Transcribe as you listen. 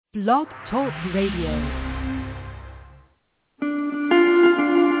Blog Talk Radio.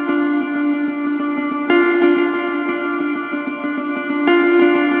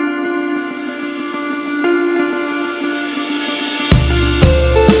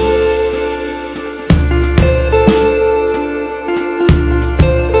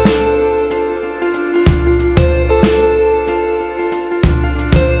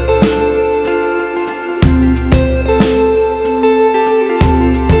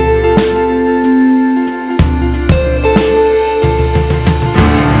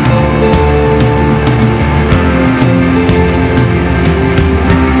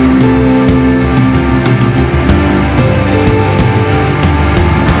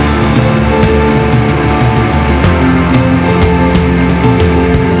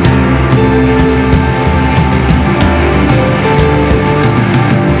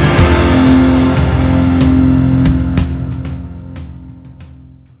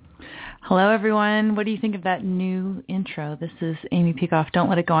 What do you think of that new intro? This is Amy Peikoff. Don't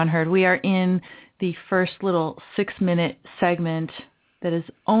let it go unheard. We are in the first little 6-minute segment that is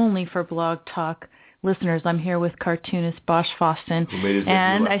only for Blog Talk listeners. I'm here with cartoonist Bosch Foston,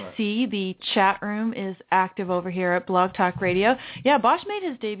 and I see the chat room is active over here at Blog Talk Radio. Yeah, Bosch made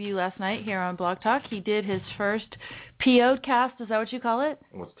his debut last night here on Blog Talk. He did his first PO'd-cast. Is that what you call it?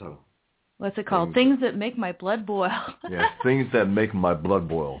 What's the title? What's it called? Things that make my blood boil. Yeah, things that make my blood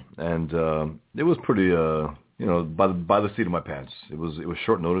boil, and it was pretty, by the seat of my pants. It was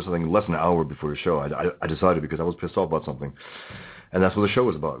short notice. I think less than an hour before the show. I decided because I was pissed off about something, and that's what the show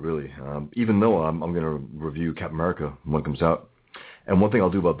was about, really. Even though I'm going to review Captain America when it comes out, and one thing I'll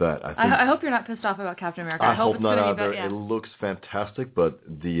do about that, I hope you're not pissed off about Captain America. I hope not either. Yeah. It looks fantastic, but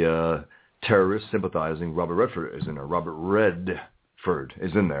the terrorist sympathizing Robert Redford is in there. Robert Redford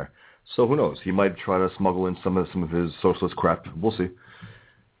is in there. So who knows? He might try to smuggle in some of his socialist crap. We'll see.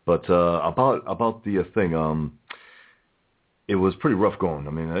 But about the thing, it was pretty rough going. I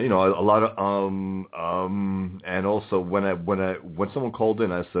mean, a lot of and also when someone called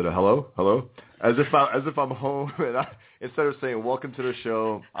in, I said hello, as if I'm home, and instead of saying welcome to the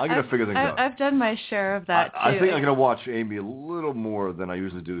show, I'm gonna figure things out. I've done my share of that too. I think I'm gonna watch Amy a little more than I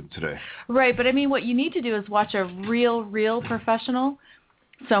usually do today. Right, but I mean, what you need to do is watch a real professional.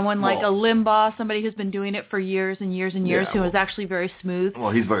 Someone like a Limbaugh, somebody who's been doing it for years and years and years, who is actually very smooth. Well,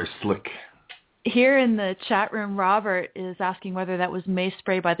 he's very slick. Here in the chat room, Robert is asking whether that was mace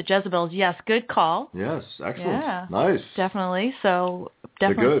spray by the Jezebels. Yes, good call. Yes, excellent. Yeah, nice. Definitely. So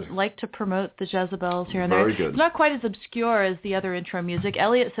definitely like to promote the Jezebels here and there. Very good. It's not quite as obscure as the other intro music.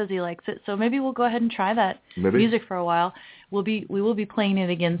 Elliot says he likes it, so maybe we'll go ahead and try that music for a while. We will be playing it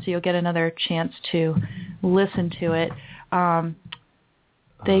again, so you'll get another chance to listen to it.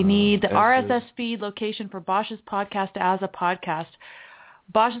 They need the RSS feed location for Bosch's podcast as a podcast.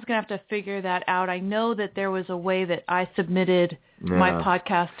 Bosch is going to have to figure that out. I know that there was a way that I submitted my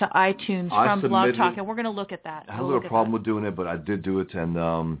podcast to iTunes from Blog Talk, and we're going to look at that. I had a little problem with doing it, but I did do it, and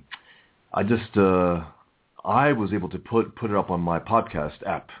I was able to put it up on my podcast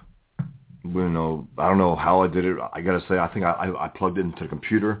app. I don't know how I did it. I got to say, I think I plugged it into the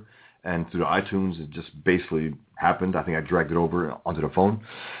computer, and through the iTunes, it just basically happened. I think I dragged it over onto the phone.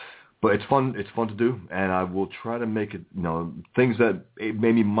 But it's fun. It's fun to do, and I will try to make it, things that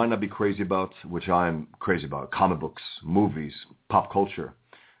maybe might not be crazy about, which I'm crazy about: comic books, movies, pop culture,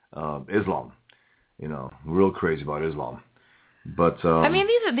 Islam. Real crazy about Islam. But I mean,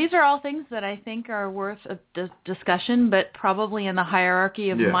 these are all things that I think are worth a discussion, but probably in the hierarchy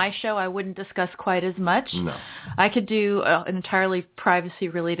of my show, I wouldn't discuss quite as much. No. I could do an entirely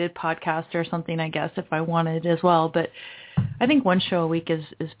privacy-related podcast or something, I guess, if I wanted as well. But I think one show a week is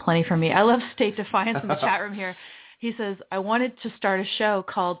plenty for me. I love State Defiance in the chat room here. He says, I wanted to start a show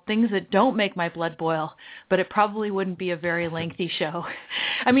called Things That Don't Make My Blood Boil, but it probably wouldn't be a very lengthy show.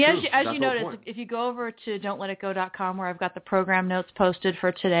 I mean, as you notice, if you go over to don'tletitgo.com where I've got the program notes posted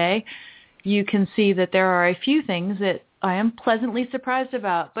for today, you can see that there are a few things that I am pleasantly surprised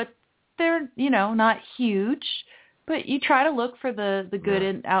about, but they're, not huge. But you try to look for the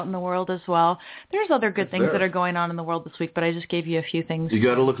good out in the world as well. There's other good things that are going on in the world this week, but I just gave you a few things. You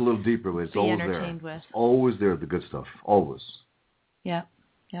got to look a little deeper, but it's always there. It's always there, the good stuff. Always. Yeah.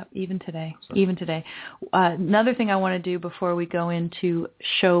 Even today. So. Even today. Another thing I want to do before we go into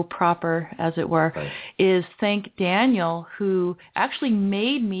show proper, as it were, is thank Daniel, who actually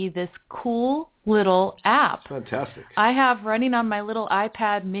made me this cool little app. It's fantastic. I have running on my little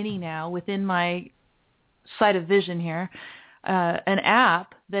iPad mini now within my sight of vision here. an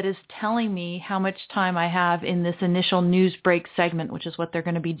app that is telling me how much time I have in this initial news break segment, which is what they're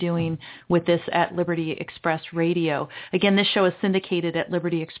going to be doing with this at Liberty Express Radio. Again, this show is syndicated at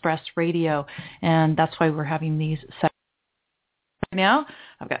Liberty Express Radio, and that's why we're having these segments. Now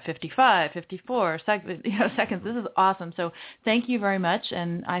I've got 55, 54 seconds. This is awesome. So thank you very much,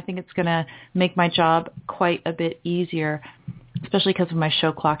 and I think it's going to make my job quite a bit easier, especially because of my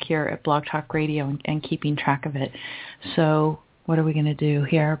show clock here at Blog Talk Radio and keeping track of it. So what are we going to do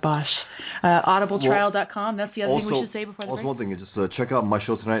here, Bosch? Audibletrial.com. That's the other thing we should say before the break. Also, one thing is just check out my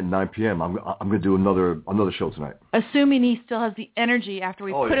show tonight at 9 p.m. I'm going to do another show tonight. Assuming he still has the energy after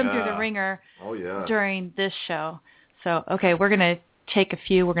we put him through the ringer during this show. So, okay, we're going to take a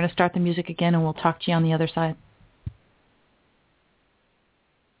few. We're going to start the music again, and we'll talk to you on the other side.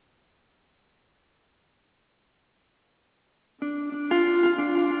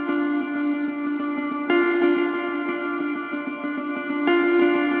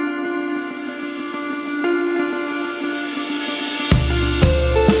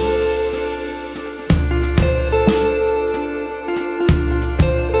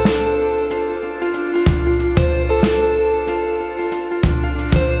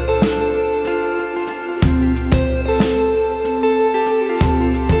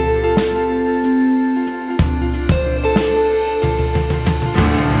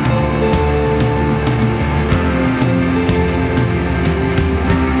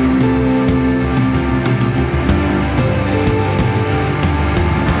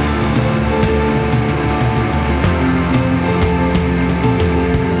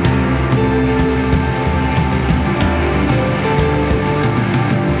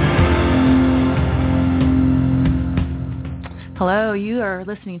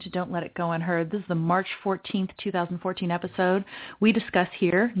 Listening to Don't Let It Go Unheard. This is the March 14th, 2014 episode. We discuss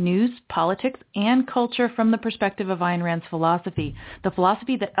here news, politics, and culture from the perspective of Ayn Rand's philosophy, the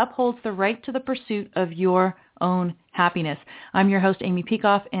philosophy that upholds the right to the pursuit of your own happiness. I'm your host, Amy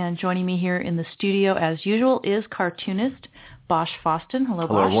Peikoff, and joining me here in the studio, as usual, is cartoonist Bosch Foston. Hello, Bosch.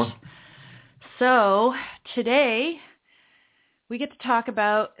 Hello, everyone. So today we get to talk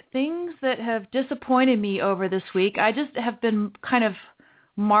about things that have disappointed me over this week. I just have been kind of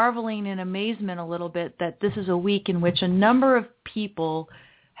marveling in amazement a little bit that this is a week in which a number of people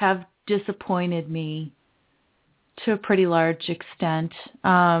have disappointed me to a pretty large extent.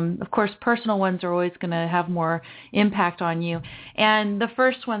 Of course, personal ones are always going to have more impact on you. And the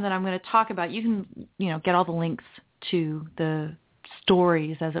first one that I'm going to talk about, you can, get all the links to the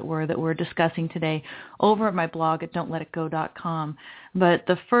stories, as it were, that we're discussing today over at my blog at don'tletitgo.com. But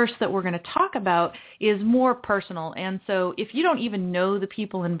the first that we're going to talk about is more personal. And so if you don't even know the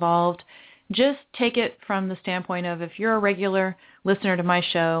people involved, just take it from the standpoint of if you're a regular listener to my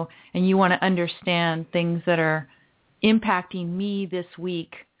show and you want to understand things that are impacting me this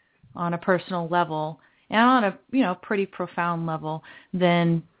week on a personal level and on a pretty profound level,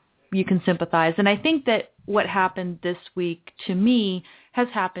 then you can sympathize. And I think that what happened this week to me has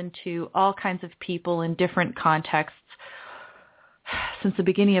happened to all kinds of people in different contexts since the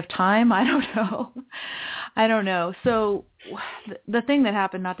beginning of time. I don't know. So the thing that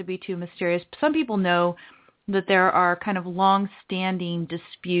happened, not to be too mysterious, some people know that there are kind of long-standing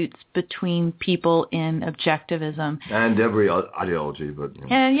disputes between people in objectivism. And every ideology.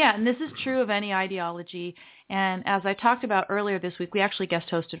 And this is true of any ideology. And as I talked about earlier this week, we actually guest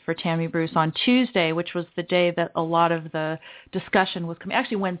hosted for Tammy Bruce on Tuesday, which was the day that a lot of the discussion was coming.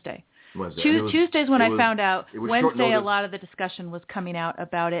 Actually, Wednesday. Tuesday's when I found out. Wednesday, a lot of the discussion was coming out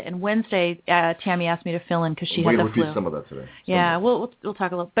about it. And Wednesday, Tammy asked me to fill in because she had the flu. Repeat some of that today. Yeah, we'll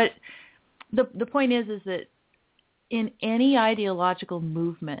talk a little. But the point is that in any ideological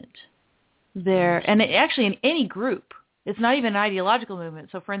movement, actually in any group, it's not even an ideological movement.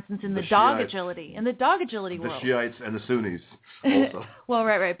 So, for instance, in the dog agility world. The Shiites and the Sunnis also. Well,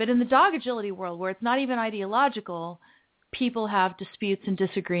 right. But in the dog agility world, where it's not even ideological, people have disputes and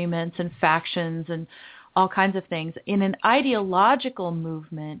disagreements and factions and all kinds of things. In an ideological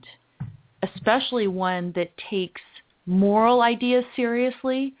movement, especially one that takes moral ideas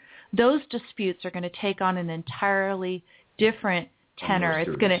seriously, those disputes are going to take on an entirely different tenor.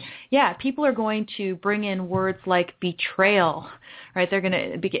 It's going to, people are going to bring in words like betrayal, right? They're going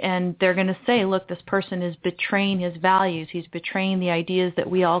to say, look, this person is betraying his values. He's betraying the ideas that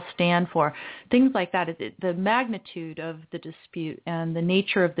we all stand for. Things like that. The magnitude of the dispute and the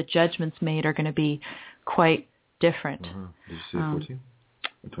nature of the judgments made are going to be quite different. Uh-huh. Did you say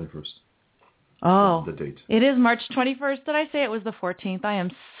 14th or 21st? Oh, the date. It is March 21st. Did I say it was the 14th? I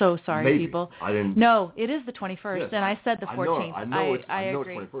am so sorry, Maybe. people. I didn't. No, it is the 21st, yes, and I said the 14th. I know it's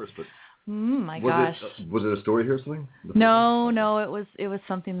agree. 21st, but Gosh. Was it a story here or something? No, it was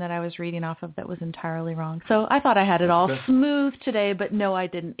something that I was reading off of that was entirely wrong. So I thought I had it all smooth today, but no, I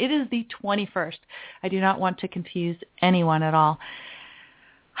didn't. It is the 21st. I do not want to confuse anyone at all.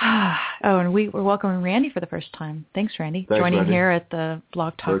 And we're welcoming Randy for the first time. Thanks, Randy. Joining Randy. Here at the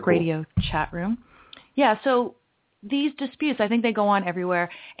Blog Talk Radio chat room. Yeah, so these disputes, I think they go on everywhere,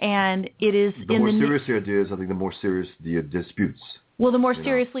 and it is the more serious the ideas, I think the more serious the disputes. Well, the more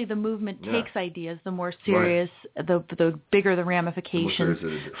seriously the movement takes ideas, the more serious, the bigger the ramifications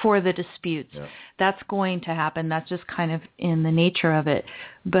for the disputes. Yeah. That's going to happen. That's just kind of in the nature of it.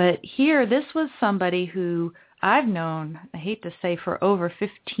 But here, this was somebody who I've known, I hate to say, for over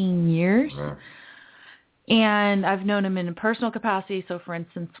 15 years. Yeah. And I've known him in a personal capacity. So, for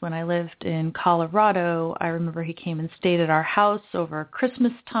instance, when I lived in Colorado, I remember he came and stayed at our house over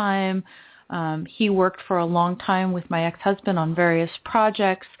Christmas time. He worked for a long time with my ex-husband on various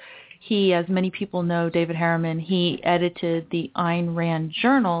projects. He, as many people know, David Harriman, he edited the Ayn Rand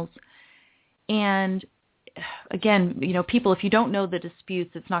journals. And again, people, if you don't know the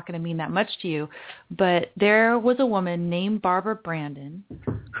disputes, it's not going to mean that much to you. But there was a woman named Barbara Brandon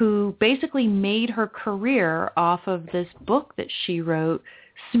who basically made her career off of this book that she wrote,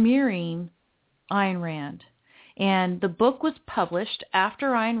 smearing Ayn Rand. And the book was published after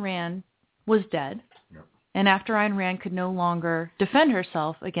Ayn Rand was dead, and after Ayn Rand could no longer defend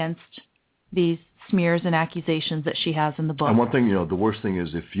herself against these smears and accusations that she has in the book. And one thing, the worst thing is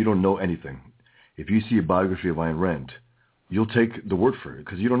if you don't know anything, if you see a biography of Ayn Rand, you'll take the word for it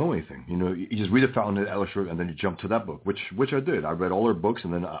because you don't know anything. You just read a Fountain at Atlas Shrugged and then you jump to that book, which I did. I read all her books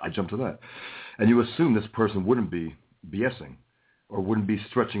and then I jumped to that. And you assume this person wouldn't be BSing, or wouldn't be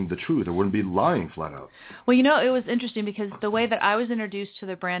stretching the truth, or wouldn't be lying flat out. Well, it was interesting because the way that I was introduced to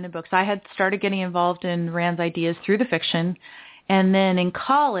the Brandon books, I had started getting involved in Rand's ideas through the fiction, and then in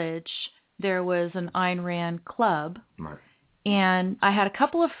college there was an Ayn Rand club, right. And I had a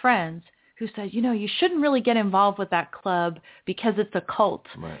couple of friends who said, you shouldn't really get involved with that club because it's a cult.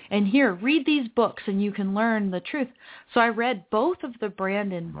 Right. And here, read these books and you can learn the truth. So I read both of the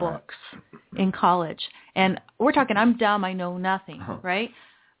Brandon books in college. And we're talking, I'm dumb, I know nothing, right?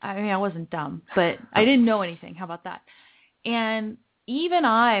 I mean, I wasn't dumb, but I didn't know anything. How about that? And even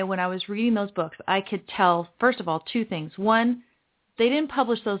when I was reading those books, I could tell, first of all, two things. One, they didn't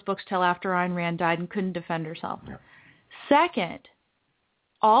publish those books till after Ayn Rand died and couldn't defend herself. Yeah. Second,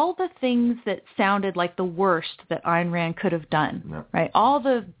 all the things that sounded like the worst that Ayn Rand could have done, right? All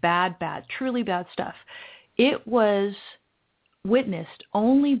the bad, truly bad stuff. It was witnessed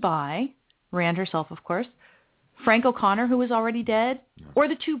only by Rand herself, of course, Frank O'Connor, who was already dead, or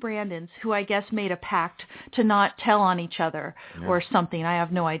the two Brandons, who I guess made a pact to not tell on each other or something. I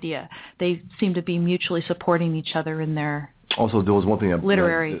have no idea. They seem to be mutually supporting each other in their Also, there was one thing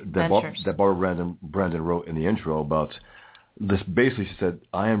literary ventures. that Barbara Brandon wrote in the intro about this. Basically, she said,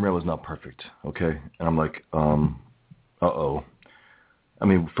 Ayn Rand was not perfect, okay? And I'm like, uh-oh. I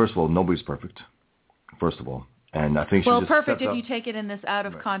mean, first of all, nobody's perfect, first of all. And I think she just perfect if you take it in this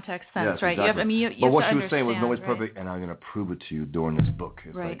out-of-context sense, yes, right? Exactly. You have but what to she was saying was nobody's right? perfect, and I'm going to prove it to you during this book.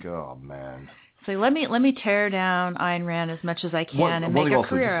 It's right. like, oh, man. So let me tear down Ayn Rand as much as I can and make a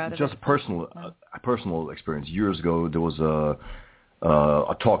career out of it. Just personal experience. Years ago, there was a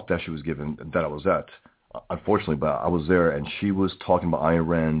talk that she was given that I was at. Unfortunately, but I was there, and she was talking about Ayn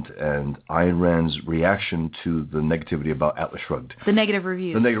Rand and Ayn Rand's reaction to the negativity about Atlas Shrugged. The negative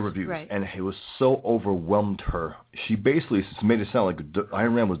reviews. Right. And it was so overwhelmed her. She basically made it sound like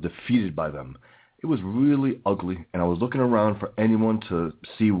Ayn Rand was defeated by them. It was really ugly, and I was looking around for anyone to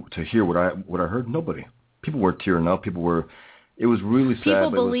hear what I heard. Nobody. People were tearing up. It was really sad.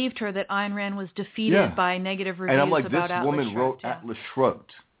 People believed her that Ayn Rand was defeated by negative reviews about Atlas Shrugged. And I'm like, this woman wrote Atlas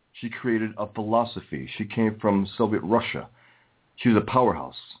Shrugged. She created a philosophy. She came from Soviet Russia. She was a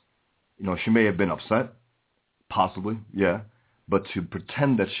powerhouse. She may have been upset, possibly, yeah, but to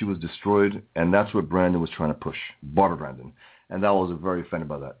pretend that she was destroyed, and that's what Brandon was trying to push, Barbara Brandon, and I was very offended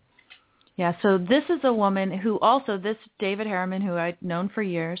by that. Yeah, so this is a woman who also, this David Harriman, who I'd known for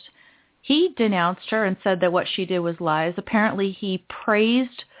years, he denounced her and said that what she did was lies. Apparently he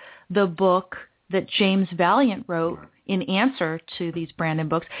praised the book that James Valiant wrote in answer to these Brandon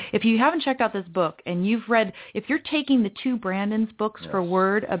books. If you haven't checked out this book and you've read, if you're taking the two Brandon's books for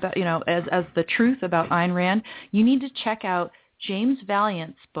word about, as the truth about Ayn Rand, you need to check out James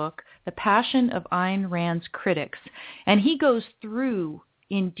Valiant's book, The Passion of Ayn Rand's Critics. And he goes through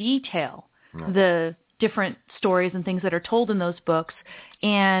in detail the different stories and things that are told in those books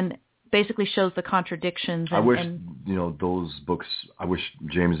and basically shows the contradictions. I wish, those books, I wish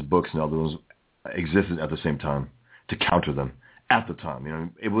James' books and others existed at the same time to counter them at the time. You know,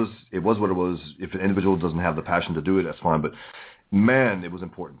 it was what it was. If an individual doesn't have the passion to do it, that's fine. But man, it was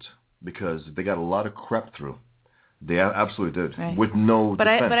important because they got a lot of crap through. They absolutely did, right. With no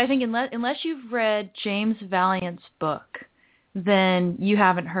defense. But I think unless you've read James Valiant's book, then you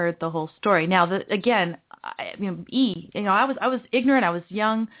haven't heard the whole story. Now, I was ignorant, I was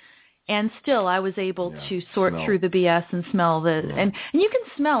young, and still I was able to sort through the BS and smell and you can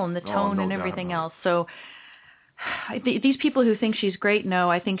smell in the tone and everything else. So these people who think she's great,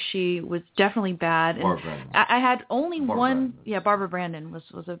 no, I think she was definitely bad. Barbara Brandon. I had only one. Yeah, Barbara Brandon was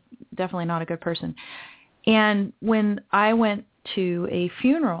definitely not a good person. And when I went to a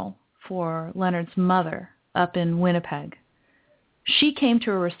funeral for Leonard's mother up in Winnipeg, she came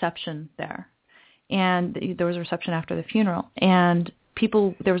to a reception there. And there was a reception after the funeral. And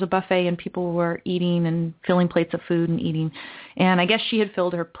there was a buffet and people were eating and filling plates of food and eating. And I guess she had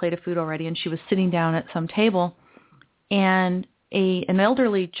filled her plate of food already and she was sitting down at some table. And an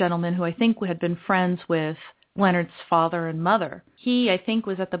elderly gentleman who I think had been friends with Leonard's father and mother. He, I think,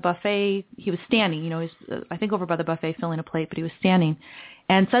 was at the buffet. He was standing, he's, I think, over by the buffet filling a plate, but he was standing.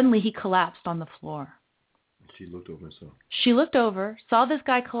 And suddenly he collapsed on the floor. She looked over and saw. She looked over, saw this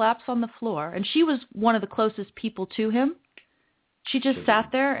guy collapse on the floor, and she was one of the closest people to him. She just sat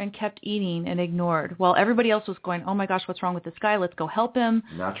there and kept eating and ignored while everybody else was going, oh my gosh, what's wrong with this guy? Let's go help him.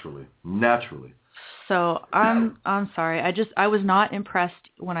 Naturally. So I'm sorry. I was not impressed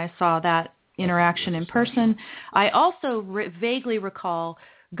when I saw that interaction in person. I also vaguely recall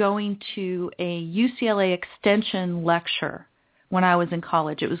going to a UCLA extension lecture when I was in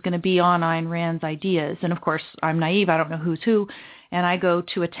college. It was going to be on Ayn Rand's ideas. And of course, I'm naive. I don't know who's who. And I go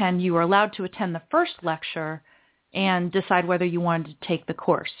to attend. You were allowed to attend the first lecture and decide whether you wanted to take the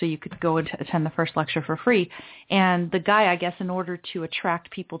course. So you could go and attend the first lecture for free. And the guy, I guess, in order to attract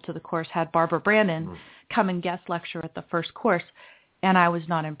people to the course, had Barbara Brandon come and guest lecture at the first course. And I was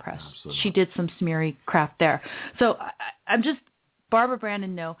not impressed. Absolutely. She did some smeary crap there. So I'm just, Barbara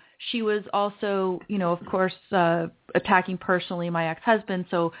Brandon, no. She was also, of course, attacking personally my ex-husband.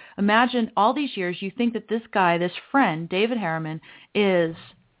 So imagine all these years, you think that this guy, this friend, David Harriman, is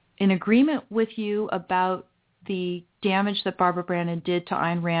in agreement with you about the damage that Barbara Brandon did to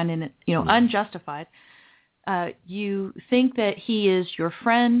Ayn Rand and, unjustified. You think that he is your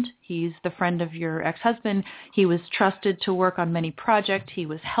friend. He's the friend of your ex-husband. He was trusted to work on many projects. He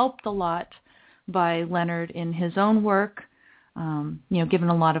was helped a lot by Leonard in his own work, given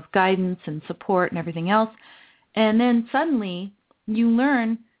a lot of guidance and support and everything else. And then suddenly you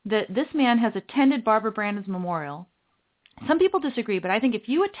learn that this man has attended Barbara Brandon's memorial. Some people disagree, but I think if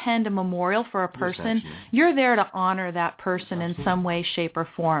you attend a memorial for a person, you're there to honor that person in some way, shape, or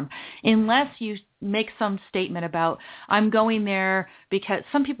form, unless you make some statement about, I'm going there because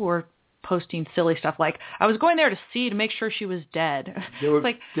some people were posting silly stuff like, I was going there to make sure she was dead. They were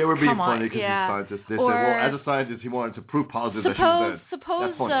being funny because he's a scientist. They said, well, as a scientist, he wanted to prove positive that she was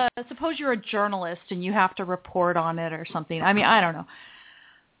dead. Suppose you're a journalist and you have to report on it or something. I mean, I don't know.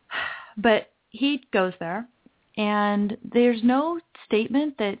 But he goes there. And there's no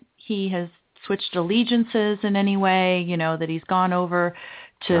statement that he has switched allegiances in any way, that he's gone over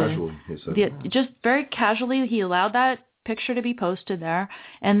to... Casual, he said. Just very casually, he allowed that picture to be posted there.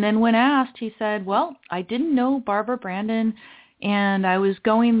 And then when asked, he said, well, I didn't know Barbara Brandon, and I was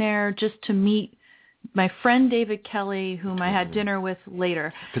going there just to meet my friend David Kelly, whom I had dinner with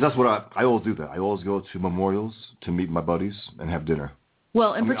later. Because that's what I always do that. I always go to memorials to meet my buddies and have dinner.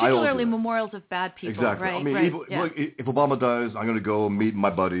 Well, and particularly memorials of bad people, exactly. right? I mean, if Obama dies, I'm going to go meet my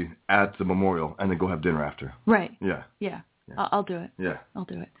buddy at the memorial and then go have dinner after. Right. Yeah. I'll do it. Yeah. I'll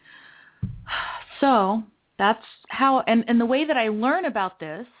do it. So that's how, and the way that I learn about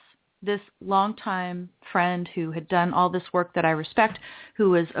this longtime friend who had done all this work that I respect,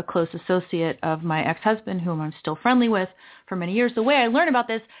 who was a close associate of my ex-husband, whom I'm still friendly with for many years, the way I learn about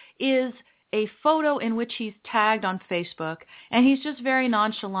this is a photo in which he's tagged on Facebook, and he's just very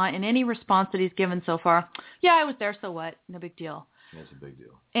nonchalant in any response that he's given so far. Yeah, I was there, so what? No big deal. That's a big deal.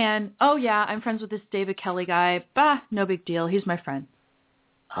 And, oh yeah, I'm friends with this David Kelly guy. Bah, no big deal. He's my friend.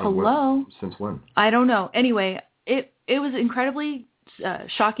 Hello? Since when? I don't know. Anyway, it was incredibly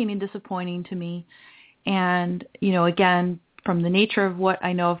shocking and disappointing to me. And, again, from the nature of what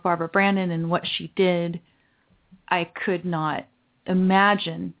I know of Barbara Brandon and what she did, I could not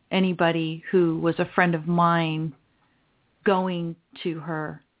imagine anybody who was a friend of mine going to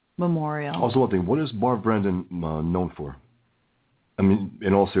her memorial. Also, one thing, what is Barbara Brandon known for? I mean,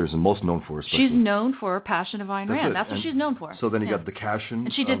 in all seriousness, most known for. Especially. She's known for Passion of Ayn Rand. That's what she's known for. So then you got the cash-in.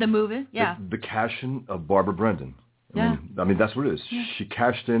 And she did the movie, The cash-in of Barbara Brandon. I mean, that's what it is. Yeah. She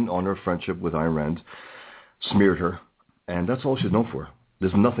cashed in on her friendship with Ayn Rand, smeared her, And that's all she's known for.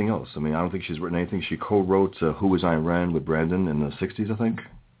 There's nothing else. I mean, I don't think she's written anything. She co-wrote Who Was Ayn Rand with Brandon in the 60s, I think.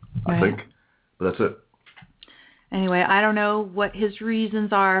 Right. But that's it. Anyway, I don't know what his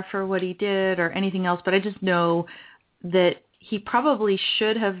reasons are for what he did or anything else, but I just know that he probably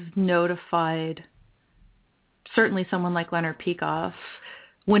should have notified certainly someone like Leonard Peikoff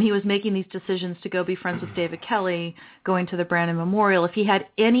when he was making these decisions to go be friends with David Kelly, going to the Brandon Memorial. If he had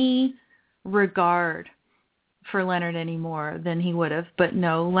any regard for Leonard anymore, then he would have. But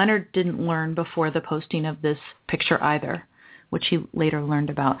no, Leonard didn't learn before the posting of this picture either, which he later learned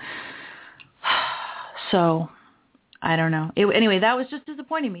about. So I don't know. Anyway, that was just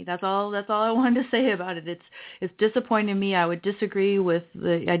disappointing me. That's all I wanted to say about it. It's disappointing me. I would disagree with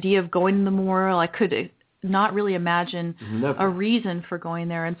the idea of going to the memorial. I could not really imagine a reason for going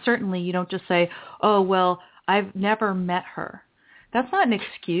there. And certainly you don't just say, oh, well, I've never met her. That's not an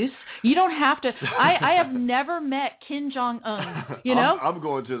excuse. You don't have to. I have never met Kim Jong-un, you know? I'm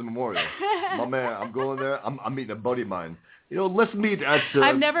going to the memorial. My man, I'm going there. I'm meeting a buddy of mine. You know, let's meet at...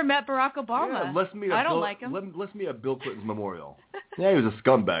 I've never met Barack Obama. Yeah, let's meet I don't like him. Let's meet at Bill Clinton's memorial. Yeah, he was a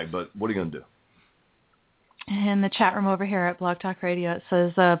scumbag, but what are you going to do? In the chat room over here at Blog Talk Radio, it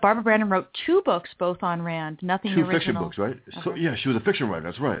says, Barbara Brandon wrote 2 books, both on Rand. Nothing original. 2 fiction books, right? Okay. So, yeah, she was a fiction writer.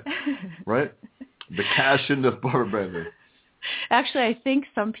 That's right. Right? The cash-in of Barbara Brandon. Actually, I think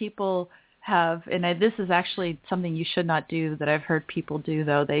some people have, and this is actually something you should not do that I've heard people do,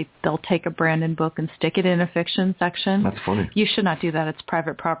 though. They'll take a Brandon book and stick it in a fiction section. That's funny. You should not do that. It's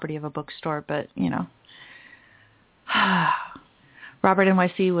private property of a bookstore, but, you know. Robert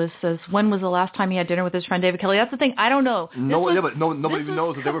NYC says, when was the last time he had dinner with his friend David Kelly? That's the thing. I don't know. Nobody even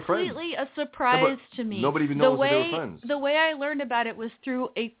knows that they were friends. Completely a surprise to me. Nobody even knows that they were friends. The way I learned about it was through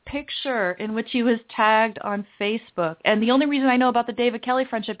a picture in which he was tagged on Facebook. And the only reason I know about the David Kelly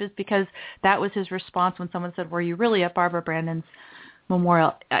friendship is because that was his response when someone said, were you really at Barbara Brandon's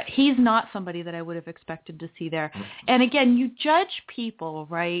memorial? He's not somebody that I would have expected to see there. And again, you judge people,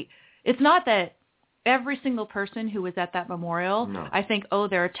 right? It's not that every single person who was at that memorial, I think, oh,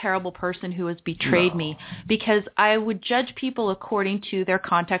 they're a terrible person who has betrayed me, because I would judge people according to their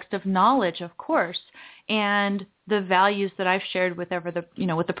context of knowledge, of course, and the values that I've shared with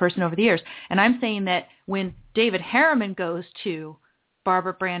with the person over the years. And I'm saying that when David Harriman goes to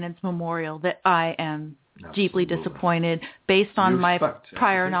Barbara Brandon's memorial, that I am deeply disappointed based on my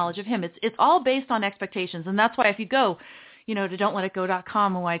prior knowledge of him. It's all based on expectations, and that's why if you go to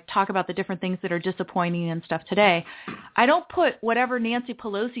don'tletitgo.com, when I talk about the different things that are disappointing and stuff today, I don't put whatever Nancy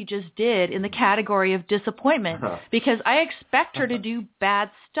Pelosi just did in the category of disappointment because I expect her to do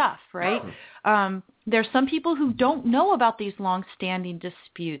bad stuff, right? There's some people who don't know about these long-standing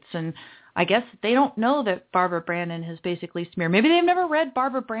disputes, and I guess they don't know that Barbara Brandon has basically smeared. Maybe they've never read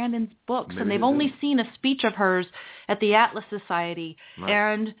Barbara Brandon's books, and they've only seen a speech of hers at the Atlas Society,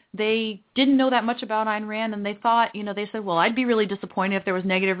 and they didn't know that much about Ayn Rand, and they thought, they said, well, I'd be really disappointed if there was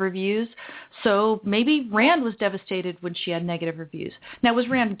negative reviews. So maybe Rand was devastated when she had negative reviews. Now, was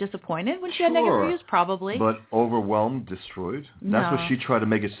Rand disappointed when she had negative reviews? Probably. But overwhelmed, destroyed? That's what she tried to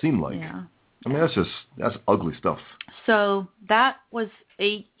make it seem like. Yeah. I mean, that's ugly stuff. So that was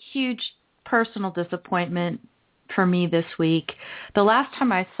a huge personal disappointment for me this week. The last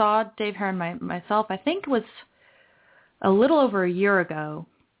time I saw Dave Heron myself, I think was a little over a year ago,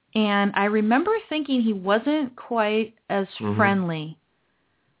 and I remember thinking he wasn't quite as friendly,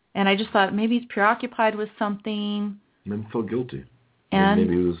 and I just thought maybe he's preoccupied with something. Maybe felt guilty, and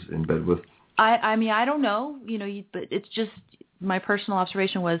maybe he was in bed with. I mean, I don't know, but it's just my personal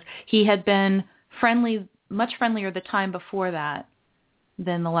observation was he had been friendly, much friendlier the time before that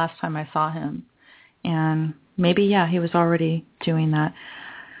than the last time I saw him. And maybe, he was already doing that.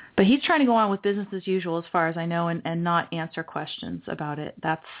 But he's trying to go on with business as usual as far as I know and not answer questions about it.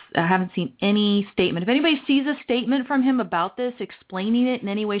 I haven't seen any statement. If anybody sees a statement from him about this, explaining it in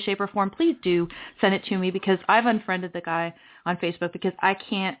any way, shape, or form, please do send it to me, because I've unfriended the guy on Facebook because I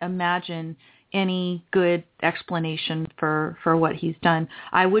can't imagine any good explanation for what he's done.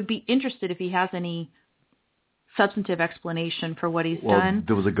 I would be interested if he has any substantive explanation for what he's done.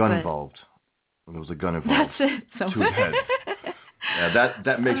 There was a gun involved. There was a gun involved. That's it. So. To his head. Yeah,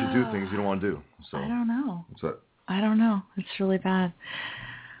 that makes you do things you don't want to do. So I don't know. What's that? I don't know. It's really bad.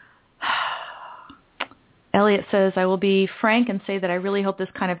 Elliot says, I will be frank and say that I really hope this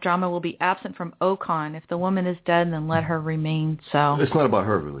kind of drama will be absent from Ocon. If the woman is dead, then let her remain so. It's not about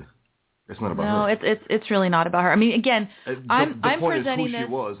her, really. It's not about her. No, it's really not about her. I mean, again, I'm presenting this. The point is who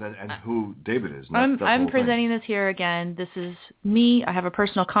she was and who David is. I'm presenting this here again. This is me. I have a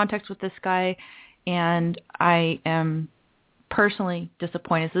personal context with this guy, and I am personally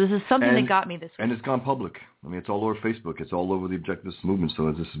disappointed. So this is something that got me this week. And it's gone public. I mean, it's all over Facebook. It's all over the Objectivist movement.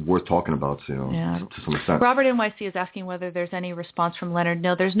 So this is worth talking about, to some extent. Robert NYC is asking whether there's any response from Leonard.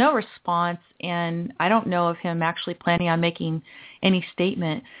 No, there's no response, and I don't know of him actually planning on making any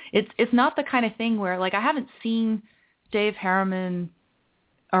statement. It's not the kind of thing where, like, I haven't seen Dave Harriman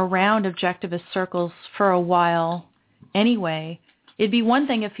around Objectivist circles for a while anyway. It'd be one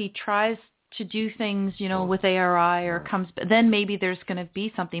thing if he tries to do things, with ARI or comes, then maybe there's going to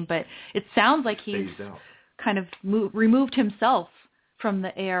be something. But it sounds like he's kind of removed himself from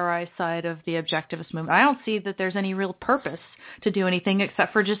the ARI side of the Objectivist movement. I don't see that there's any real purpose to do anything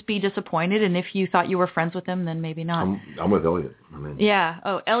except for just be disappointed. And if you thought you were friends with him, then maybe not. I'm with Elliot. Yeah.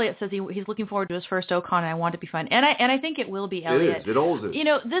 Oh, Elliot says he's looking forward to his first Ocon, and I want it to be fun. And I think it will be, Elliot. It is. It always is.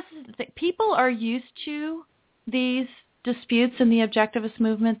 This is the thing. People are used to these disputes in the Objectivist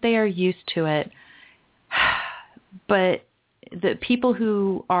movement. They are used to it. But the people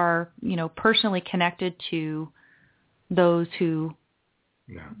who are, personally connected to those who,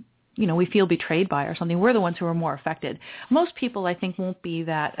 we feel betrayed by or something, we're the ones who are more affected. Most people, I think, won't be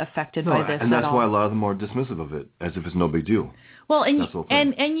that affected by this and that's at all. why a lot of them are dismissive of it, as if it's no big deal. Well, and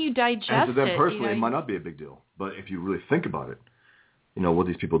you digest it. And to them personally, it might not be a big deal. But if you really think about it, what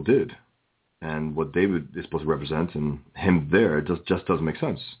these people did and what David is supposed to represent and him there, it just doesn't make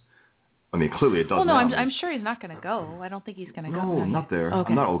sense. I mean, clearly it doesn't. Well, no, I'm sure he's not going to go. I don't think he's going to go. No, not there. Okay.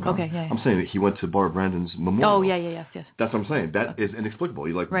 I'm not Ocon. Okay, yeah. I'm saying that he went to Barbara Brandon's memorial. Oh, yes. That's what I'm saying. That is inexplicable.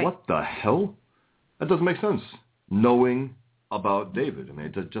 You're like, right. What the hell? That doesn't make sense. Knowing about David, I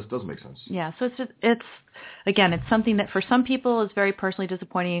mean, it just doesn't make sense. Yeah, so it's something that for some people is very personally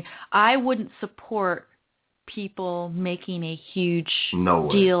disappointing. I wouldn't support people making a huge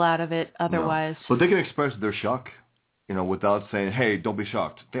deal out of it otherwise. No. But they can express their shock, without saying, hey, don't be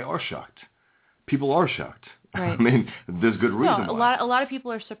shocked. They are shocked. People are shocked. Right. I mean, there's good reason why. A lot of people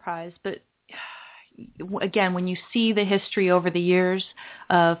are surprised, but again, when you see the history over the years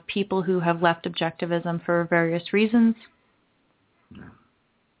of people who have left Objectivism for various reasons,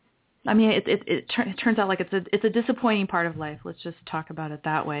 I mean, it turns out like it's a disappointing part of life. Let's just talk about it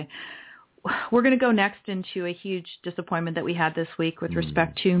that way. We're going to go next into a huge disappointment that we had this week with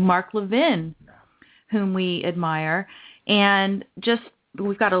respect to Mark Levin, whom we admire. And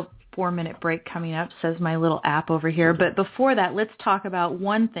we've got a 4-minute break coming up, says my little app over here. But before that, let's talk about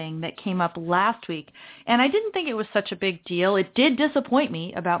one thing that came up last week. And I didn't think it was such a big deal. It did disappoint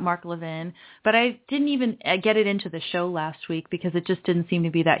me about Mark Levin, but I didn't even get it into the show last week because it just didn't seem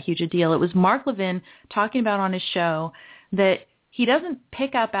to be that huge a deal. It was Mark Levin talking about on his show that he doesn't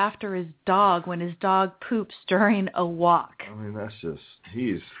pick up after his dog when his dog poops during a walk. I mean,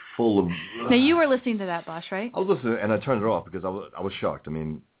 he's full of... Now, you were listening to that, Bosch, right? I was listening, and I turned it off because I was shocked. I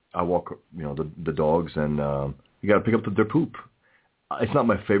mean, I walk, the dogs, and you got to pick up their poop. It's not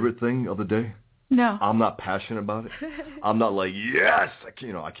my favorite thing of the day. No. I'm not passionate about it. I'm not like, yes, I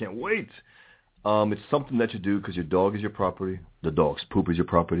can't wait. It's something that you do because your dog is your property. The dog's poop is your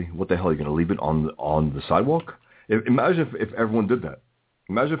property. What the hell, are you going to leave it on the sidewalk? Imagine if everyone did that.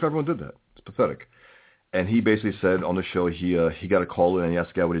 It's pathetic. And he basically said on the show he got a call in and he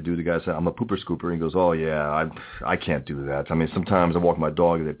asked the guy what he do. The guy said, I'm a pooper scooper. And he goes, oh, yeah, I can't do that. I mean, sometimes I walk my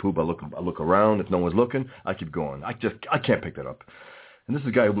dog and they poop. I look around. If no one's looking, I keep going. I can't pick that up. And this is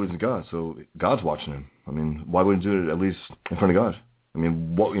a guy who believes in God, so God's watching him. I mean, why wouldn't he do it at least in front of God? I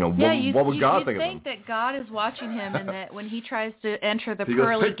mean, what would God think of him? You think that God is watching him and that when he tries to enter the he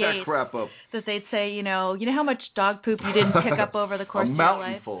pearly goes, gates, that crap up. That they'd say, you know how much dog poop you didn't pick up over the course of your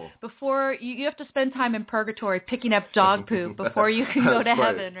life? Before, you have to spend time in purgatory picking up dog poop before you can go to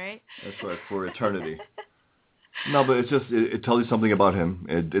heaven, right? That's right, for eternity. No, but it tells you something about him.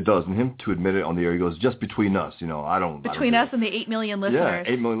 It does. And him to admit it on the air, he goes, just between us, Between us and the 8 million listeners.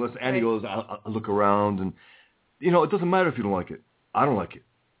 Yeah, 8 million listeners. And right. He goes, I look around and, it doesn't matter if you don't like it. I don't like it.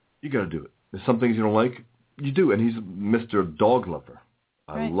 You got to do it. There's some things you don't like, you do. And he's Mr. Dog Lover.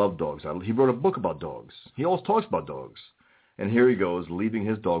 I love dogs. He wrote a book about dogs. He always talks about dogs. And here he goes, leaving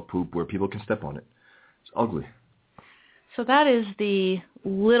his dog poop where people can step on it. It's ugly. So that is the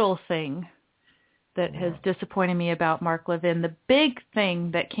little thing that has disappointed me about Mark Levin. The big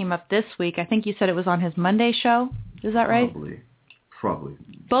thing that came up this week, I think you said it was on his Monday show. Is that right? Probably.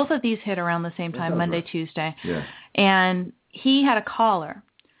 Both of these hit around the same time, Monday, right. Tuesday. Yeah. And he had a caller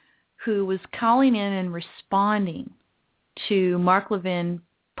who was calling in and responding to Mark Levin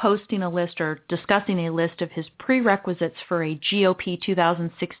posting a list or discussing a list of his prerequisites for a GOP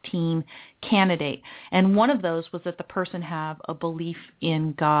 2016 candidate. And one of those was that the person have a belief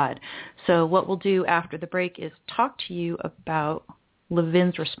in God. So what we'll do after the break is talk to you about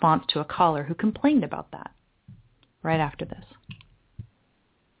Levin's response to a caller who complained about that. right after this.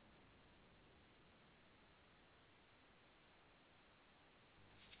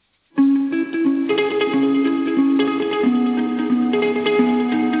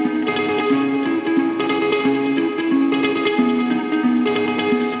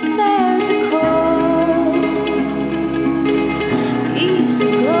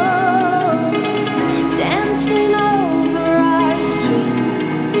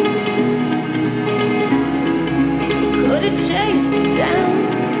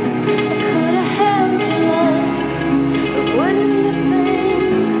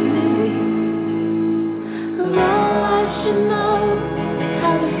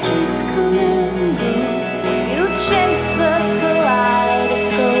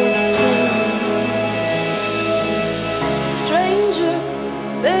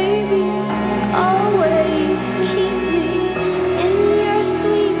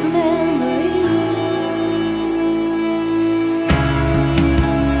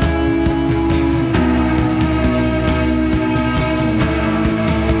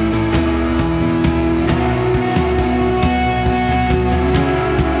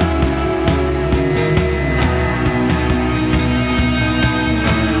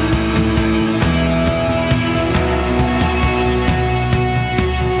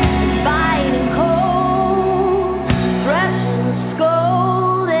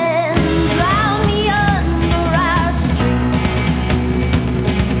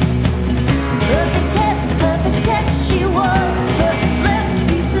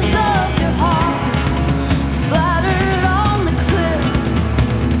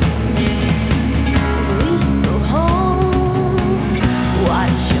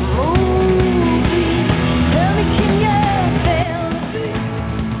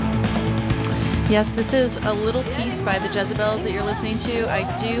 Yes, this is a little piece by the Jezebels that you're listening to.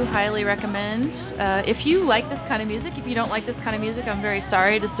 I do highly recommend. If you like this kind of music, if you don't like this kind of music, I'm very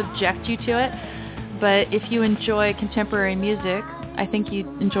sorry to subject you to it. But if you enjoy contemporary music, I think you'd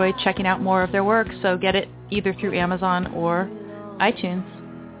enjoy checking out more of their work. So get it either through Amazon or iTunes.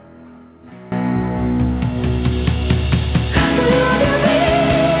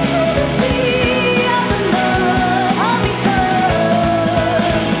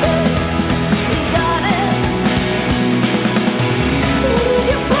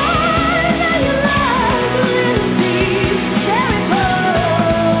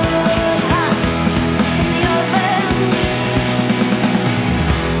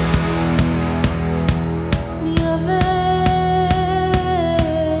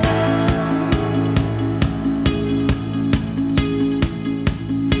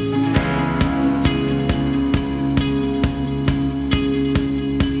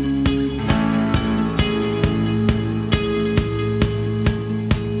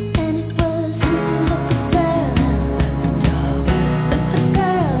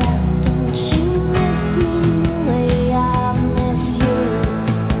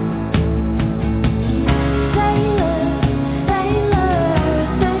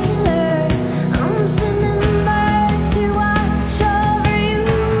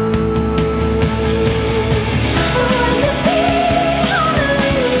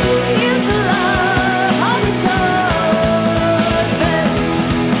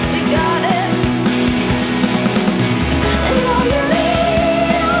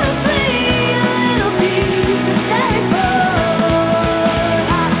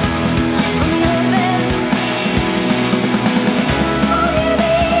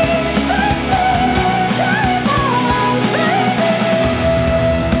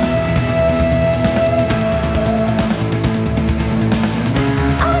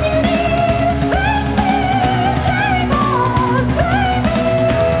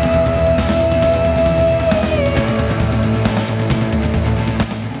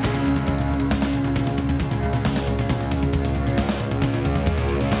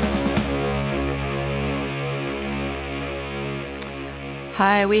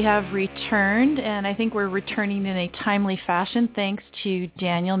 Hi, we have returned, and I think we're returning in a timely fashion thanks to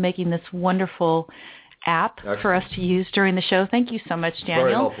Daniel making this wonderful app for us to use during the show. Thank you so much, Daniel.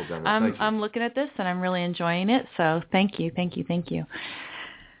 Very helpful, Daniel. Thank you. I'm looking at this, and I'm really enjoying it, so thank you.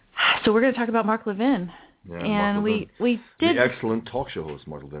 So we're going to talk about Mark Levin. Yeah, and Mark we did the excellent talk show host,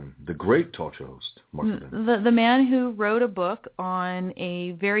 Mark Levin, the great talk show host, Mark Levin. The man who wrote a book on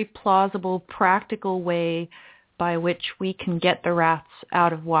a very plausible, practical way by which we can get the rats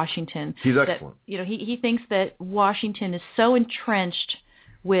out of Washington. He's excellent. He thinks that Washington is so entrenched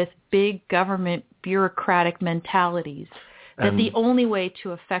with big government bureaucratic mentalities that the only way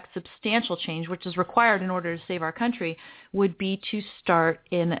to affect substantial change, which is required in order to save our country, would be to start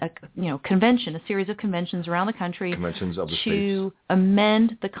in a convention, a series of conventions around the country Conventions of the to states.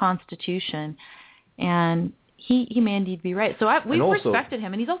 amend the Constitution. And he may indeed be right. So we've respected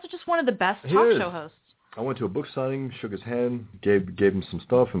him, and he's also just one of the best talk show hosts. I went to a book signing, shook his hand, gave him some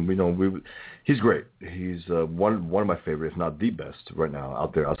stuff, and he's great. He's one of my favorite, if not the best, right now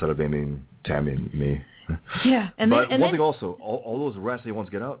out there, outside of Amy and Tammy and me. Yeah, But one thing also, all those rats that he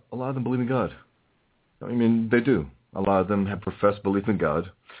wants to get out, a lot of them believe in God. I mean, they do. A lot of them have professed belief in God,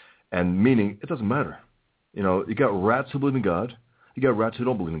 and meaning it doesn't matter. You got rats who believe in God, you got rats who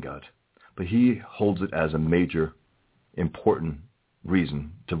don't believe in God, but he holds it as a major, important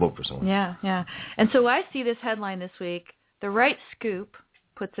reason to vote for someone. Yeah. And so I see this headline this week. The Right Scoop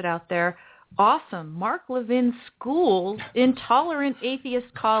puts it out there. Awesome. Mark Levin schools intolerant atheist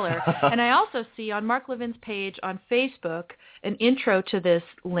caller. And I also see on Mark Levin's page on Facebook an intro to this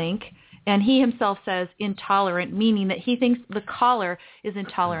link, and he himself says intolerant, meaning that he thinks the caller is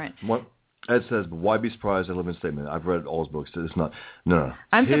intolerant. What? Ed says, why be surprised at Levin's statement? I've read all his books. It's not. No.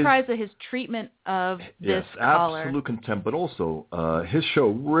 I'm surprised at his treatment of this caller. Absolute contempt, but also his show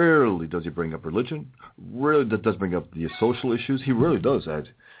rarely does he bring up religion, rarely does bring up the social issues. He really does, Ed.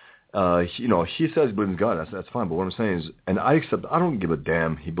 He says he believes in God. That's fine, but what I'm saying is, and I don't give a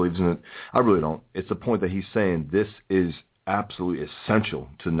damn he believes in it. I really don't. It's the point that he's saying this is absolutely essential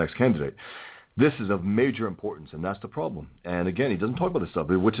to the next candidate. This is of major importance, and that's the problem. And again, he doesn't talk about this stuff,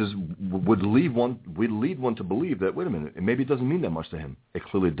 which would lead one to believe that, wait a minute, maybe it doesn't mean that much to him. It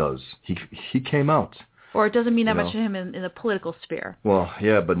clearly does. He came out. Or it doesn't mean that much to him in the political sphere. Well,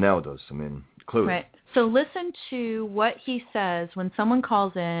 yeah, but now it does. I mean, clearly. Right. So listen to what he says when someone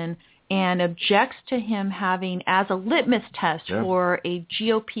calls in and objects to him having as a litmus test for a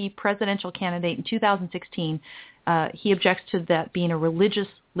GOP presidential candidate in 2016. He objects to that being a religious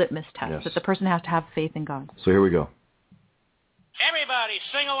litmus test, that the person has to have faith in God. So here we go. Everybody,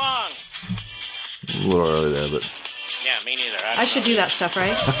 sing along. A little early there, but... Yeah, me neither. I should do that stuff,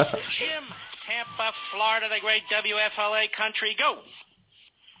 right? Jim, Tampa, Florida, the great WFLA country, go.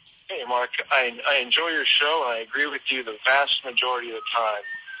 Hey, Mark, I enjoy your show, and I agree with you the vast majority of the time.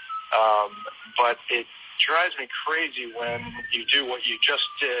 But it drives me crazy when you do what you just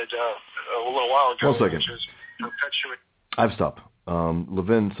did a little while ago. 1 second. Which is perpetuate. I've stopped.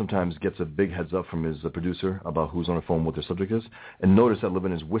 Levin sometimes gets a big heads up from his producer about who's on the phone, what their subject is, and notice that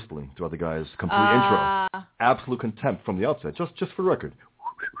Levin is whistling throughout the guy's complete intro. Absolute contempt from the outset, just for the record.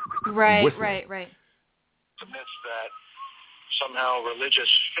 Right. Admits that somehow religious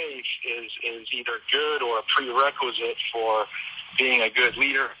faith is either good or a prerequisite for being a good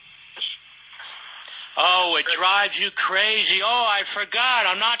leader. Oh, it drives you crazy. Oh, I forgot.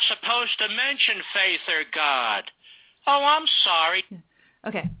 I'm not supposed to mention faith or God. Oh, I'm sorry.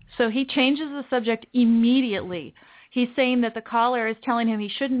 Okay, so he changes the subject immediately. He's saying that the caller is telling him he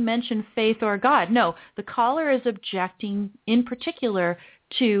shouldn't mention faith or God. No, the caller is objecting in particular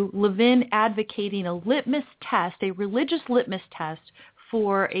to Levin advocating a litmus test, a religious litmus test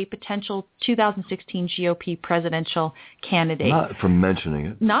for a potential 2016 GOP presidential candidate. Not for mentioning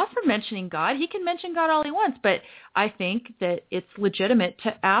it. Not for mentioning God. He can mention God all he wants, but I think that it's legitimate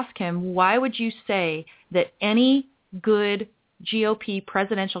to ask him, why would you say that any good GOP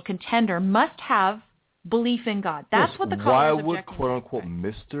presidential contender must have belief in God? That's what the caller is objecting to. Why would, quote-unquote,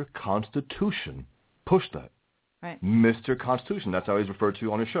 Mr. Constitution push that? Right. Mr. Constitution. That's how he's referred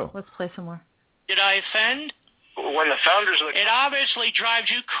to on his show. Let's play some more. Did I offend? When the founders of the... It obviously drives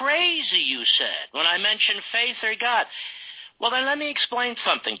you crazy, you said, when I mention faith or God. Well, then let me explain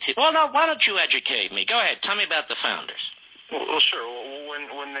something to you. Well, no, why don't you educate me? Go ahead. Tell me about the founders. Well, sure.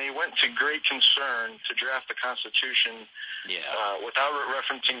 When they went to great concern to draft the Constitution without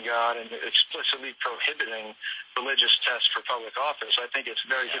referencing God and explicitly prohibiting religious tests for public office, I think it's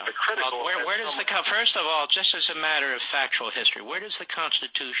very hypocritical. Well, where does first of all, just as a matter of factual history, where does the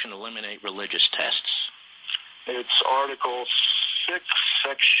Constitution eliminate religious tests? It's Article 6,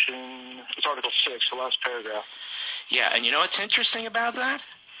 it's Article 6, the last paragraph. Yeah, and you know what's interesting about that?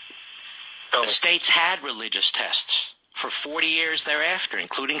 The states had religious tests for 40 years thereafter,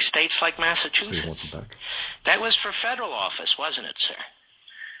 including states like Massachusetts. That was for federal office, wasn't it, sir?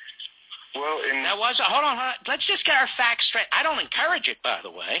 Well, hold on. Let's just get our facts straight. I don't encourage it, by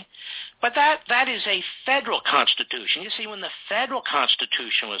the way, but that is a federal constitution. You see, when the federal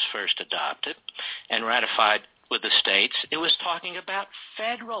constitution was first adopted and ratified with the states, it was talking about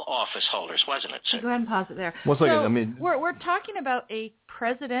federal office holders, wasn't it, sir? Go ahead and pause it there. 1 second. So we're talking about a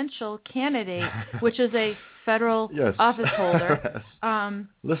presidential candidate, which is a federal office holder.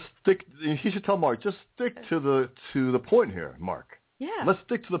 Let's stick. He should tell Mark, just stick to the point here, Mark. Yeah. Let's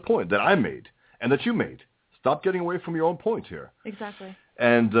stick to the point that I made and that you made. Stop getting away from your own point here. Exactly.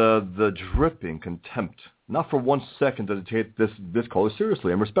 And the dripping contempt. Not for 1 second does he take this caller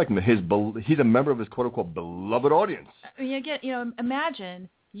seriously. I'm respecting him. He's a member of his quote-unquote beloved audience. I mean, again, imagine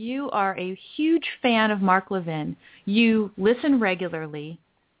you are a huge fan of Mark Levin. You listen regularly.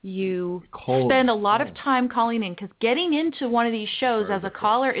 You spend a lot of time calling in, because getting into one of these shows as a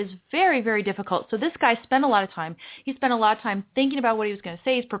caller is very, very difficult. So this guy spent a lot of time. He spent a lot of time thinking about what he was going to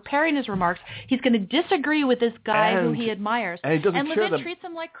say. He's preparing his remarks. He's going to disagree with this guy who he admires. And he doesn't care. Levin treats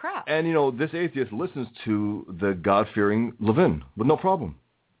him like crap. And, this atheist listens to the God-fearing Levin with no problem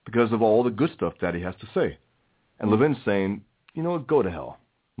because of all the good stuff that he has to say. And Levin's saying, go to hell,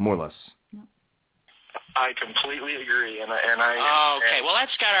 more or less. I completely agree, and I. Okay, well,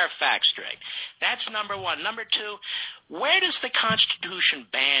 let's get our facts straight. That's number one. Number two, where does the Constitution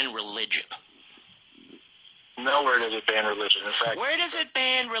ban religion? Nowhere does it ban religion. In fact, where does it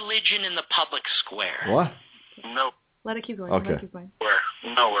ban religion in the public square? What? No. Let it keep going. Okay. Let it keep going.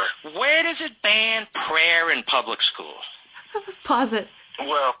 Where? Nowhere. Where does it ban prayer in public school? Pause it.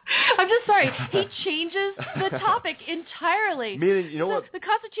 Well, I'm just sorry. He changes the topic entirely. Meaning, what? The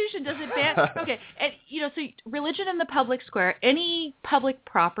Constitution doesn't ban. Okay, and so religion in the public square, any public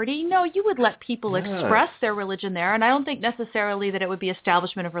property. No, you would let people express their religion there, and I don't think necessarily that it would be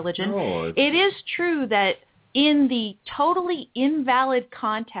establishment of religion. No, it is true that in the totally invalid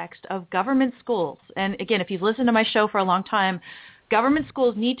context of government schools, and again, if you've listened to my show for a long time, government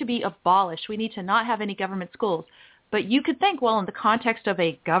schools need to be abolished. We need to not have any government schools. But you could think, well, in the context of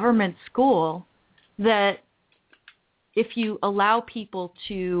a government school, that if you allow people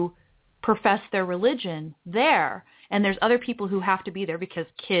to profess their religion there, and there's other people who have to be there because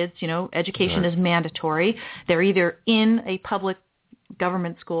kids, education is mandatory. They're either in a public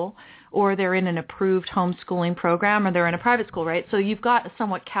government school or they're in an approved homeschooling program or they're in a private school, right? So you've got a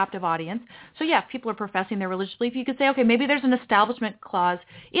somewhat captive audience. So yeah, if people are professing their religious belief, you could say, okay, maybe there's an establishment clause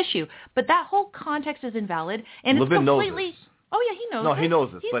issue. But that whole context is invalid, and Levin it's completely... knows this. Oh yeah, he knows No, this. he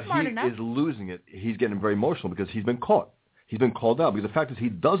knows this, He's but smart he enough. is losing it. He's getting very emotional because he's been caught. He's been called out because the fact is he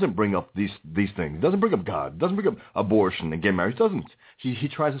doesn't bring up these things. He doesn't bring up God. Doesn't bring up abortion and gay marriage. Doesn't. He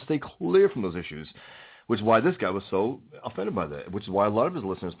tries to stay clear from those issues. Which is why this guy was so offended by that. Which is why a lot of his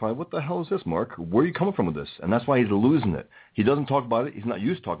listeners probably, what the hell is this, Mark? Where are you coming from with this? And that's why he's losing it. He doesn't talk about it. He's not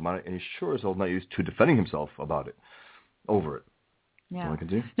used to talking about it. And he sure as hell is not used to defending himself about it, over it. Yeah. Do you want to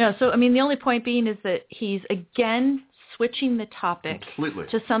continue? No, so, the only point being is that he's, again, switching the topic completely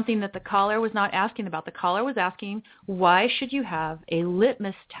to something that the caller was not asking about. The caller was asking, why should you have a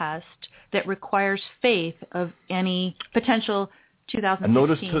litmus test that requires faith of any potential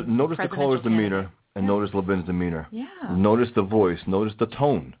 2016 And notice the caller's demeanor. And notice Levin's demeanor. Yeah. Notice the voice. Notice the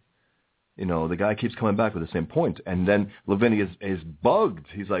tone. The guy keeps coming back with the same point. And then Levin is bugged.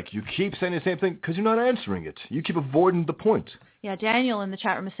 He's like, you keep saying the same thing because you're not answering it. You keep avoiding the point. Yeah, Daniel in the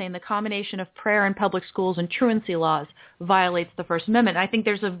chat room is saying the combination of prayer in public schools and truancy laws violates the First Amendment. I think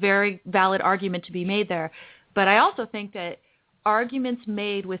there's a very valid argument to be made there. But I also think that arguments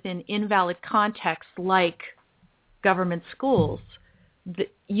made within invalid contexts like government schools,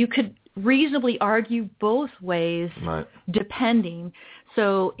 you could reasonably argue both ways, right, depending.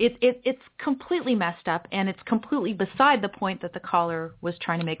 So it's completely messed up, and it's completely beside the point that the caller was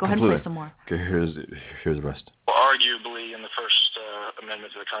trying to make. Go ahead and play some more. Okay, here's the rest. Well, arguably in the First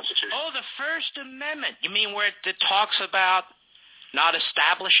Amendment to the Constitution. Oh, the First Amendment. You mean where it talks about not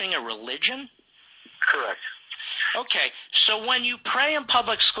establishing a religion? Correct. Okay, so when you pray in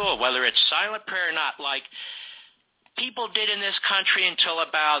public school, whether it's silent prayer or not, like people did in this country until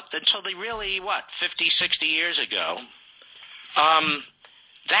they really, 50, 60 years ago,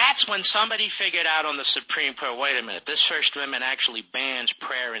 that's when somebody figured out on the Supreme Court, wait a minute, this First Amendment actually bans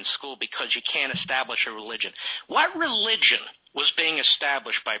prayer in school because you can't establish a religion. What religion was being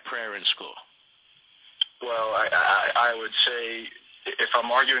established by prayer in school? Well, I would say, if I'm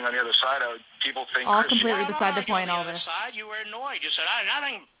arguing on the other side, people think all completely beside the point. All this. You were annoyed. You said,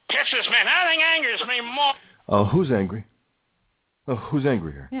 nothing pisses me, nothing angers me more. Oh, who's angry? Oh, who's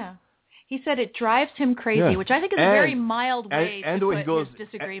angry here? Yeah. He said it drives him crazy, which I think is a very mild way to put his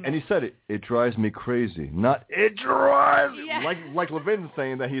disagreement. And he said it drives me crazy. Not, it drives me. Like Levin's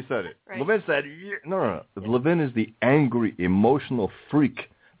saying that he said it. Right. Levin said, no. Levin is the angry, emotional freak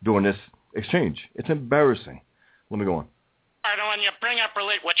during this exchange. It's embarrassing. Let me go on. When you bring up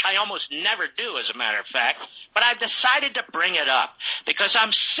religion, which I almost never do, as a matter of fact, but I've decided to bring it up because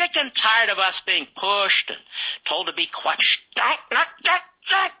I'm sick and tired of us being pushed and told to be quiet.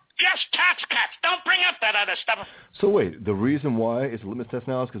 just tax cuts. Don't bring up that other stuff. So wait, the reason why it's a litmus test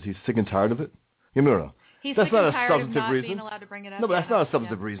now is because he's sick and tired of it? No. He's that's sick and not a tired substantive of not reason. being allowed to bring it up. No, but that's not a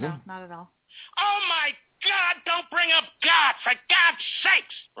substantive reason. No, not at all. Oh, my God, don't bring up God, for God's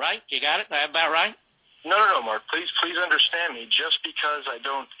sakes. Right? You got it? That about right? No, Mark. Please understand me. Just because I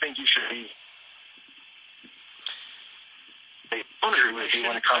don't think you should be boundary with you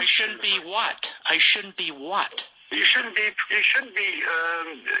when it comes I shouldn't be what? I shouldn't be what? You shouldn't be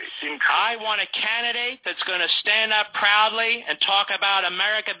I want a candidate that's going to stand up proudly and talk about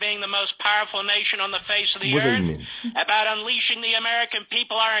America being the most powerful nation on the face of the earth, about unleashing the American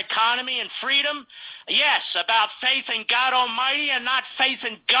people, our economy, and freedom. Yes, about faith in God Almighty and not faith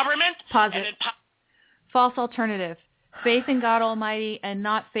in government. Pause it. False alternative. Faith in God Almighty and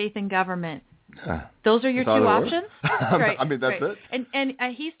not faith in government. Those are your two options? Right, I mean, that's right. it.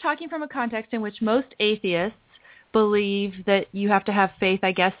 And he's talking from a context in which most atheists believe that you have to have faith,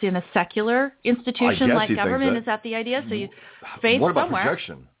 I guess, in a secular institution like government. Is that the idea? So you faith What about somewhere.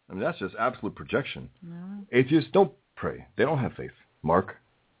 projection? I mean, that's just absolute projection. No. Atheists don't pray. They don't have faith. Mark?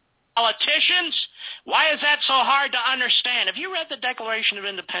 Politicians? Why is that so hard to understand? Have you read the Declaration of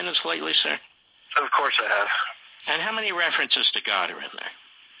Independence lately, sir? Of course I have. And how many references to God are in there?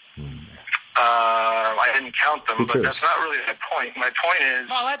 I didn't count them, but that's not really my point. My point is...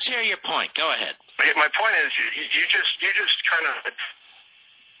 Well, let's hear your point. Go ahead. My point is, you just kind of...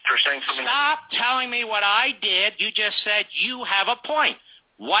 For saying something... Stop telling me what I did. You just said you have a point.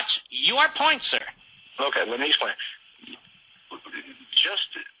 What's your point, sir? Okay, let me explain. Just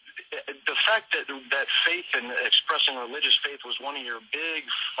the fact that faith and expressing religious faith was one of your big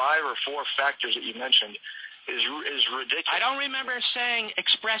 5 or 4 factors that you mentioned is ridiculous. I don't remember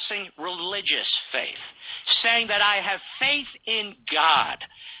expressing religious faith, saying that I have faith in God.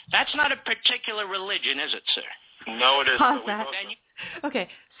 That's not a particular religion, is it, sir? No, it isn't. Pause that. Okay,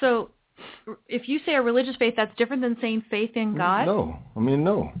 so if you say a religious faith, that's different than saying faith in God? No. I mean,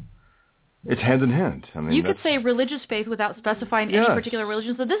 no. It's hand in hand. I mean, you could say religious faith without specifying any particular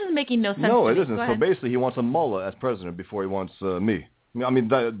religion, so this is making no sense No, to it me. isn't. So basically, he wants a mullah as president before he wants me. I mean,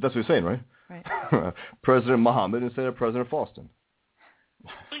 that's what you're saying, right? Right. President Muhammad instead of President Faustin.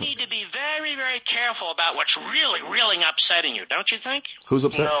 You need to be very, very careful about what's really, really upsetting you, don't you think? Who's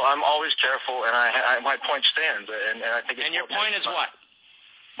upset? No, I'm always careful, and my point stands, and I think. And your point is what?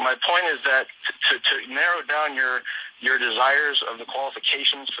 My point is that to narrow down your desires of the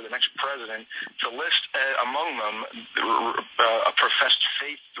qualifications for the next president, to list among them a professed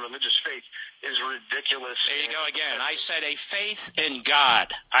faith, religious faith, is ridiculous. There you go again. I said a faith in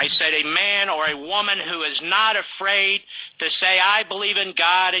God. I said a man or a woman who is not afraid to say, I believe in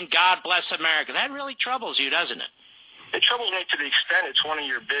God and God bless America. That really troubles you, doesn't it? It troubles me to the extent it's one of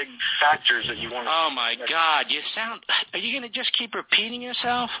your big factors that you want to... Oh, my God. Are you going to just keep repeating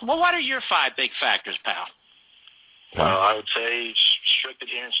yourself? Well, what are your 5 big factors, pal? I would say strict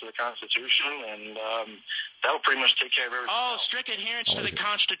adherence to the Constitution, and that will pretty much take care of everything. Oh, strict adherence to the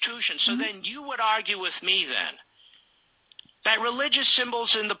Constitution. So then you would argue with me then that religious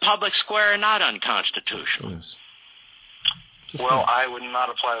symbols in the public square are not unconstitutional. Yes. Well, I would not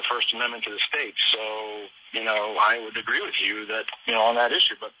apply the First Amendment to the states, so, I would agree with you that, on that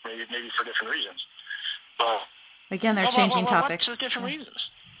issue, but maybe for different reasons. But again, they're changing topics. What's the different reasons?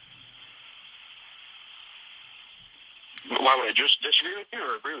 Why would I just disagree with you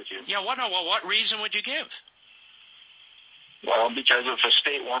or agree with you? Yeah, what reason would you give? Well, because if a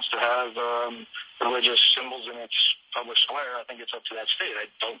state wants to have religious symbols in its public square, I think it's up to that state. I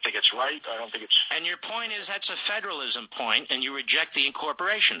don't think it's right. I don't think it's... And your point is that's a federalism point, and you reject the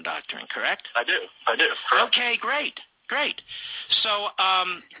incorporation doctrine, correct? I do. Correct. Okay, great. So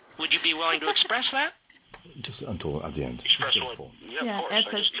would you be willing to express that? Just until at the end. Express what? Yeah, Ed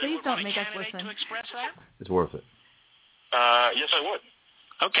says, please don't make us listen. To express that? It's worth it. Yes, I would.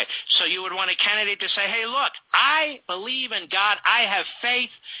 Okay, so you would want a candidate to say, hey, look, I believe in God, I have faith,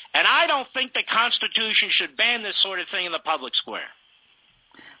 and I don't think the Constitution should ban this sort of thing in the public square.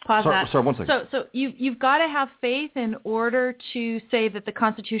 Pause that. Sorry, 1 second. So you've got to have faith in order to say that the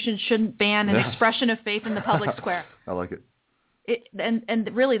Constitution shouldn't ban an expression of faith in the public square. I like it. And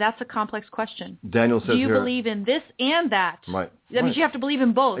really, that's a complex question. Daniel says do you believe in this and that? Right. That means you have to believe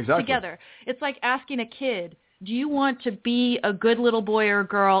in both Exactly. together. It's like asking a kid, do you want to be a good little boy or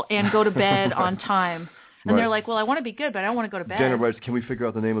girl and go to bed on time? And they're like, well, I want to be good, but I don't want to go to bed. Daniel writes, can we figure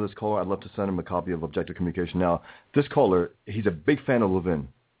out the name of this caller? I'd love to send him a copy of Objective Communication. Now, this caller, he's a big fan of Levin.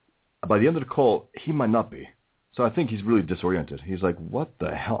 By the end of the call, he might not be. So I think he's really disoriented. He's like, what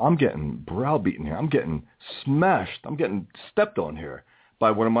the hell? I'm getting browbeaten here. I'm getting smashed. I'm getting stepped on here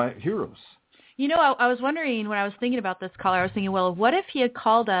by one of my heroes. You know, I was wondering when I was thinking about this caller, I was thinking, well, what if he had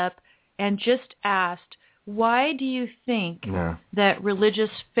called up and just asked, why do you think that religious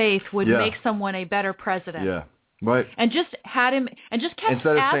faith would make someone a better president? Yeah. Right. And just had him, and just kept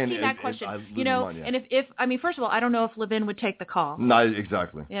Instead of asking saying, that question. You know, and if I mean, first of all, I don't know if Levin would take the call. No,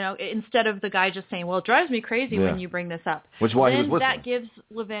 exactly. You know, instead of the guy just saying, well, it drives me crazy when you bring this up. Which is why then he was whistling. That gives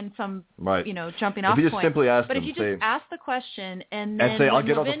Levin some, you know, jumping off point. If he just simply asked but him, if you just ask the question and say, I'll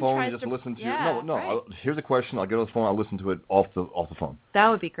get Levin off the phone and just listen to you. No, here's a question. I'll get off the phone. I'll listen to it off the phone. That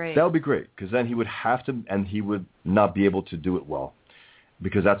would be great. That would be great, because then he would have to, and he would not be able to do it well.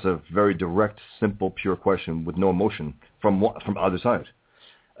 Because that's a very direct, simple, pure question with no emotion from either side.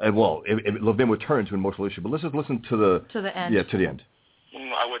 If Levin would turn to an emotional issue, but let's just listen to the end. Yeah, to the end.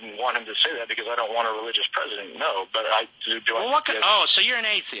 I wouldn't want him to say that because I don't want a religious president. No, but I do. So you're an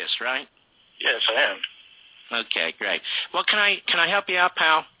atheist, right? Yes, I am. Okay, great. Well, can I help you out,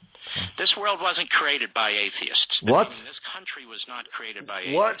 pal? This world wasn't created by atheists. What? I mean, this country was not created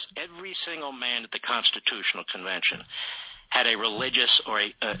by what? atheists. Every single man at the Constitutional Convention had a religious or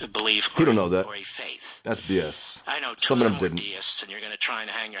a belief or a faith. That's BS. I know two of them were deists, and you're going to try and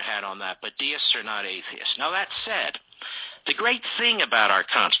hang your hat on that, but deists are not atheists. Now, that said, the great thing about our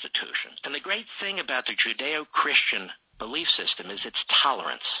Constitution and the great thing about the Judeo-Christian belief system is its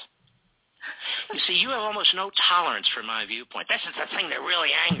tolerance. You see, you have almost no tolerance for my viewpoint. This is the thing that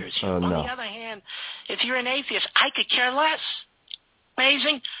really angers you. On the other hand, if you're an atheist, I could care less.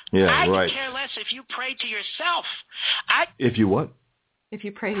 Amazing. Yeah, I could care less if you pray to yourself. If you what? If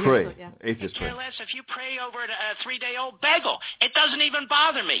you pray to yourself, yeah. Atheist I care less if you pray over a 3-day-old bagel. It doesn't even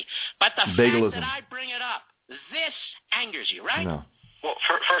bother me. But the fact that I bring it up, this angers you, right? No. Well,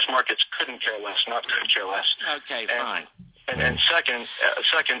 first, Mark, it's couldn't care less, not could care less. Okay, fine. And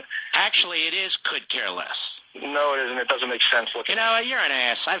second, actually, it is could care less. No, it isn't. It doesn't make sense. You know, you're an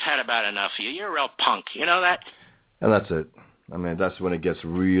ass. I've had about enough of you. You're a real punk. You know that? And that's it. I mean, that's when it gets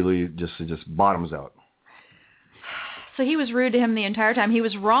really it just bottoms out. So he was rude to him the entire time. He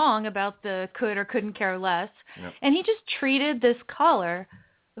was wrong about the could or couldn't care less. Yep. And he just treated this caller,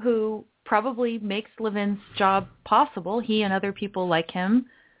 who probably makes Levin's job possible, he and other people like him,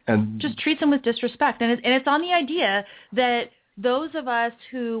 and just treats him with disrespect. And it's on the idea that those of us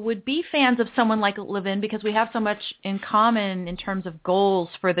who would be fans of someone like Levin, because we have so much in common in terms of goals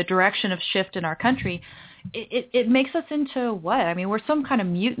for the direction of shift in our country, it makes us into what? I mean, we're some kind of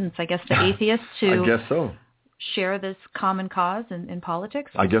mutants, I guess, to atheists who I guess so. Share this common cause in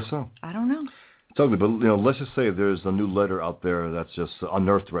politics. I guess so. I don't know. It's ugly, but let's just say there's a new letter out there that's just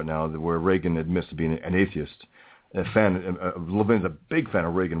unearthed right now where Reagan admits to being an atheist. Levin's a big fan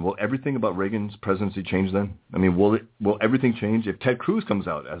of Reagan. Will everything about Reagan's presidency change then? I mean, will everything change if Ted Cruz comes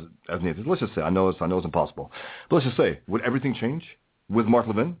out as an atheist? Let's just say, I know it's impossible, but let's just say, would everything change with Mark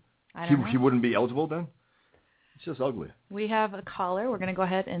Levin? He wouldn't be eligible then? It's just ugly. We have a caller. We're going to go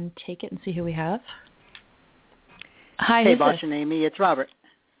ahead and take it and see who we have. Hi, hey, Bosh and Amy. It's Robert.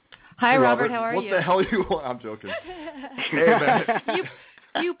 Hi, Robert. How are you? What the hell you want? I'm joking. Hey, man.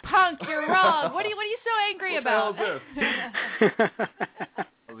 You punk. You're wrong. What are you so angry about? What the hell is this?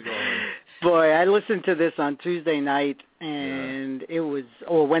 How's it going? Boy, I listened to this on Tuesday night, and it was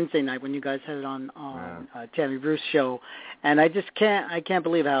Wednesday night when you guys had it on Tammy Bruce's show, and I can't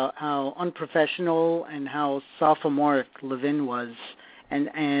believe how unprofessional and how sophomoric Levin was,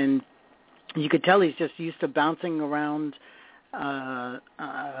 and you could tell he's just used to bouncing around,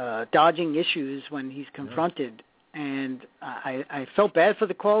 dodging issues when he's confronted. And I felt bad for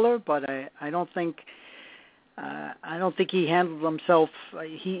the caller, but I don't think he handled himself.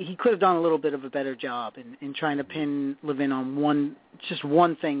 He could have done a little bit of a better job in trying to pin Levin on one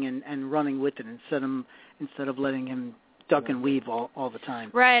thing and running with it instead of letting him duck and weave all the time.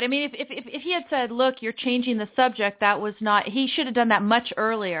 Right. I mean, if he had said, look, you're changing the subject, that was not, he should have done that much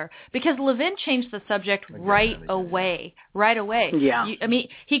earlier, because Levin changed the subject right away. Yeah. I mean,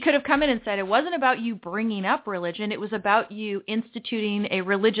 he could have come in and said, it wasn't about you bringing up religion, it was about you instituting a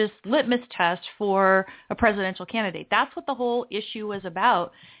religious litmus test for a presidential candidate. That's what the whole issue was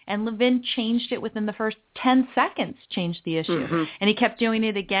about. And Levin changed it within the first 10 seconds, changed the issue. Mm-hmm. And he kept doing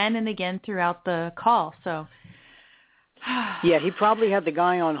it again and again throughout the call, so... Yeah, he probably had the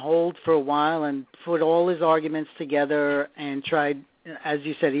guy on hold for a while and put all his arguments together and tried, as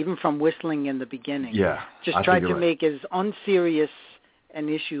you said, even from whistling in the beginning. Yeah, just tried to make as unserious an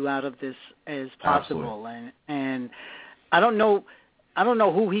issue out of this as possible. Absolutely. And I don't know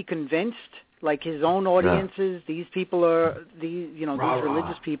who he convinced, like his own audiences. Yeah. These people are these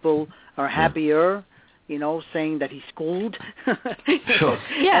religious people are happier saying that he's schooled. Sure.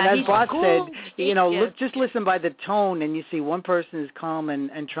 Yeah, and as Boss said, yes. just listen by the tone, and you see one person is calm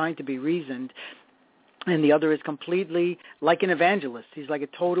and trying to be reasoned, and the other is completely like an evangelist. He's like a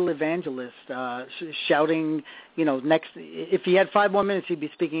total evangelist, shouting, next. If he had 5 more minutes, he'd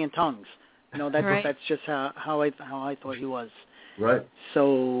be speaking in tongues. That's just how I thought he was. Right.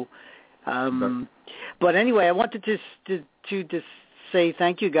 So, but anyway, I wanted to just say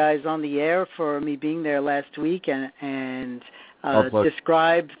thank you guys on the air for me being there last week and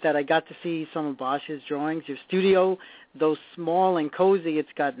describe that I got to see some of Bosch's drawings. Your studio, though small and cozy,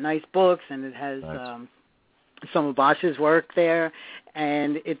 it's got nice books and it has some of Bosch's work there,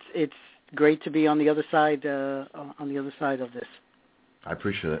 and it's great to be on the other side of this. I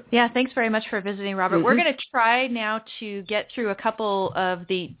appreciate it. Yeah, thanks very much for visiting, Robert. Mm-hmm. We're going to try now to get through a couple of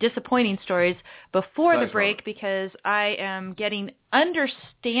the disappointing stories before the break, Robert, because I am getting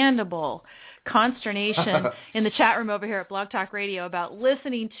understandable consternation in the chat room over here at Blog Talk Radio about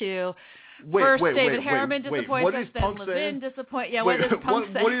listening to David Harriman disappoints us, then Levin disappoints. Yeah, what is Punk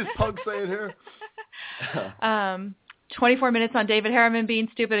saying? What is Punk saying here? 24 minutes on David Harriman being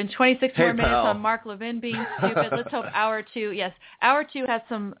stupid and 26 more minutes on Mark Levin being stupid. Let's hope Hour 2 has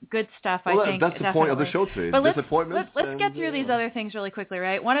some good stuff, I think. That's the point of the show today. But let's get through these other things really quickly,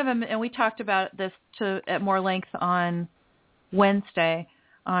 right? One of them, and we talked about this at more length on Wednesday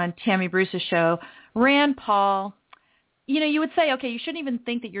on Tammy Bruce's show, Rand Paul. You would say, okay, you shouldn't even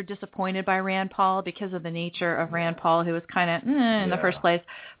think that you're disappointed by Rand Paul because of the nature of Rand Paul, who was kind of in the first place.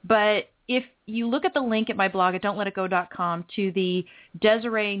 But if you look at the link at my blog at don'tletitgo.com to the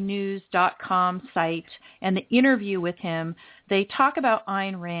DesireeNews.com site and the interview with him, they talk about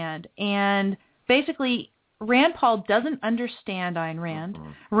Ayn Rand. And basically, Rand Paul doesn't understand Ayn Rand.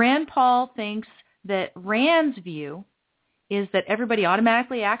 Mm-hmm. Rand Paul thinks that Rand's view is that everybody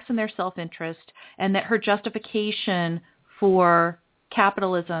automatically acts in their self-interest and that her justification for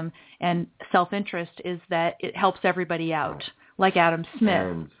capitalism and self-interest is that it helps everybody out, like Adam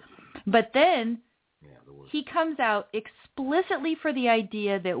Smith. But then he comes out explicitly for the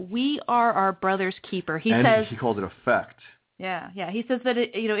idea that we are our brother's keeper. He called it a fact. Yeah. He says that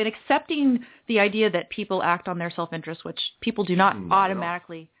in accepting the idea that people act on their self-interest, which people do not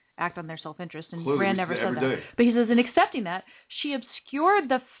automatically act on their self-interest, and Clearly, Rand never said that. day. But he says in accepting that, she obscured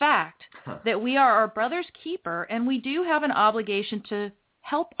the fact that we are our brother's keeper, and we do have an obligation to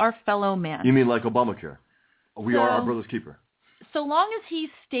help our fellow man. You mean like Obamacare? We are our brother's keeper. So long as he's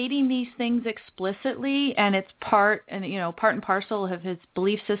stating these things explicitly, and it's part and parcel of his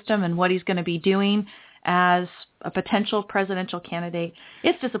belief system and what he's going to be doing as a potential presidential candidate,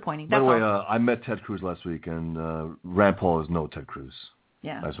 it's disappointing. By the way, I met Ted Cruz last week, and Rand Paul is no Ted Cruz.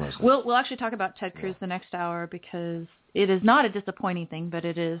 Yeah, that's what I said. We'll actually talk about Ted Cruz the next hour because it is not a disappointing thing, but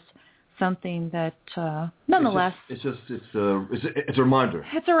it is something that nonetheless it's a reminder. It's a reminder.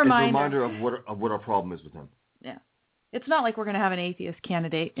 It's a reminder of what our problem is with him. Yeah. It's not like we're going to have an atheist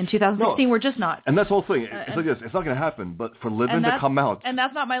candidate in 2016. We're just not. And that's the whole thing. It's like this. It's not going to happen. But for Libman to come out and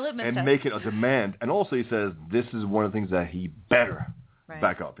that's not my litmus and test. Make it a demand, and also he says this is one of the things that he better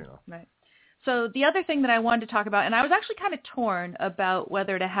back up. Right. So the other thing that I wanted to talk about, and I was actually kind of torn about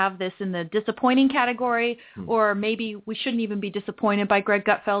whether to have this in the disappointing category or maybe we shouldn't even be disappointed by Greg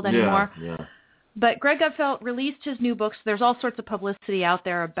Gutfeld anymore. Yeah. But Greg Gutfeld released his new book, so there's all sorts of publicity out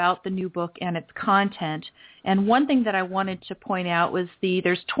there about the new book and its content. And one thing that I wanted to point out was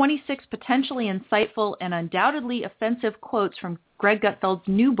there's 26 potentially insightful and undoubtedly offensive quotes from Greg Gutfeld's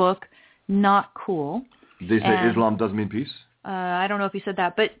new book, Not Cool. They say Islam doesn't mean peace? I don't know if he said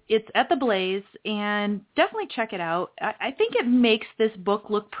that, but it's at the Blaze, and definitely check it out. I think it makes this book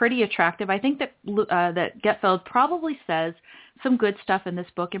look pretty attractive. I think that Gutfeld probably says some good stuff in this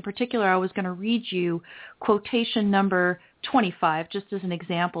book. In particular, I was going to read you quotation number 25, just as an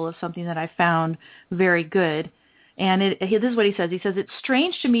example of something that I found very good. And this is what he says. He says, "It's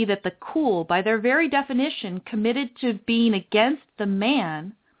strange to me that the cool, by their very definition, committed to being against the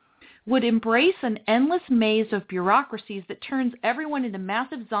man, would embrace an endless maze of bureaucracies that turns everyone into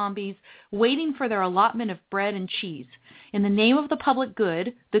massive zombies waiting for their allotment of bread and cheese. In the name of the public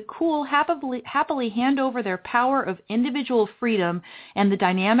good, the cool happily hand over their power of individual freedom and the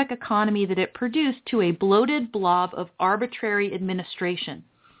dynamic economy that it produced to a bloated blob of arbitrary administration.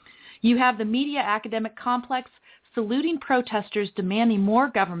 You have the media academic complex saluting protesters demanding more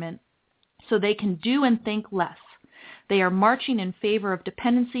government so they can do and think less. They are marching in favor of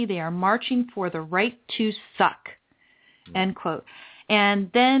dependency. They are marching for the right to suck," end quote. And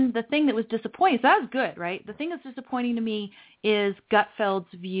then the thing that was disappointing, so that was good, right? The thing that's disappointing to me is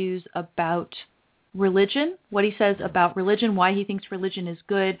Gutfeld's views about religion, what he says about religion, why he thinks religion is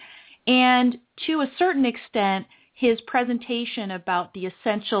good. and to a certain extent, his presentation about the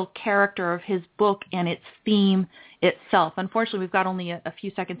essential character of his book and its theme itself. Unfortunately, we've got only a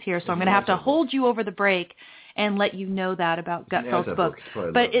few seconds here, so I'm going to have to hold you over the break and let you know that about Gutfeld's book.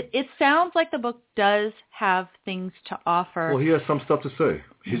 But it sounds like the book does have things to offer. Well, he has some stuff to say.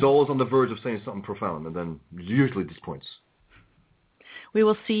 He's always on the verge of saying something profound, and then usually disappoints. We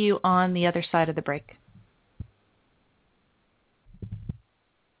will see you on the other side of the break.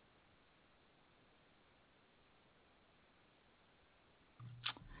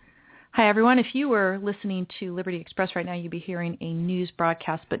 Hi, everyone. If you were listening to Liberty Express right now, you'd be hearing a news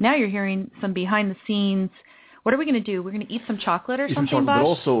broadcast. But now you're hearing some behind the scenes. What are we going to do? We're going to eat some chocolate or something, Bob? But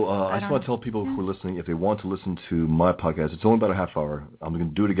also, I just want to tell people who are listening, if they want to listen to my podcast, it's only about a half hour. I'm going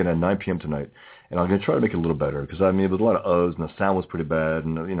to do it again at 9 p.m. tonight. And I'm going to try to make it a little better because, I mean, there was a lot of uhs and the sound was pretty bad.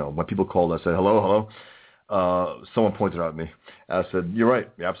 And, you know, when people called, I said, hello. Someone pointed out at me. I said, you're right.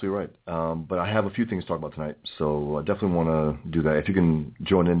 You're absolutely right. But I have a few things to talk about tonight. So I definitely want to do that. If you can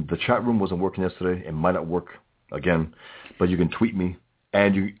join in. The chat room wasn't working yesterday. It might not work again. But you can tweet me.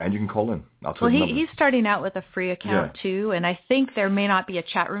 And you can call in. I'll tell you the number. He's starting out with a free account too, and I think there may not be a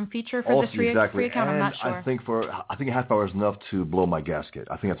chat room feature for the free account. I'm not sure. I think a half hour is enough to blow my gasket.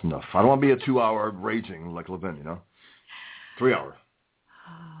 I think that's enough. I don't want to be a 2-hour raging like Levin, you know. 3 hour.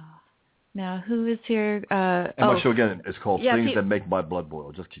 Now, who is here? And my show again is called Things That Make My Blood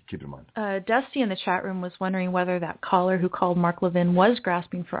Boil. Just keep it in mind. Dusty in the chat room was wondering whether that caller who called Mark Levin was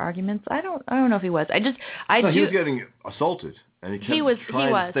grasping for arguments. I don't know if he was. He was getting assaulted. And he kept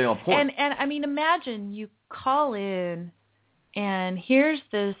trying to stay on point. And I mean, imagine you call in, and here's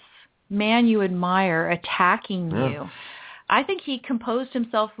this man you admire attacking you. I think he composed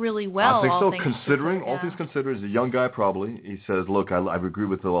himself really well. I think so. All things considered, he's a young guy probably. He says, look, I agree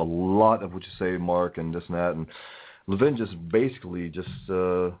with a lot of what you say, Mark, and this and that. And Levin just basically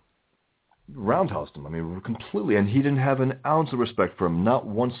roundhoused him. I mean, completely. And he didn't have an ounce of respect for him, not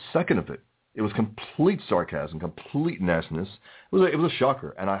 1 second of it. It was complete sarcasm, complete nastiness. It was a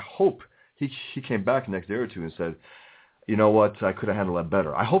shocker, and I hope he came back the next day or two and said, you know what, I could have handled that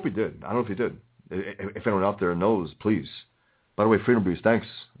better. I hope he did. I don't know if he did. If anyone out there knows, please. By the way, Freedom Breeze, thanks.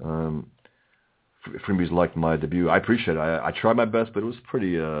 Freedom Breeze liked my debut. I appreciate it. I tried my best, but it was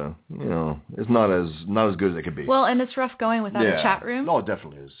pretty, it's not as good as it could be. Well, and it's rough going without a chat room. No, it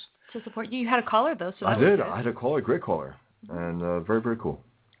definitely is. To support you. You had a caller, though, so that I did. I had a caller, a great caller, and very, very cool.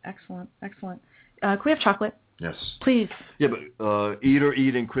 Excellent. Can we have chocolate? Yes. Please. Yeah, but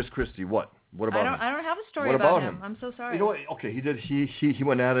eating Chris Christie, what? What about him? I don't have a story about him. I'm so sorry. You know what? Okay, he did. He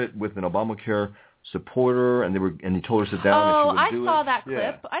went at it with an Obamacare supporter, and he told her to sit down. Oh, and she wouldn't do saw that clip.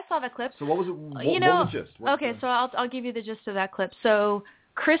 Yeah. I saw that clip. So what was it? What was the gist? Okay, so I'll give you the gist of that clip. So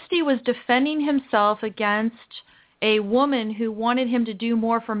Christie was defending himself against a woman who wanted him to do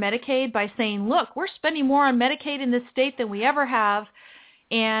more for Medicaid by saying, look, we're spending more on Medicaid in this state than we ever have.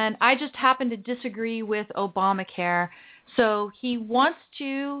 And I just happen to disagree with Obamacare. So he wants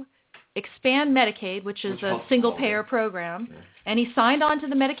to expand Medicaid, which is a single-payer program, and he signed on to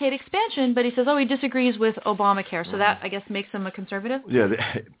the Medicaid expansion, but he says, he disagrees with Obamacare. So that, I guess, makes him a conservative? Yeah,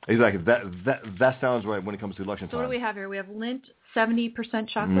 exactly. That sounds right when it comes to election time. So what do we have here? We have Lindt, 70%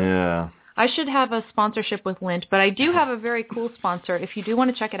 chocolate. Yeah. I should have a sponsorship with Lindt, but I do have a very cool sponsor. If you do want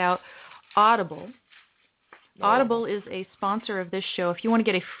to check it out, Audible. Audible is a sponsor of this show. If you want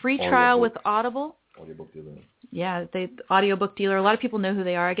to get a free trial with Audible. Audiobook dealer. Yeah, audiobook dealer. A lot of people know who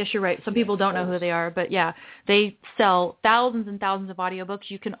they are. I guess you're right. Some people don't know who they are, but yeah, they sell thousands and thousands of audiobooks.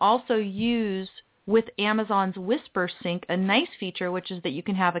 You can also use with Amazon's Whisper Sync a nice feature, which is that you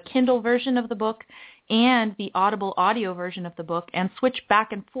can have a Kindle version of the book and the Audible audio version of the book and switch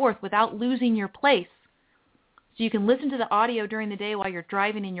back and forth without losing your place. So you can listen to the audio during the day while you're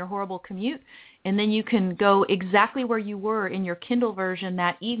driving in your horrible commute, and then you can go exactly where you were in your Kindle version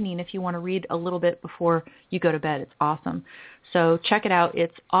that evening if you want to read a little bit before you go to bed. It's awesome. So check it out.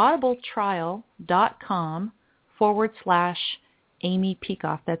 It's audibletrial.com/Amy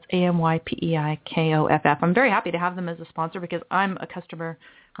Peikoff. That's AMYPEIKOFF. I'm very happy to have them as a sponsor because I'm a customer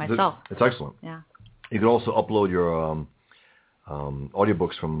myself. It's excellent. Yeah. You can also upload your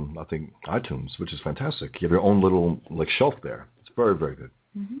audiobooks from, I think, iTunes, which is fantastic. You have your own little shelf there. It's very, very good.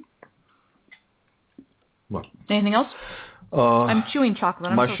 Mm-hmm. What? Anything else? I'm chewing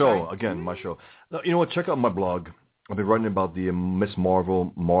chocolate. My show. You know what? Check out my blog. I've been writing about the Miss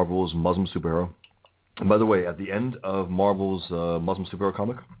Marvel's Muslim superhero. And by the way, at the end of Marvel's Muslim superhero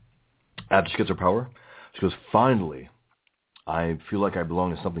comic, after she gets her power, she goes, finally, I feel like I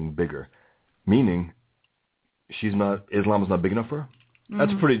belong to something bigger. Meaning, Islam is not big enough for her.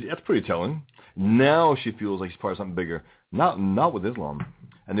 Mm-hmm. That's pretty telling. Now she feels like she's part of something bigger. Not with Islam.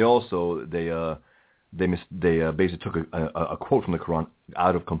 And they basically took a quote from the Quran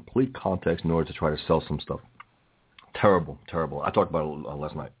out of complete context in order to try to sell some stuff. Terrible. I talked about it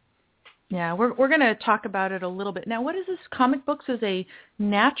last night. Yeah, we're going to talk about it a little bit. Now, what is this? Comic books is a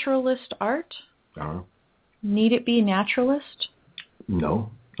naturalist art? Need it be naturalist? No.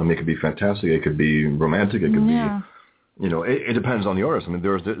 I mean, it could be fantastic. It could be romantic. It could be, it depends on the artist. I mean,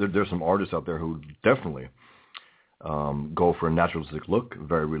 there's some artists out there who definitely go for a naturalistic look,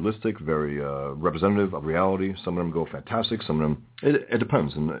 very realistic, very representative of reality. Some of them go fantastic. Some of them, it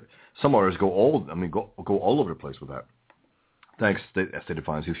depends. And some artists go all over the place with that. Thanks, State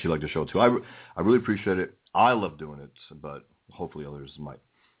Defiance, if you like the show too. I really appreciate it. I love doing it, but hopefully others might.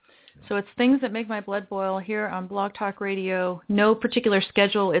 So it's things that make my blood boil here on Blog Talk Radio. No particular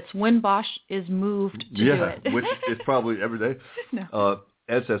schedule. It's when Bosch is moved to do it. Which is probably every day. No.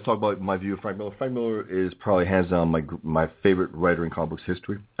 Ed says, talk about my view of Frank Miller. Frank Miller is probably hands down my favorite writer in comic books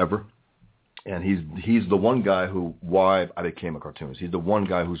history ever. And he's the one guy why I became a cartoonist. He's the one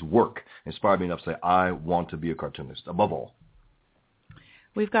guy whose work inspired me enough to say, I want to be a cartoonist, above all.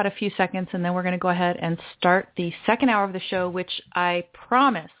 We've got a few seconds, and then we're going to go ahead and start the second hour of the show, which I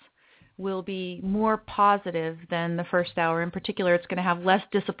promise will be more positive than the first hour. In particular, it's going to have less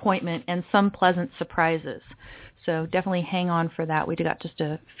disappointment and some pleasant surprises. So definitely hang on for that. We've got just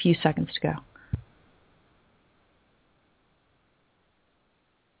a few seconds to go.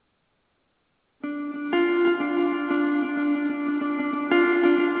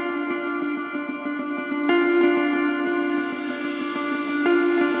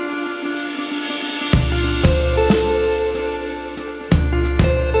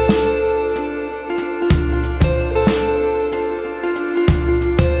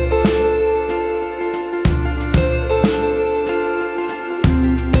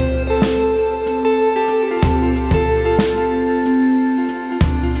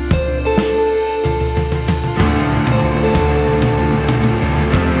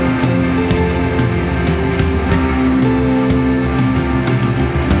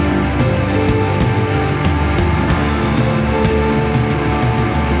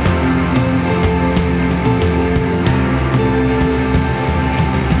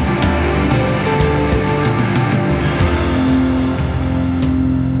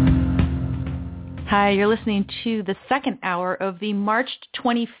 You're listening to the second hour of the March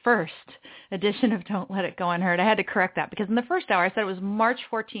 21st edition of Don't Let It Go Unheard. I had to correct that because in the first hour I said it was March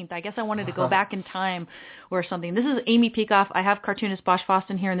 14th. I guess I wanted to go back in time or something. This is Amy Peikoff. I have cartoonist Bosch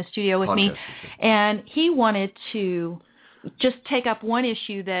Foston here in the studio with me, and he wanted to just take up one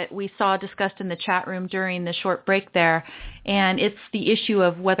issue that we saw discussed in the chat room during the short break there, and it's the issue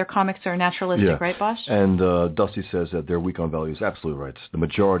of whether comics are naturalistic, right, Bosch? And Dusty says that they're weak on values. Absolutely right. The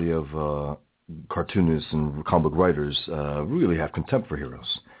majority of cartoonists and comic book writers really have contempt for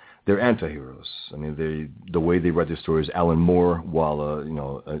heroes. They're anti-heroes. I mean, the way they write their stories. Alan Moore, while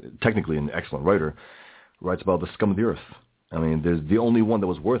technically an excellent writer, writes about the scum of the earth. I mean, there's the only one that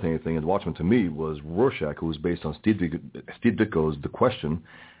was worth anything in Watchmen to me was Rorschach, who was based on Steve Ditko's The Question,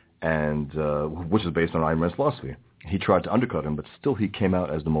 and which is based on Ayn Rand's philosophy. He tried to undercut him, but still he came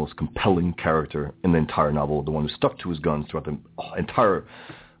out as the most compelling character in the entire novel, the one who stuck to his guns throughout the entire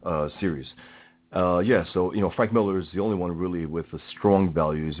series. So Frank Miller is the only one really with the strong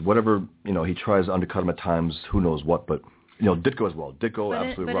values. Whatever he tries to undercut him at times, who knows what. But Ditko as well. Ditko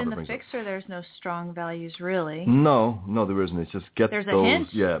absolutely. But in the Fixer, there's no strong values really. No, there isn't. It's just there's a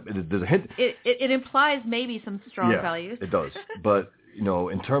hint. Yeah, there's a hint. It implies maybe some strong values. It does. But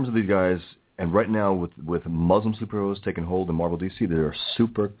in terms of these guys, and right now with Muslim superheroes taking hold in Marvel DC, there are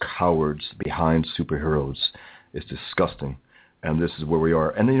super cowards behind superheroes. It's disgusting. And this is where we are.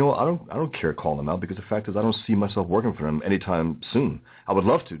 And I don't care calling them out because the fact is I don't see myself working for them anytime soon. I would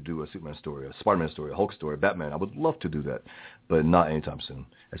love to do a Superman story, a Spider-Man story, a Hulk story, a Batman. I would love to do that, but not anytime soon.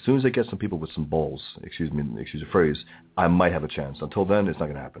 As soon as they get some people with some balls, excuse the phrase, I might have a chance. Until then, it's not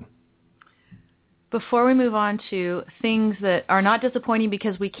going to happen. Before we move on to things that are not disappointing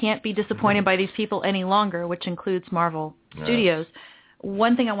because we can't be disappointed by these people any longer, which includes Marvel Studios,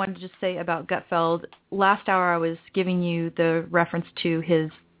 one thing I wanted to just say about Gutfeld, last hour I was giving you the reference to his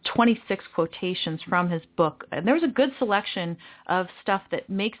 26 quotations from his book. And there was a good selection of stuff that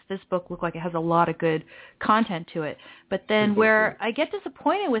makes this book look like it has a lot of good content to it. But then where I get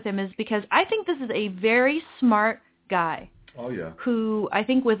disappointed with him is because I think this is a very smart guy. Oh, yeah. Who I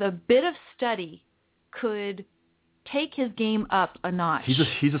think with a bit of study could take his game up a notch.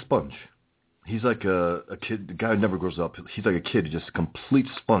 He's a sponge. He's like a kid, the guy who never grows up. He's like a kid, just a complete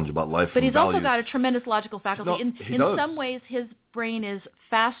sponge about life. But he's values. also got a tremendous logical faculty. In some ways, his brain is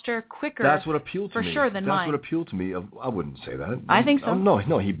faster, quicker. That's what appealed to for me. sure than That's mine. what appealed to me. I wouldn't say that. I think so.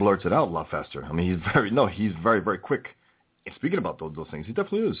 No, he blurts it out a lot faster. I mean, he's very, very quick. And speaking about those things, he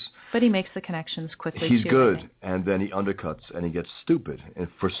definitely is. But he makes the connections quickly. He's too, good, and then he undercuts, and he gets stupid, and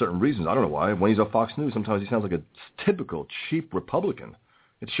for certain reasons. I don't know why. When he's on Fox News, sometimes he sounds like a typical cheap Republican.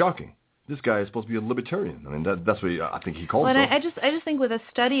 It's shocking. This guy is supposed to be a libertarian. I mean, that's what I think he calls himself. I just think with a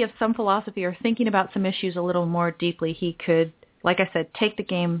study of some philosophy or thinking about some issues a little more deeply, he could, like I said, take the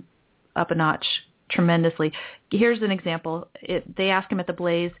game up a notch tremendously. Here's an example. They ask him at the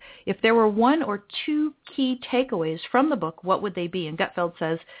Blaze, if there were one or two key takeaways from the book, what would they be? And Gutfeld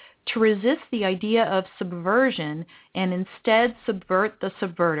says, to resist the idea of subversion and instead subvert the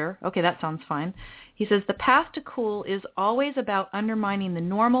subverter. Okay, that sounds fine. He says, the path to cool is always about undermining the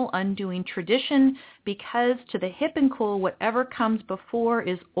normal, undoing tradition, because to the hip and cool, whatever comes before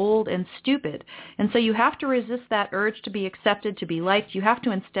is old and stupid. And so you have to resist that urge to be accepted, to be liked. You have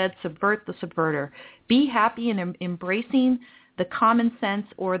to instead subvert the subverter. Be happy in embracing the common sense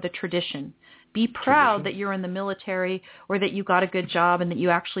or the tradition. Be proud that you're in the military or that you got a good job and that you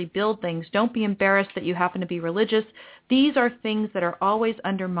actually build things. Don't be embarrassed that you happen to be religious. These are things that are always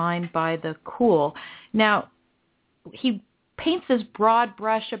undermined by the cool. Now, he paints this broad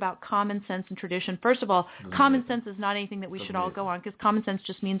brush about common sense and tradition. First of all, common sense is not anything that we should all go on, because common sense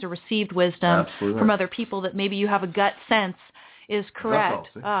just means a received wisdom from other people that maybe you have a gut sense is correct.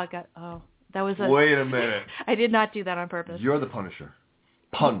 That was Wait a minute. I did not do that on purpose. You're the Punisher.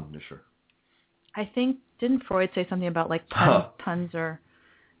 Punisher. I think, didn't Freud say something about like puns are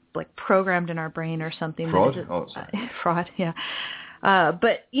like programmed in our brain or something? Fraud? Fraud, yeah.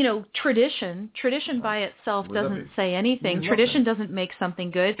 But, tradition by itself doesn't say anything. Tradition doesn't make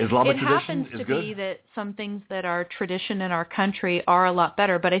something good. Islamic it tradition happens is to good. be that some things that are tradition in our country are a lot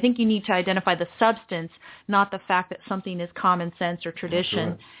better, but I think you need to identify the substance, not the fact that something is common sense or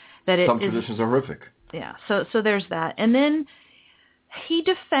tradition. Some traditions are horrific. Yeah, so there's that. And then he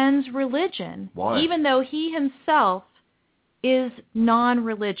defends religion. Why? Even though he himself is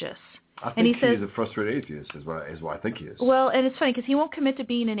non-religious. I think he's a frustrated atheist is what I think he is. Well, and it's funny because he won't commit to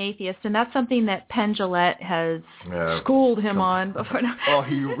being an atheist, and that's something that Penn Jillette has schooled him on before. Oh,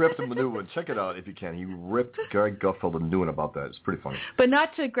 he ripped him a new one. Check it out if you can. He ripped Greg Gutfeld a new one about that. It's pretty funny. But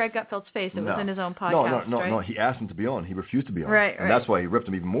not to Greg Gutfeld's face. It was in his own podcast. No. He asked him to be on. He refused to be on. Right. And that's why he ripped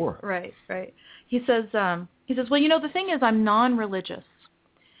him even more. Right. He says, well, the thing is, I'm non-religious.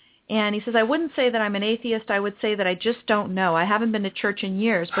 And he says, I wouldn't say that I'm an atheist. I would say that I just don't know. I haven't been to church in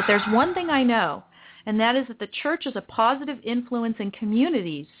years. But there's one thing I know, and that is that the church is a positive influence in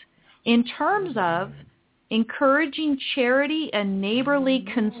communities in terms of encouraging charity and neighborly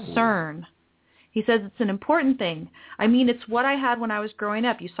concern. He says it's an important thing. I mean, it's what I had when I was growing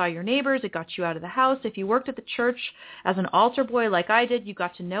up. You saw your neighbors. It got you out of the house. If you worked at the church as an altar boy like I did, you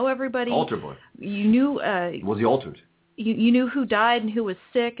got to know everybody. Altar boy. You knew... was he altered? You knew who died and who was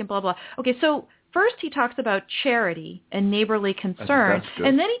sick and blah, blah. Okay, so first he talks about charity and neighborly concern,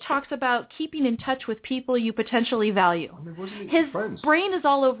 and then he talks about keeping in touch with people you potentially value. I mean, his brain is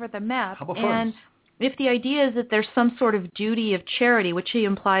all over the map. How about and friends? If the idea is that there's some sort of duty of charity, which he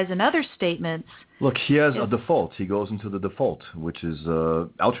implies in other statements... Look, he has a default. He goes into the default, which is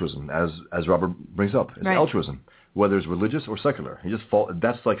altruism, as Robert brings up. It's altruism, whether it's religious or secular.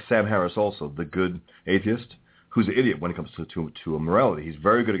 That's like Sam Harris also, the good atheist, who's an idiot when it comes to morality. He's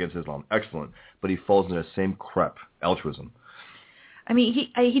very good against Islam, excellent, but he falls into the same crap, altruism. I mean,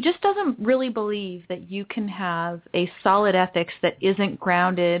 he just doesn't really believe that you can have a solid ethics that isn't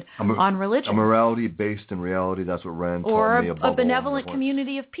grounded on religion. A morality based in reality, that's what Rand taught me above all. Or a benevolent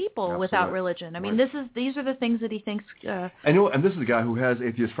community of people without religion. I mean, these are the things that he thinks... And this is a guy who has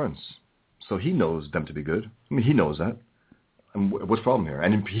atheist friends, so he knows them to be good. I mean, he knows that. And what's the problem here?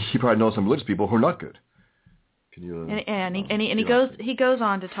 And he probably knows some religious people who are not good. He goes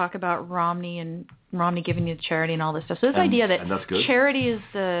on to talk about Romney giving you charity and all this stuff. So this idea that charity is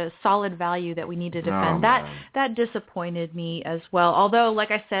the solid value that we need to defend, that disappointed me as well. Although, like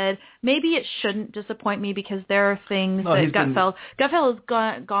I said, maybe it shouldn't disappoint me because there are things that Gutfeld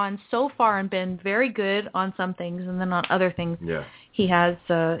has gone so far and been very good on some things, and then on other things he has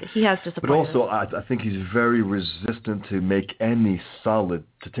disappointed. But also, I think he's very resistant to take any solid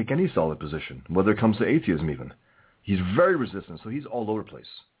position, whether it comes to atheism even. He's very resistant, so he's all over the place.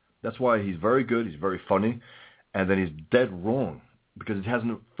 That's why he's very good, he's very funny, and then he's dead wrong because he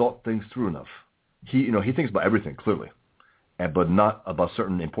hasn't thought things through enough. He thinks about everything, clearly, but not about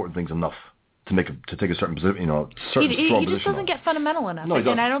certain important things enough to take a certain position, certain he strong position. He just doesn't get fundamental enough, no,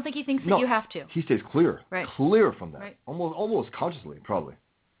 and I don't think he thinks that you have to. He stays clear from that, right. almost consciously, probably,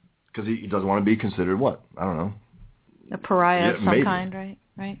 because he doesn't want to be considered what? I don't know, a pariah of some maybe. kind, right?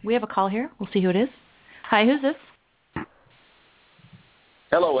 Right. We have a call here. We'll see who it is. Hi, who's this?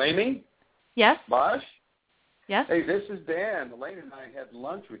 Hello, Amy. Yes. Bosch. Yes. Hey, this is Dan. Elaine and I had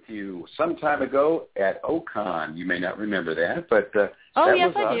lunch with you some time ago at Ocon. You may not remember that, but oh,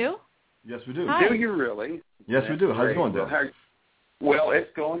 yes, I do. Yes, we do. Hi. Do you really? Yes, we do. How's it going, Dan? Well, it's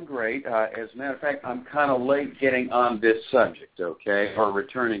going great. As a matter of fact, I'm kind of late getting on this subject, okay, or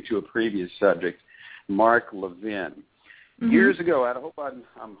returning to a previous subject, Mark Levin. Mm-hmm. Years ago, I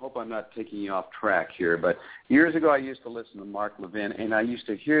hope I'm not taking you off track here, but years ago I used to listen to Mark Levin, and I used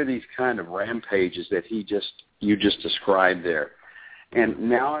to hear these kind of rampages that you just described there. And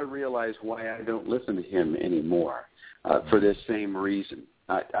now I realize why I don't listen to him anymore, for this same reason.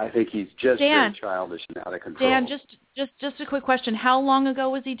 I think he's just very childish and out of control. Dan, just a quick question. How long ago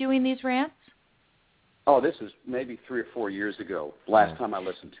was he doing these rants? Oh, this is maybe 3 or 4 years ago, last time I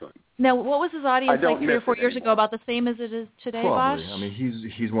listened to him. Now, what was his audience like 3 or 4 years ago? About the same as it is today, Probably. Bosch? I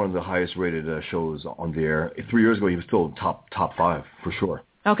mean, he's one of the highest rated shows on the air. 3 years ago, he was still top 5 for sure.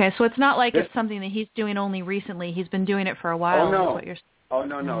 Okay, so it's not like it's something that he's doing only recently. He's been doing it for a while. Oh, no. Is what you're... Oh,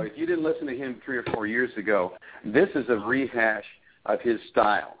 no. If you didn't listen to him 3 or 4 years ago, this is a rehash of his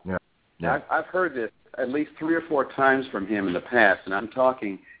style. Yeah. I've heard this at least 3 or 4 times from him in the past, and I'm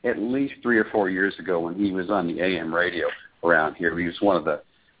talking at least 3 or 4 years ago when he was on the AM radio around here. He was one of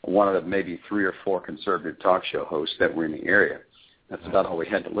the maybe 3 or 4 conservative talk show hosts that were in the area. That's about all we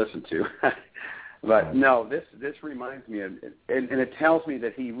had to listen to. But no, this reminds me of, and it tells me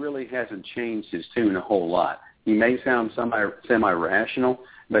that he really hasn't changed his tune a whole lot. He may sound semi-rational,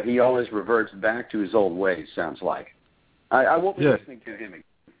 but he always reverts back to his old ways, sounds like. I won't be listening to him again.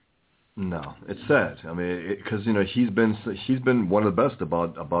 No, it's sad. I mean, because he's been one of the best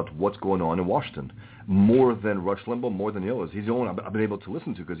about what's going on in Washington, more than Rush Limbaugh, more than the others. He's the only one I've been able to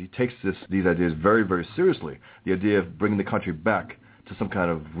listen to because he takes these ideas very, very seriously. The idea of bringing the country back to some kind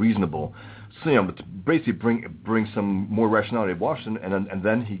of reasonable, basically bring some more rationality in Washington, and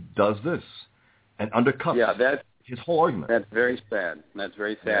then he does this and undercuts his whole argument. That's very sad.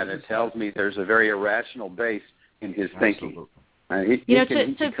 It tells me there's a very irrational base in his thinking. He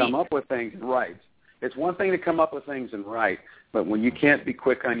can come up with things and write. It's one thing to come up with things and write, but when you can't be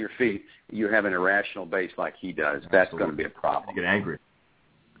quick on your feet, you have an irrational base like he does. That's going to be a problem. You get angry.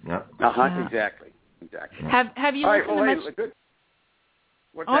 Yeah. Exactly. Have you listened to much? Good.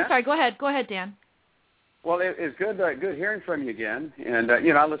 I'm sorry. Go ahead, Dan. Well, it's good hearing from you again, and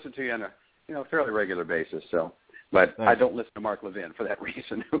I listen to you on a fairly regular basis. So. But I don't listen to Mark Levin for that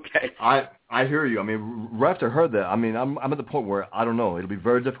reason, okay? I hear you. I mean, right after I heard that, I mean, I'm at the point where I don't know. It'll be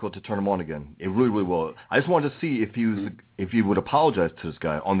very difficult to turn him on again. It really, really will. I just wanted to see if he would apologize to this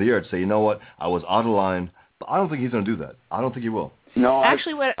guy on the air and say, you know what, I was out of line. But I don't think he's going to do that. I don't think he will. No,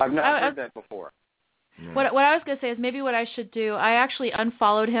 actually, I've not heard that before. Yeah. What I was going to say is maybe what I should do, I actually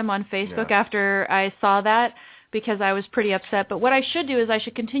unfollowed him on Facebook after I saw that because I was pretty upset. But what I should do is I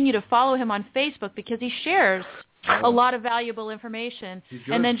should continue to follow him on Facebook because he shares a lot of valuable information,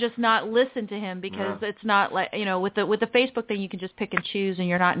 and then just not listen to him because it's not like with the Facebook thing you can just pick and choose and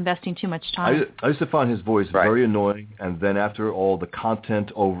you're not investing too much time. I used to find his voice very annoying, and then after all the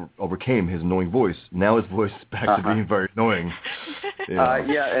content overcame his annoying voice, now his voice is back to being very annoying.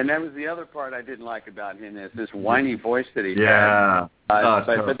 And that was the other part I didn't like about him is this whiny voice that he had.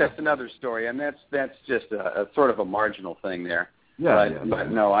 But that's another story, and that's just a sort of a marginal thing there.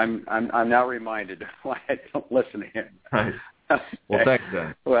 But no, I'm now reminded why I don't listen to him. Right. Well, thanks,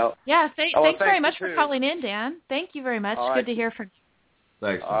 Dan. Well, thanks very much for calling in, Dan. Thank you very much. Good to hear from you.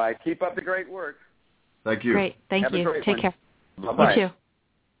 Thanks. All right, keep up the great work. Thank you. Great, thank you. Take care. Bye-bye. You too.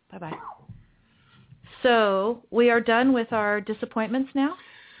 Bye-bye. So we are done with our disappointments now?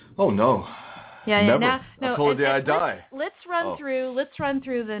 Oh no. Yeah. Never. I told you I'd die. Let's run through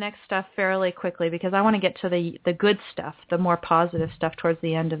the next stuff fairly quickly because I want to get to the good stuff, the more positive stuff towards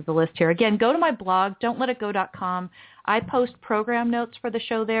the end of the list here. Again, go to my blog, don'tletitgo.com. I post program notes for the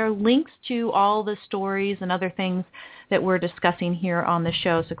show there, links to all the stories and other things that we're discussing here on the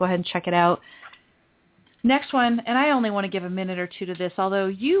show. So go ahead and check it out. Next one, and I only want to give a minute or two to this, although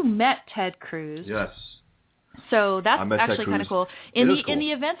you met Ted Cruz. Yes. So that's actually kind of cool. In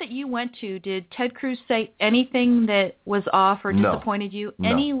the event that you went to, did Ted Cruz say anything that was off or disappointed you?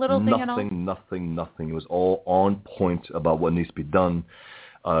 Any little thing at all? Nothing. It was all on point about what needs to be done.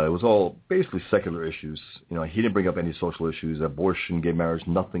 It was all basically secular issues. He didn't bring up any social issues, abortion, gay marriage,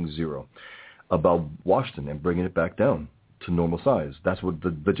 nothing, zero. About Washington and bringing it back down to normal size. That's what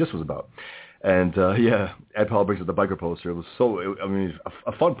the gist was about. And, Ed Powell brings up the biker poster. It was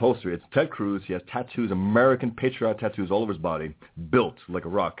a fun poster. It's Ted Cruz. He has tattoos, American patriotic tattoos all over his body, built like a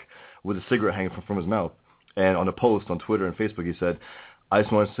rock, with a cigarette hanging from his mouth. And on a post on Twitter and Facebook, he said, I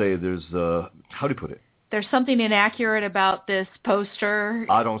just want to say there's, how do you put it? There's something inaccurate about this poster.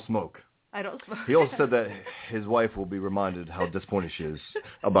 I don't smoke. I don't smoke. He also said that his wife will be reminded how disappointed she is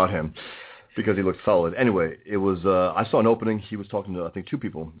about him, because he looked solid. Anyway, it was, I saw an opening. He was talking to, I think, 2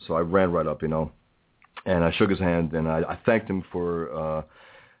 people. So I ran right up, and I shook his hand, and I thanked him for,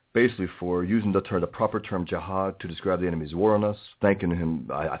 basically for using the proper term jihad to describe the enemy's war on us. Thanking him,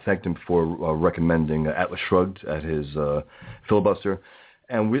 I thanked him for recommending Atlas Shrugged at his filibuster.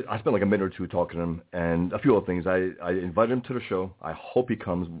 And I spent like a minute or 2 talking to him, and a few other things. I invited him to the show. I hope he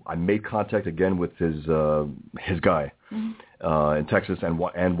comes. I made contact again with his guy in Texas and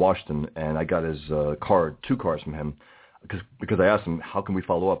Washington, and I got his 2 cards from him, because I asked him, how can we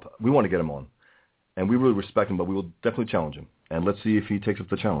follow up? We want to get him on, and we really respect him, but we will definitely challenge him, and let's see if he takes up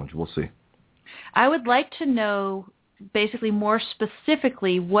the challenge. We'll see. I would like to know, basically more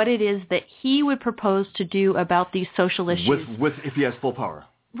specifically, what it is that he would propose to do about these social issues. With if he has full power.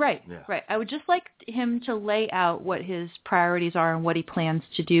 Right, yeah. Right. I would just like him to lay out what his priorities are and what he plans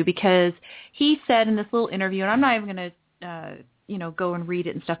to do, because he said in this little interview, and I'm not even going to, go and read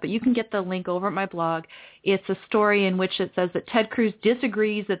it and stuff, but you can get the link over at my blog. It's a story in which it says that Ted Cruz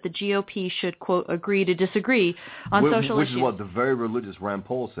disagrees that the GOP should, quote, agree to disagree on social issues. Which is what the very religious Rand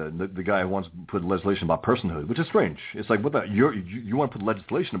Paul said, the guy who wants to put legislation about personhood, which is strange. It's like, what the, you want to put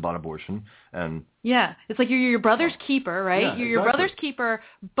legislation about abortion, and... Yeah, it's like you're your brother's keeper, right? Yeah, you're your brother's keeper,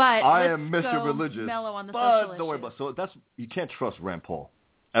 but I am Mr. Religious, mellow on the but social don't worry issues. about. So you can't trust Rand Paul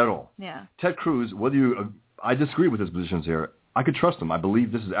at all. Yeah. Ted Cruz, I disagree with his positions here. I could trust him. I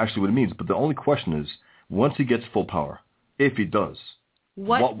believe this is actually what it means. But the only question is, once he gets full power, if he does,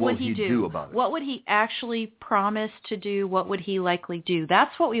 what will he do about it? What would he actually promise to do? What would he likely do?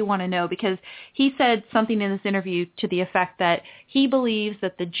 That's what we want to know, because he said something in this interview to the effect that he believes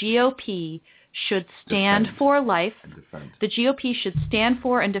that the GOP should stand for life. The GOP should stand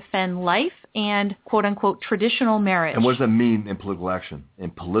for and defend life and, quote-unquote, traditional marriage. And what does that mean in political action?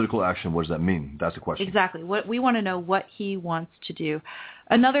 In political action, what does that mean? That's the question. Exactly. We want to know what he wants to do.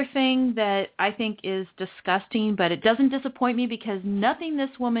 Another thing that I think is disgusting, but it doesn't disappoint me because nothing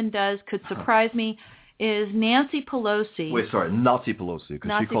this woman does could surprise me, is Nancy Pelosi. Wait, sorry, Nazi Pelosi,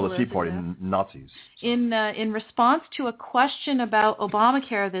 because she called the Tea Party Nazis. In response to a question about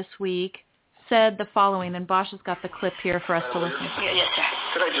Obamacare this week, said the following, and Bosch has got the clip here for us to listen. Yes, sir.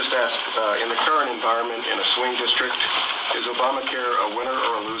 Could I just ask, in the current environment in a swing district, is Obamacare a winner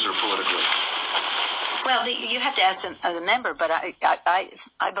or a loser politically? Well, you have to ask the member, but I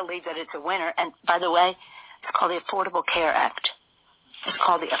believe that it's a winner. And by the way, it's called the Affordable Care Act. It's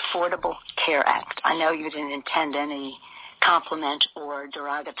called the Affordable Care Act. I know you didn't intend any compliment or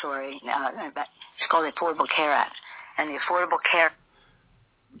derogatory, but it's called the Affordable Care Act. And the Affordable Care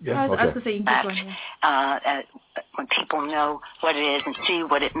Yeah, I was going to say, you can keep going. When people know what it is and see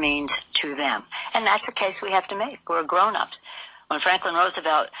what it means to them. And that's the case we have to make. We're grown-ups. When Franklin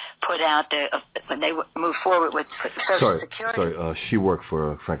Roosevelt put out when they moved forward with Social Security. Sorry, she worked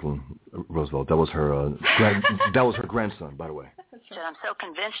for Franklin Roosevelt. That was her that was her grandson, by the way. Said, I'm so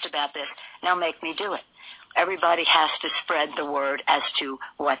convinced about this, now make me do it. Everybody has to spread the word as to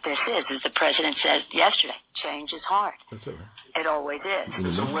what this is. As the president said yesterday, change is hard. That's all right. It always is.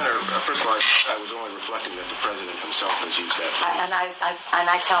 It's a winner. First of all, I was only reflecting that the president himself has used that. And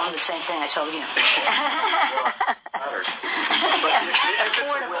I tell him the same thing I told you.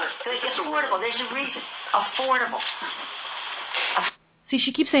 Affordable. It's affordable. There's a reason. Affordable. See,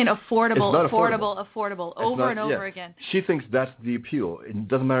 she keeps saying affordable over and over yeah. again. She thinks that's the appeal. It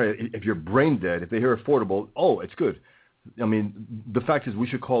doesn't matter if you're brain dead. If they hear affordable, it's good. I mean, the fact is we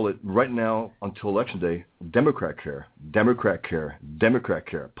should call it right now until Election Day, Democrat care, Democrat care, Democrat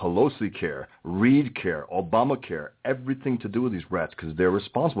care, Pelosi care, Reid care, Obamacare, everything to do with these rats because they're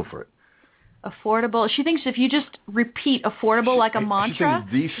responsible for it. Affordable. She thinks if you just repeat affordable like a mantra,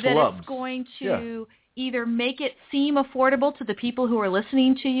 that it's going to... either make it seem affordable to the people who are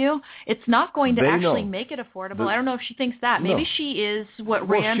listening to you. It's not going to actually make it affordable. I don't know if she thinks that. Maybe she is what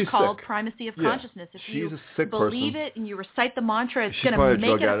Rand called primacy of consciousness. If she's you a sick believe person. it and you recite the mantra, it's going to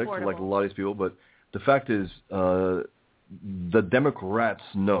make it addict, affordable. like a lot of these people. But the fact is, the Democrats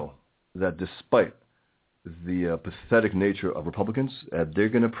know that despite the pathetic nature of Republicans, they're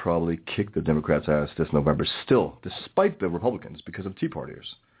going to probably kick the Democrats' ass this November still, despite the Republicans, because of Tea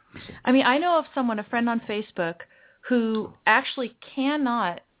Partiers. I mean, I know of someone, a friend on Facebook, who actually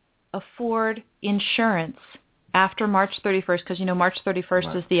cannot afford insurance after March 31st, because, March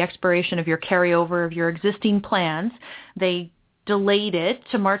 31st is the expiration of your carryover of your existing plans. They delayed it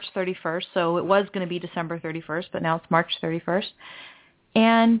to March 31st, so it was going to be December 31st, but now it's March 31st.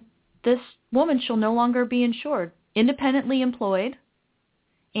 And this woman shall no longer be insured, independently employed,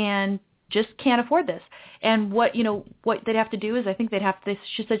 and just can't afford this. And what they'd have to do is, I think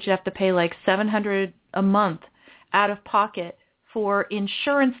she said she'd have to pay like $700 a month out of pocket for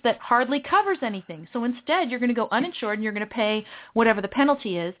insurance that hardly covers anything. So instead, you're going to go uninsured and you're going to pay whatever the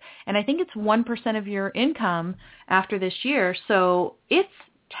penalty is. And I think it's 1% of your income after this year. So it's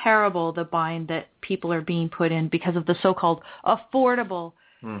terrible, the bind that people are being put in because of the so-called Affordable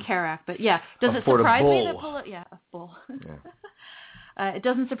Care Act. But yeah, does it surprise me that it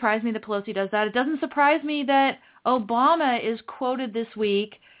doesn't surprise me that Pelosi does that. It doesn't surprise me that Obama is quoted this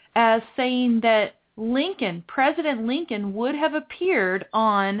week as saying that President Lincoln would have appeared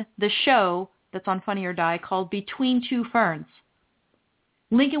on the show that's on Funny or Die called Between Two Ferns.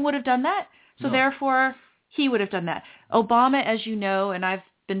 Lincoln would have done that, so therefore he would have done that. Obama, as you know, and I've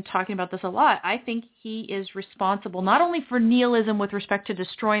been talking about this a lot, I think he is responsible not only for nihilism with respect to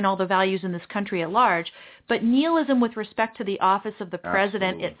destroying all the values in this country at large, but nihilism with respect to the office of the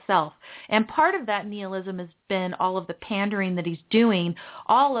president itself. And part of that nihilism has been all of the pandering that he's doing,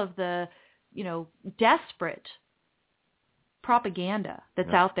 all of the desperate propaganda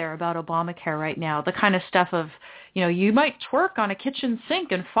that's out there about Obamacare right now. The kind of stuff of, you might twerk on a kitchen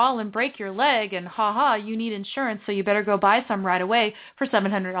sink and fall and break your leg and you need insurance, so you better go buy some right away for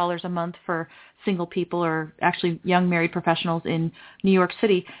 $700 a month for single people or actually young married professionals in New York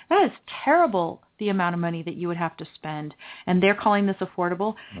City. That is terrible, the amount of money that you would have to spend. And they're calling this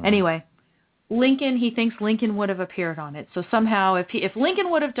affordable. Anyway, he thinks Lincoln would have appeared on it. So somehow if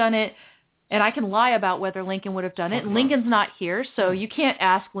Lincoln would have done it, and I can lie about whether Lincoln would have done it. And Lincoln's not here, so you can't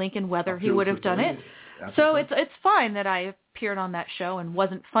ask Lincoln whether he would have done it. So it's fine that I appeared on that show and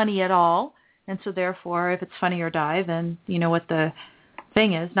wasn't funny at all. And so therefore, if it's Funny or Die, then you know what the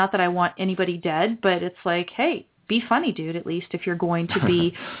thing is. Not that I want anybody dead, but it's like, hey, be funny, dude, at least if you're going to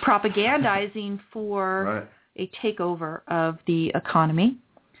be propagandizing for a takeover of the economy.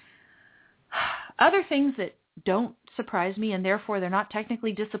 Other things that don't surprise me, and therefore they're not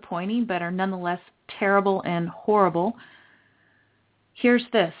technically disappointing, but are nonetheless terrible and horrible. Here's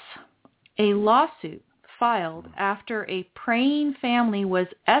this. A lawsuit filed after a praying family was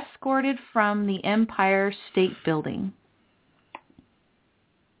escorted from the Empire State Building.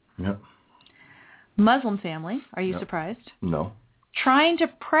 Yep. Muslim family. Are you surprised? No. Trying to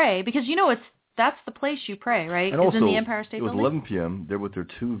pray, because that's the place you pray, right? And is also, in the Empire State Building. It was 11 p.m. They're with their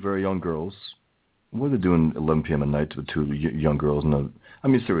two very young girls. What are they doing 11 p.m. at night with two young girls?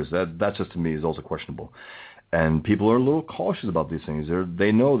 Seriously, that just to me is also questionable. And people are a little cautious about these things.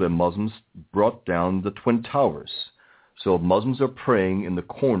 They know that Muslims brought down the Twin Towers. So if Muslims are praying in the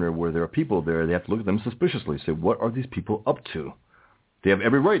corner where there are people there, they have to look at them suspiciously, say, what are these people up to? They have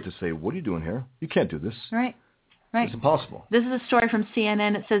every right to say, what are you doing here? You can't do this. Right. It's impossible. This is a story from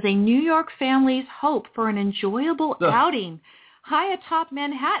CNN. It says, a New York family's hope for an enjoyable outing high atop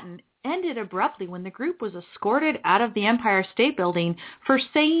Manhattan ended abruptly when the group was escorted out of the Empire State Building for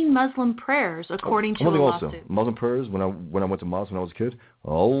saying Muslim prayers, according to a lawsuit. Also, Muslim prayers, when I went to mosque when I was a kid,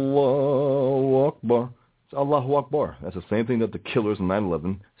 Allahu Akbar. It's Allahu Akbar. That's the same thing that the killers in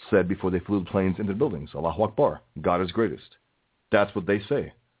 9/11 said before they flew the planes into the buildings. Allahu Akbar. God is greatest. That's what they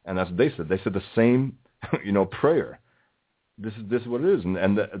say. And that's what they said. They said the same, prayer. This is what it is.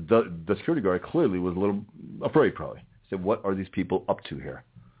 And the security guard clearly was a little afraid, probably. He said, what are these people up to here?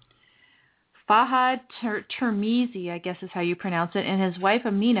 Fahad Termizi, I guess is how you pronounce it, and his wife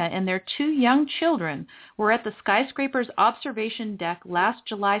Amina and their two young children were at the skyscraper's observation deck last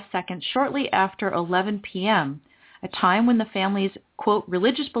July 2nd, shortly after 11 p.m., a time when the family's, quote,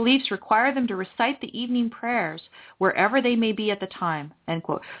 religious beliefs require them to recite the evening prayers wherever they may be at the time, end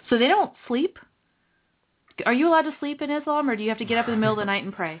quote. So they don't sleep? Are you allowed to sleep in Islam, or do you have to get up in the middle of the night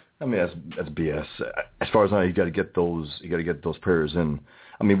and pray? That's BS. As far as I know, you got to get those prayers in.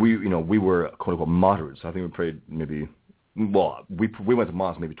 We were quote unquote moderates. I think we prayed we went to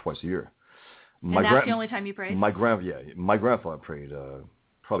mosque maybe twice a year. And that's the only time you prayed? My grandfather prayed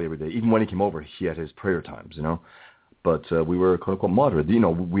probably every day. Even when he came over, he had his prayer times, But we were quote unquote moderate. We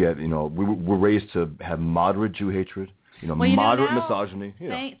were raised to have moderate Jew hatred. Moderate misogyny.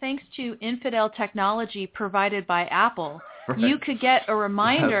 Thanks to infidel technology provided by Apple, you could get a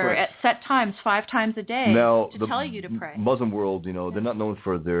reminder at set times 5 times a day to tell you to pray. Muslim world, they're not known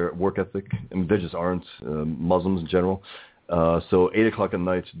for their work ethic, and they just aren't, Muslims in general. So 8 o'clock at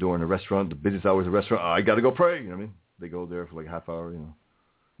night during a restaurant, the busiest hours of the restaurant, I got to go pray. They go there for like a half hour.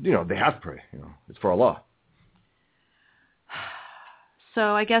 They have to pray. It's for Allah.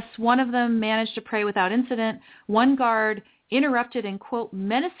 So I guess one of them managed to pray without incident. One guard interrupted and, quote,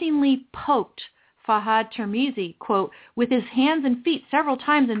 menacingly poked Fahad Tirmizi, quote, with his hands and feet several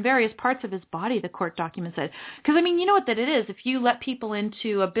times in various parts of his body, the court document said. Because, I mean, you know what that it is. If you let people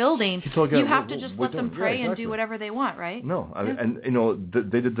into a building, you have to just let them pray and do whatever they want, right? No. And, you know,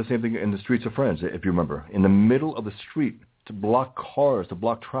 they did the same thing in the streets of France, if you remember. In the middle of the street, to block cars, to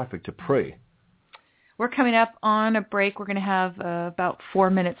block traffic, to pray. We're coming up on a break. We're going to have about 4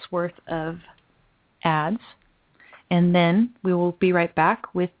 minutes worth of ads. And then we will be right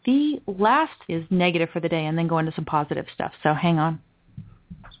back with the last is negative for the day and then go into some positive stuff. So hang on.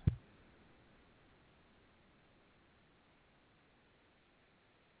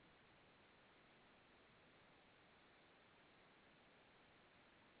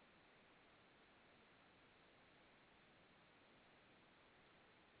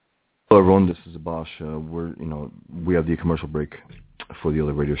 Hello everyone, this is Bosch. We have the commercial break for the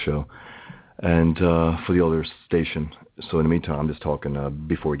other radio show and for the other station. So in the meantime, I'm just talking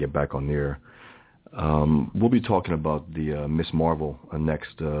before we get back on the air. We'll be talking about the Miss Marvel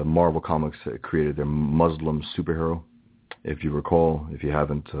next. Marvel Comics created their Muslim superhero. If you recall, if you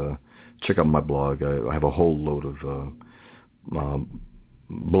haven't, check out my blog. I have a whole load of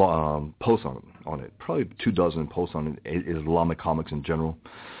posts on it. Probably 24 posts on it, Islamic comics in general.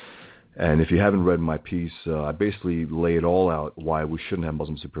 And if you haven't read my piece, I basically lay it all out why we shouldn't have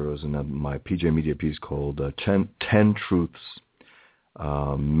Muslim superheroes in my PJ Media piece called 10 Truths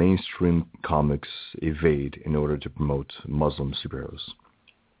Mainstream Comics Evade in Order to Promote Muslim Superheroes.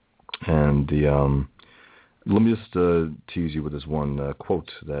 And let me just tease you with this one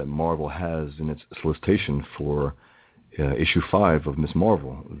quote that Marvel has in its solicitation for issue 5 of Miss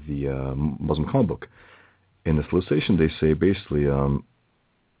Marvel, the Muslim comic book. In the solicitation, they say basically...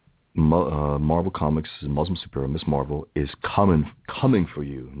 Marvel Comics' Muslim superhero, Miss Marvel, is coming for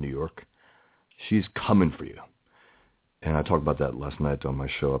you, New York. She's coming for you. And I talked about that last night on my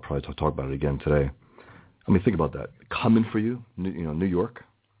show. I'll probably talk about it again today. I mean, think about that. Coming for you, New York.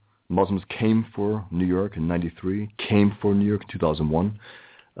 Muslims came for New York in 93, came for New York in 2001.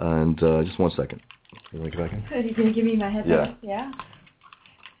 And just 1 second. You want to get back in? Are you going to give me my headset? Yeah.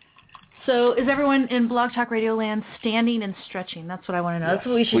 So is everyone in Blog Talk Radio land standing and stretching? That's what I want to know. Yes, that's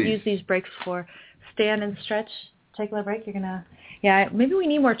what we should use these breaks for. Stand and stretch. Take a little break. You're going to... Yeah, maybe we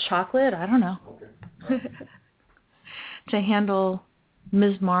need more chocolate. I don't know. Okay. To handle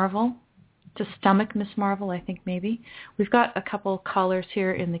Ms. Marvel. To stomach Ms. Marvel, I think maybe. We've got a couple callers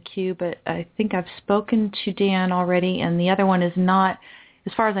here in the queue, but I think I've spoken to Dan already, and the other one is not,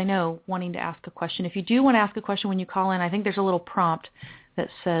 as far as I know, wanting to ask a question. If you do want to ask a question when you call in, I think there's a little prompt that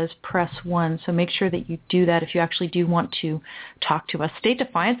says press 1. So make sure that you do that if you actually do want to talk to us. State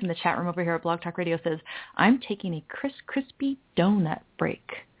Defiance in the chat room over here at Blog Talk Radio says, I'm taking a crispy donut break.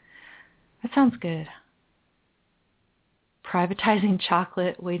 That sounds good. Privatizing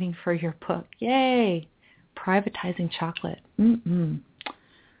chocolate, waiting for your book. Yay! Privatizing chocolate. Any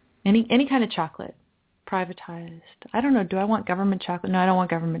kind of chocolate. Privatized. I don't know. Do I want government chocolate? No, I don't want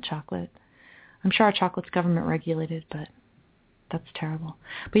government chocolate. I'm sure our chocolate's government regulated, but that's terrible.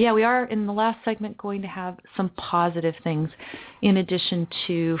 But yeah, we are in the last segment going to have some positive things in addition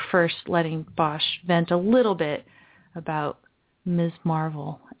to first letting Bosch vent a little bit about Ms.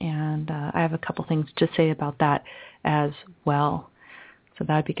 Marvel. And I have a couple things to say about that as well. So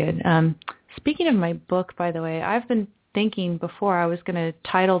that'd be good. Speaking of my book, by the way, I've been thinking before I was going to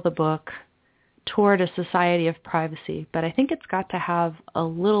title the book Toward a Society of Privacy, but I think it's got to have a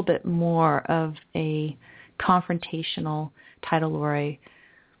little bit more of a confrontational title or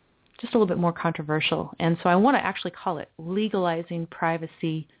just a little bit more controversial. And so I want to actually call it Legalizing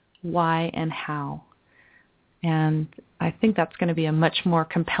Privacy, Why and How. And I think that's going to be a much more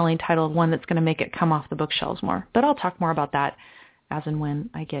compelling title, one that's going to make it come off the bookshelves more. But I'll talk more about that as and when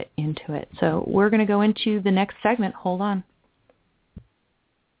I get into it. So we're going to go into the next segment. Hold on.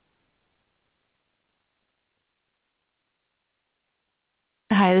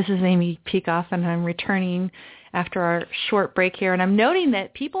 Hi, this is Amy Peikoff, and I'm returning after our short break here. And I'm noting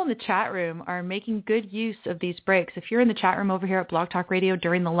that people in the chat room are making good use of these breaks. If you're in the chat room over here at Blog Talk Radio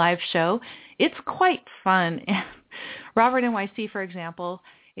during the live show, it's quite fun. Robert NYC, for example,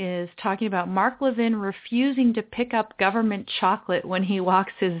 is talking about Mark Levin refusing to pick up government chocolate when he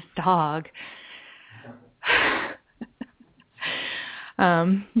walks his dog.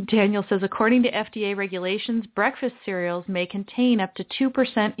 Daniel says, according to FDA regulations, breakfast cereals may contain up to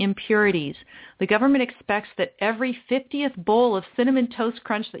 2% impurities. The government expects that every 50th bowl of Cinnamon Toast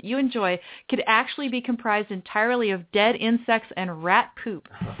Crunch that you enjoy could actually be comprised entirely of dead insects and rat poop.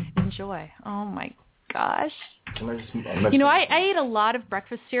 Enjoy. Oh, my gosh. I ate a lot of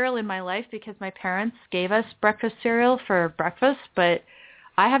breakfast cereal in my life because my parents gave us breakfast cereal for breakfast, but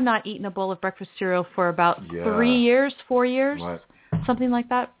I have not eaten a bowl of breakfast cereal for about 4 years, right. Something like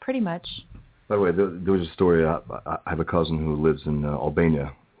that, pretty much. By the way, there was a story. I have a cousin who lives in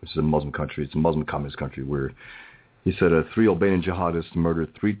Albania, which is a Muslim country. It's a Muslim communist country where he said 3 Albanian jihadists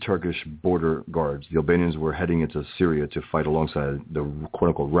murdered 3 Turkish border guards. The Albanians were heading into Syria to fight alongside the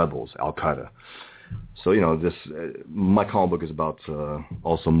quote-unquote rebels, Al-Qaeda. So, this my comic book is about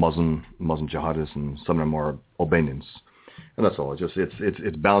also Muslim jihadists, and some of them are Albanians. And that's all.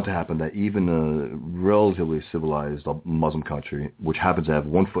 It's bound to happen that even a relatively civilized Muslim country, which happens to have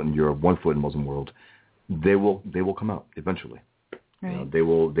 1 foot in Europe, 1 foot in the Muslim world, they will come out eventually. Right. They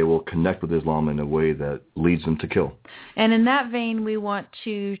will connect with Islam in a way that leads them to kill. And in that vein, we want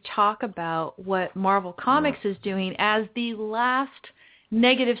to talk about what Marvel Comics is doing as the last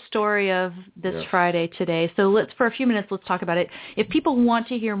negative story of this Friday today. So for a few minutes, let's talk about it. If people want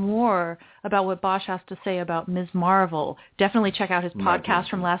to hear more about what Bosch has to say about Ms. Marvel, definitely check out his podcast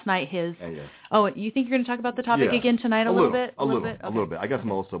from last night. Oh, you think you're going to talk about the topic again tonight a little bit? A little bit. I got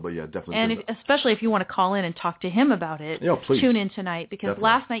some also, but definitely. And especially if you want to call in and talk to him about it, tune in tonight, because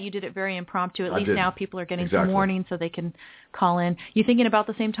last night you did it very impromptu. At least now people are getting some warning so they can call in. You thinking about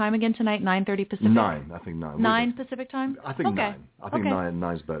the same time again tonight, 9:30 Pacific? 9, I think 9. 9 Pacific time? I think 9. I think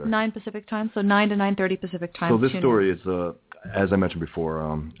 9's better. 9 Pacific time, so 9 to 9:30 Pacific time. So this story is, as I mentioned before,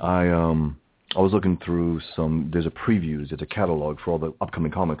 I was looking through there's a previews, it's a catalog for all the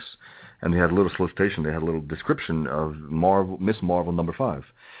upcoming comics, and they had a little solicitation, they had a little description of Miss Marvel number 5.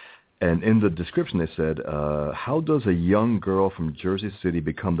 And in the description they said, how does a young girl from Jersey City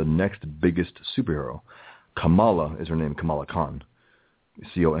become the next biggest superhero? Kamala is her name, Kamala Khan.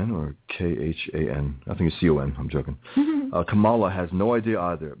 C-O-N or K-H-A-N? I think it's C-O-N, I'm joking. Kamala has no idea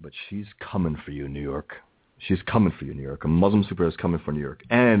either, but she's coming for you, New York. She's coming for you, New York. A Muslim superhero is coming for New York.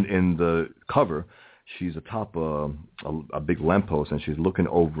 And in the cover, she's atop a big lamppost, and she's looking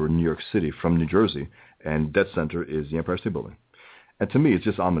over New York City from New Jersey, and dead center is the Empire State Building. And to me, it's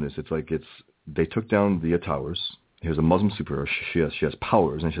just ominous. It's like they took down the towers. Here's a Muslim superhero. She has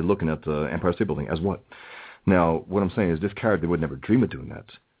powers, and she's looking at the Empire State Building as what? Now, what I'm saying is this character would never dream of doing that.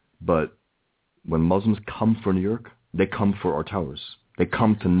 But when Muslims come for New York, they come for our towers. They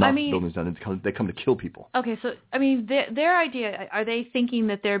come to knock buildings down. They come to kill people. Okay, so, their idea, are they thinking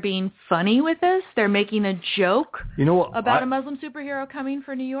that they're being funny with this? They're making a joke about a Muslim superhero coming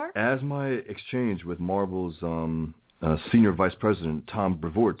for New York? As my exchange with Marvel's senior vice president, Tom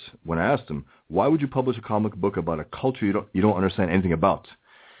Brevoort, when I asked him, why would you publish a comic book about a culture you don't understand anything about?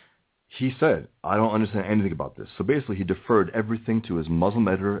 He said, I don't understand anything about this. So basically he deferred everything to his Muslim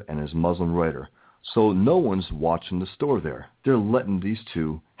editor and his Muslim writer. So no one's watching the store there. They're letting these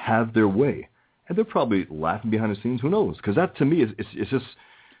two have their way. And they're probably laughing behind the scenes. Who knows? Because that to me it's just...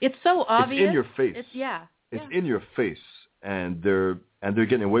 It's so obvious. It's in your face. It's in your face. And they're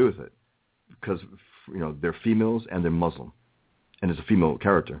getting away with it. Because, they're females and they're Muslim. And it's a female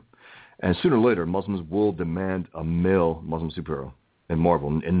character. And sooner or later, Muslims will demand a male Muslim superhero in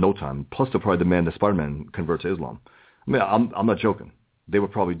Marvel in no time. Plus they'll probably demand that Spider-Man convert to Islam. I'm not joking. They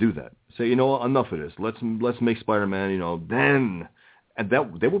would probably do that. Say, enough of this. Let's make Spider-Man, then, and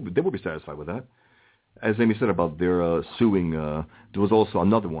that they will be satisfied with that. As Amy said about their suing, there was also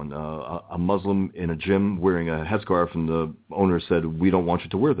another one, a Muslim in a gym wearing a headscarf, and the owner said, "We don't want you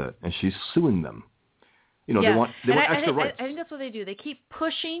to wear that," and she's suing them. They want extra rights. I think that's what they do. They keep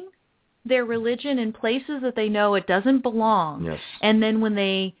pushing their religion in places that they know it doesn't belong. Yes. And then when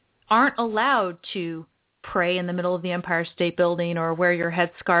they aren't allowed to pray in the middle of the Empire State Building or wear your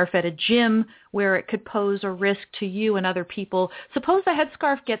headscarf at a gym where it could pose a risk to you and other people. Suppose the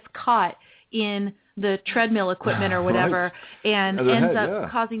headscarf gets caught in the treadmill equipment or whatever and ends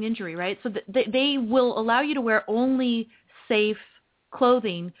up causing injury, right? So they will allow you to wear only safe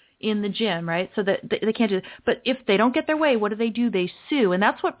clothing in the gym, right? So that they can't do it. But if they don't get their way, what do? They sue. And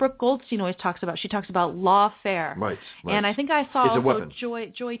that's what Brooke Goldstein always talks about. She talks about lawfare. Right. And I think I saw also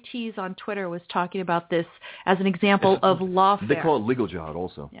Joy Tease on Twitter was talking about this as an example of lawfare. They call it legal jihad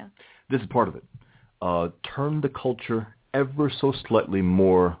also. Yeah. This is part of it. Turn the culture ever so slightly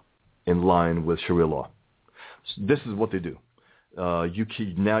more in line with Sharia law. So this is what they do. Now you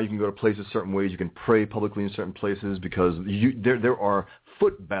can go to places certain ways. You can pray publicly in certain places because there are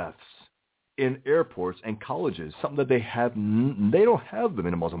foot baths in airports and colleges, something that they don't have them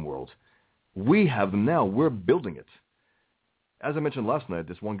in the Muslim world. We have them now. We're building it. As I mentioned last night,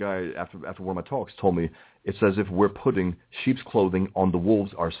 this one guy after one of my talks told me it's as if we're putting sheep's clothing on the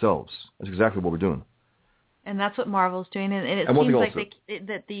wolves ourselves. That's exactly what we're doing. And that's what Marvel's doing, and it seems like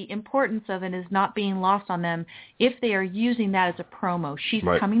that the importance of it is not being lost on them if they are using that as a promo. She's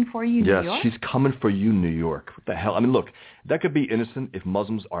coming for you, New York? Yes, she's coming for you, New York. What the hell? I mean, look, that could be innocent if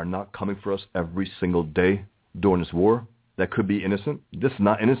Muslims are not coming for us every single day during this war. That could be innocent. This is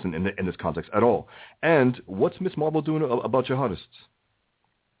not innocent in this context at all. And what's Miss Marvel doing about jihadists?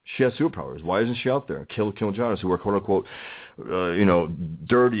 She has superpowers. Why isn't she out there killing jihadists who are quote unquote,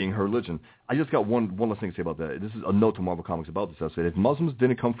 dirtying her religion? I just got one last thing to say about that. This is a note to Marvel Comics about this essay. If Muslims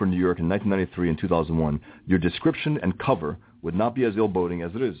didn't come for New York in 1993 and 2001, your description and cover would not be as ill-boding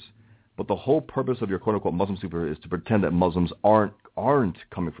as it is. But the whole purpose of your quote unquote Muslim superhero is to pretend that Muslims aren't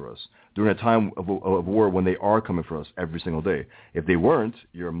coming for us during a time of war when they are coming for us every single day. If they weren't,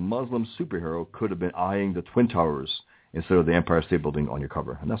 your Muslim superhero could have been eyeing the Twin Towers instead of the Empire State Building on your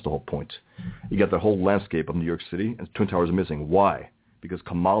cover. And that's the whole point. You got the whole landscape of New York City, and Twin Towers are missing. Why? Because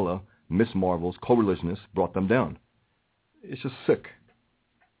Kamala, Miss Marvel's co-religionist, brought them down. It's just sick.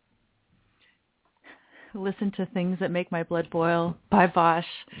 Listen to Things That Make My Blood Boil by Vosh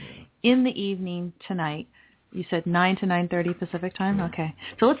in the evening tonight. You said 9 to 9:30 Pacific time? Okay.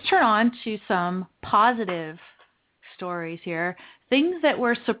 So let's turn on to some positive stories here. Things that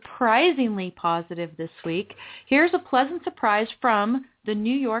were surprisingly positive this week. Here's a pleasant surprise from the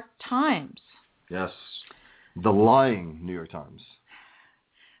New York Times. Yes. The lying New York Times.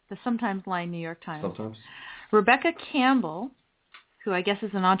 The sometimes lying New York Times. Sometimes. Rebecca Campbell, who I guess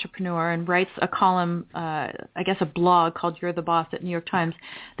is an entrepreneur and writes a column, a blog called You're the Boss at New York Times.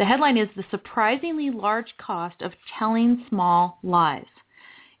 The headline is The Surprisingly Large Cost of Telling Small Lies.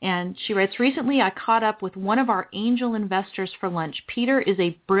 And she writes, recently I caught up with one of our angel investors for lunch. Peter is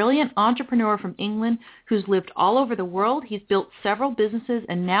a brilliant entrepreneur from England who's lived all over the world. He's built several businesses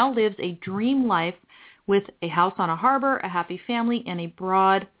and now lives a dream life with a house on a harbor, a happy family, and a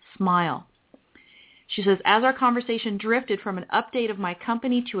broad smile. She says, as our conversation drifted from an update of my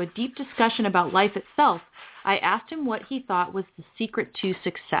company to a deep discussion about life itself, I asked him what he thought was the secret to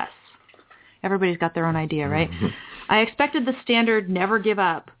success. Everybody's got their own idea, right? I expected the standard never give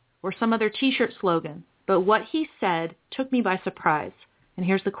up or some other T-shirt slogan, but what he said took me by surprise. And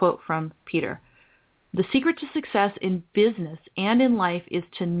here's the quote from Peter. The secret to success in business and in life is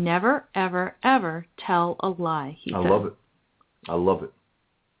to never, ever, ever tell a lie, he said. I love it.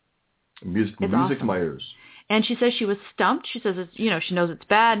 Music awesome. To my ears. And she says she was stumped. She says, she knows it's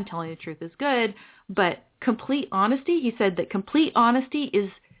bad and telling the truth is good, but complete honesty, he said that complete honesty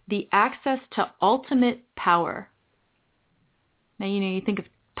is the access to ultimate power. Now, you think of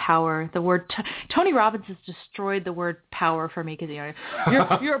power, the word, Tony Robbins has destroyed the word power for me because,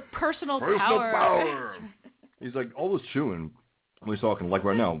 your personal power. He's like always chewing. He's talking like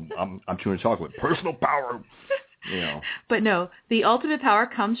right now, I'm chewing chocolate. Personal power. But no, the ultimate power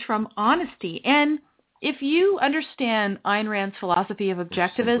comes from honesty. And if you understand Ayn Rand's philosophy of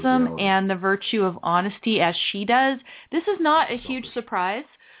objectivism and the virtue of honesty as she does, this is not a huge surprise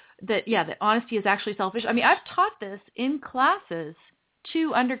that honesty is actually selfish. I mean, I've taught this in classes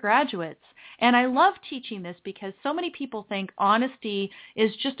to undergraduates, and I love teaching this because so many people think honesty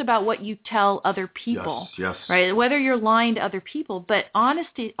is just about what you tell other people, yes. Right? Whether you're lying to other people, but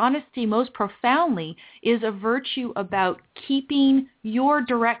honesty most profoundly is a virtue about keeping your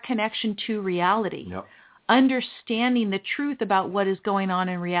direct connection to reality. Yep. Understanding the truth about what is going on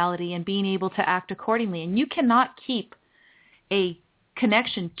in reality and being able to act accordingly. And you cannot keep a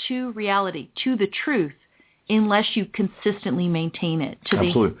connection to reality, to the truth, unless you consistently maintain it.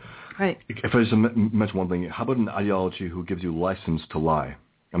 Absolutely. Right. If I just mention one thing, how about an ideology who gives you license to lie?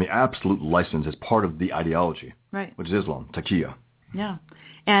 I mean, absolute license is part of the ideology, right? Which is Islam, taqiyya. Yeah.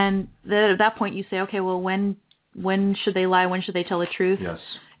 And at that point you say, okay, well, when should they lie? When should they tell the truth? Yes.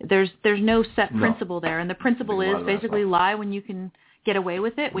 There's no set principle there. And the principle is basically lie when you can get away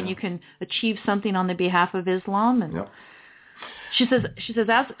with it, when you can achieve something on the behalf of Islam. And She says,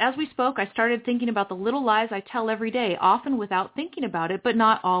 as we spoke, I started thinking about the little lies I tell every day, often without thinking about it, but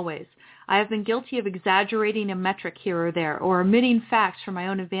not always. I have been guilty of exaggerating a metric here or there, or omitting facts for my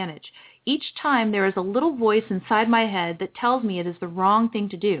own advantage. Each time there is a little voice inside my head that tells me it is the wrong thing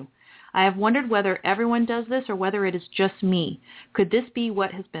to do. I have wondered whether everyone does this or whether it is just me. Could this be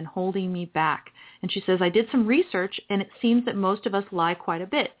what has been holding me back? And she says, I did some research, and it seems that most of us lie quite a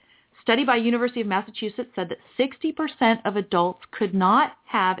bit. Study by University of Massachusetts said that 60% of adults could not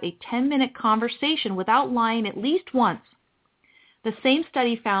have a 10-minute conversation without lying at least once. The same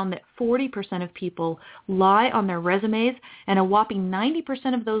study found that 40% of people lie on their resumes, and a whopping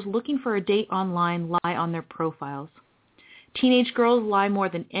 90% of those looking for a date online lie on their profiles. Teenage girls lie more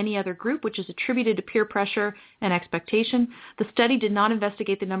than any other group, which is attributed to peer pressure and expectation. The study did not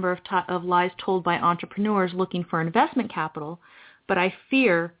investigate the number of lies told by entrepreneurs looking for investment capital, but I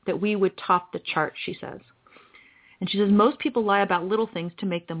fear that we would top the chart, she says. And she says most people lie about little things to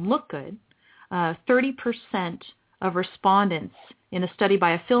make them look good. 30% of respondents in a study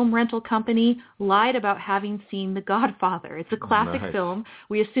by a film rental company lied about having seen The Godfather. It's a classic film.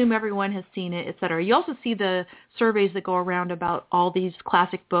 We assume everyone has seen it, etc. You also see the surveys that go around about all these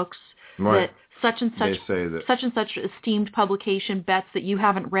classic books that such and such esteemed publication bets that you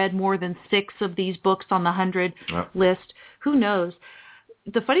haven't read more than 6 of these books on the 100 list. Who knows?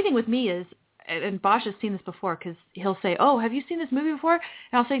 The funny thing with me is, and Bosch has seen this before, because he'll say, oh, have you seen this movie before? And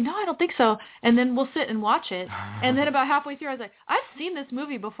I'll say, no, I don't think so. And then we'll sit and watch it. And then about halfway through, I was like, I've seen this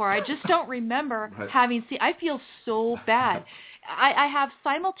movie before. I just don't remember having seen. I feel so bad. I have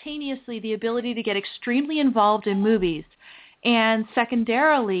simultaneously the ability to get extremely involved in movies. And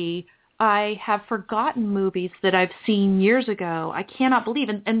secondarily, I have forgotten movies that I've seen years ago. I cannot believe.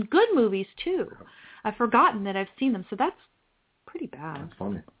 And good movies, too. I've forgotten that I've seen them. So that's pretty bad. That's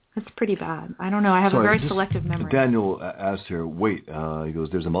funny. That's pretty bad. I don't know. I have a very selective memory. Daniel asked here, wait, he goes,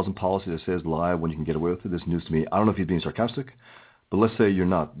 there's a Muslim policy that says lie when you can get away with it. This is news to me. I don't know if he's being sarcastic, but let's say you're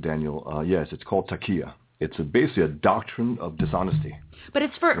not, Daniel. Yes, it's called taqiyya. It's basically a doctrine of dishonesty. But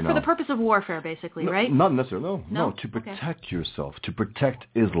it's for the purpose of warfare, basically, right? Not necessarily, no. To protect yourself, to protect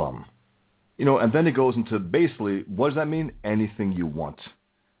Islam. And then it goes into basically, what does that mean? Anything you want.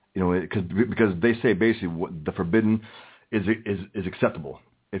 Because they say basically what the forbidden is acceptable.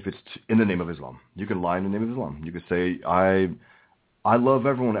 If it's in the name of Islam, you can lie in the name of Islam. You could say, I love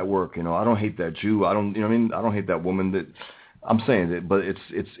everyone at work. I don't hate that Jew. I don't, I don't hate that woman. That I'm saying that, but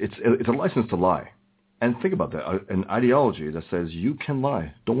it's a license to lie. And think about that. An ideology that says you can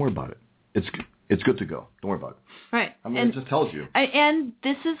lie. Don't worry about it. It's good to go. Don't worry about it. Right. It just tells you. And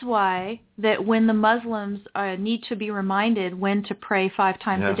this is why that when the Muslims need to be reminded when to pray 5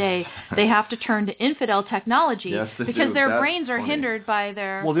 times a day, they have to turn to infidel technology because their brains are hindered by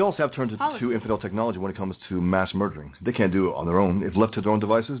their Well, they also have turned to infidel technology when it comes to mass murdering. They can't do it on their own. If left to their own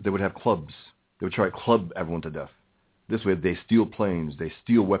devices, they would have clubs. They would try to club everyone to death. This way, they steal planes, they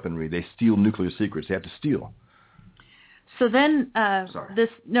steal weaponry, they steal nuclear secrets. They have to steal. So then, Sorry.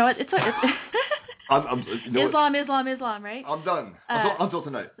 Islam, right? I'm done. Until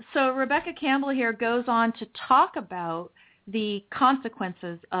tonight. So Rebecca Campbell here goes on to talk about the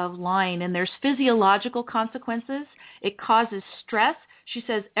consequences of lying, and there's physiological consequences. It causes stress. She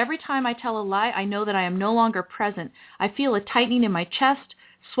says, every time I tell a lie, I know that I am no longer present. I feel a tightening in my chest,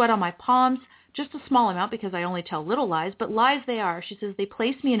 sweat on my palms, just a small amount because I only tell little lies, but lies they are. She says they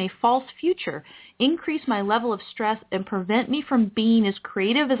place me in a false future, increase my level of stress, and prevent me from being as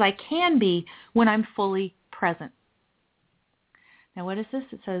creative as I can be when I'm fully present. Now, what is this?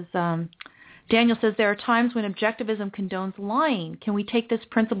 It says, Daniel says, there are times when objectivism condones lying. Can we take this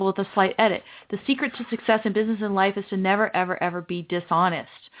principle with a slight edit? The secret to success in business and life is to never, ever, ever be dishonest.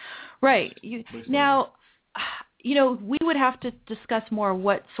 Right. We would have to discuss more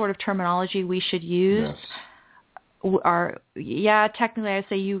what sort of terminology we should use. Yes. Technically, I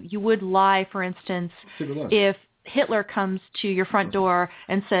say you would lie, for instance, if Hitler comes to your front door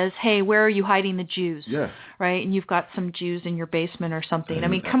and says, hey, where are you hiding the Jews? Yeah. Right? And you've got some Jews in your basement or something.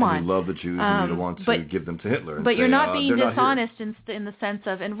 And, come on. You love the Jews and you don't want to give them to Hitler. But you're not being dishonest in the sense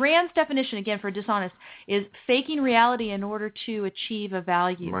of, and Rand's definition, again, for dishonest is faking reality in order to achieve a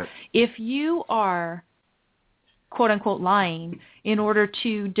value. Right. If you are quote-unquote lying in order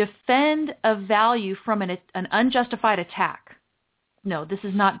to defend a value from an unjustified attack. No, this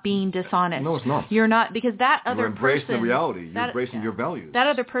is not being dishonest. No, it's not. You're not, because that other person... You're embracing the reality. You're embracing your values. That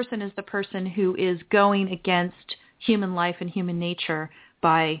other person is the person who is going against human life and human nature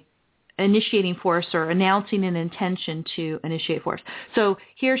by initiating force or announcing an intention to initiate force. So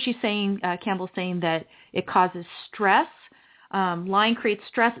here she's saying, Campbell's saying that it causes stress. Lying creates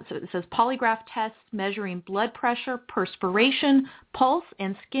stress. It says polygraph tests measuring blood pressure, perspiration, pulse,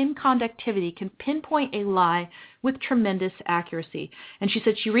 and skin conductivity can pinpoint a lie with tremendous accuracy. And she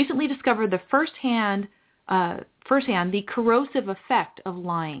said she recently discovered the firsthand the corrosive effect of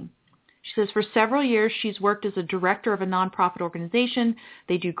lying. She says for several years she's worked as a director of a nonprofit organization.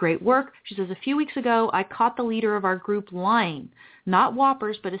 They do great work. She says a few weeks ago I caught the leader of our group lying, not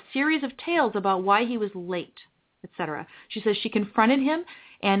whoppers, but a series of tales about why he was late, etc. She says she confronted him,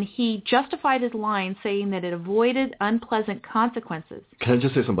 and he justified his lying, saying that it avoided unpleasant consequences. Can I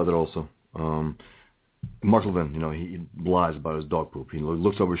just say something about that also? Mark Levin, he lies about his dog poop. He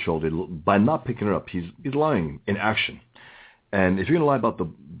looks over his shoulder. By not picking it up, he's lying in action. And if you're going to lie about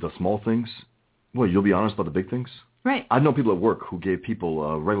the small things, you'll be honest about the big things? Right. I know people at work who gave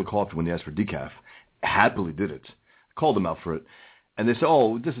people regular coffee when they asked for decaf. Happily did it. Called them out for it. And they say,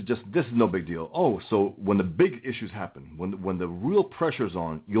 oh, this is no big deal. Oh, so when the big issues happen, when the real pressure's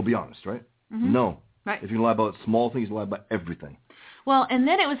on, you'll be honest, right? Mm-hmm. No. Right. If you lie about small things, you lie about everything. Well, and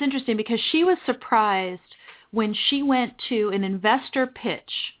then it was interesting because she was surprised when she went to an investor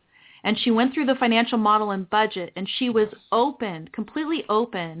pitch and she went through the financial model and budget, and she was open, completely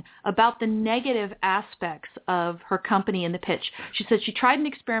open about the negative aspects of her company in the pitch. She said she tried an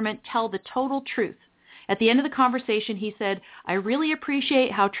experiment, tell the total truth. At the end of the conversation, he said, I really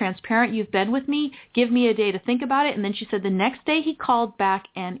appreciate how transparent you've been with me. Give me a day to think about it. And then she said the next day he called back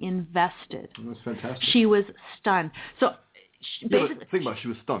and invested. That was fantastic. She was stunned. So basically, think about it, she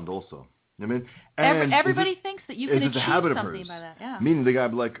was stunned also. I mean, and everybody thinks that you can achieve something by that. Yeah. Meaning the guy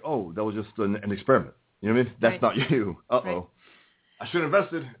would be like, oh, that was just an experiment. You know what I mean? That's not you. Uh-oh. Right. I should have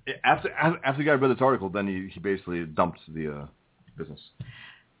invested. After the guy read this article, then he basically dumped the business.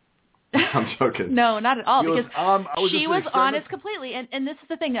 I'm joking. No, not at all. Because she was honest completely. And this is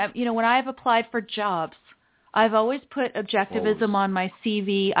the thing. You know, when I have applied for jobs, I've always put objectivism on my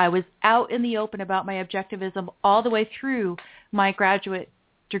CV. I was out in the open about my objectivism all the way through my graduate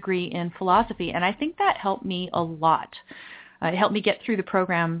degree in philosophy, and I think that helped me a lot. It helped me get through the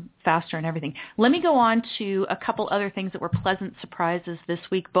program faster and everything. Let me go on to a couple other things that were pleasant surprises this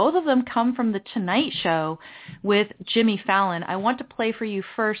week. Both of them come from The Tonight Show with Jimmy Fallon. I want to play for you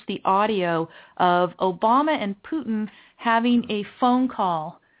first the audio of Obama and Putin having a phone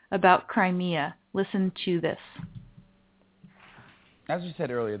call about Crimea. Listen to this. As we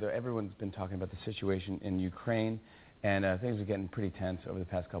said earlier, though, everyone's been talking about the situation in Ukraine, and things are getting pretty tense over the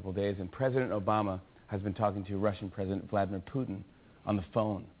past couple of days. And President Obama has been talking to Russian President Vladimir Putin on the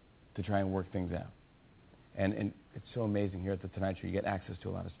phone to try and work things out. And it's so amazing here at The Tonight Show. You get access to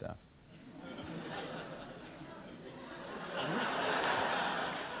a lot of stuff.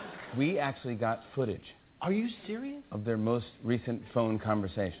 We actually got footage. Are you serious? Of their most recent phone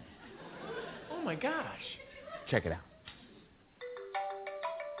conversation. Oh, my gosh. Check it out.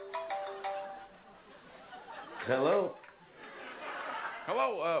 Hello?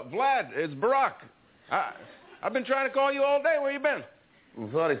 Hello, Vlad, it's Barack. I've been trying to call you all day. Where you been?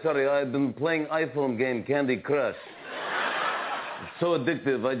 Sorry. I've been playing iPhone game Candy Crush. It's so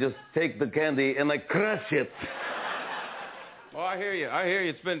addictive. I just take the candy and I crush it. Oh, I hear you.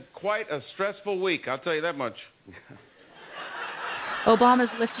 It's been quite a stressful week. I'll tell you that much.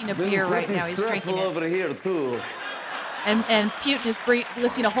 Obama's lifting a beer right now. He's drinking it. Over here, too. And Putin is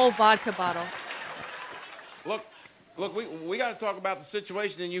lifting a whole vodka bottle. Look, we got to talk about the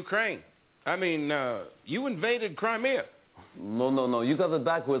situation in Ukraine. I mean, you invaded Crimea. No. You got it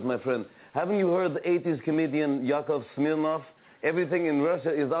backwards, my friend. Haven't you heard the 80s comedian Yakov Smirnoff? Everything in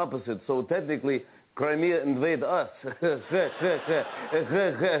Russia is opposite, so technically, Crimea invade us.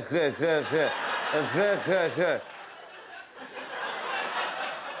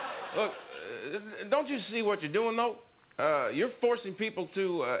 Look, don't you see what you're doing, though? You're forcing people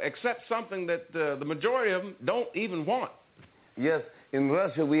to accept something that the majority of them don't even want. Yes, in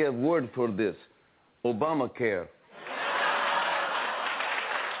Russia we have word for this. Obamacare.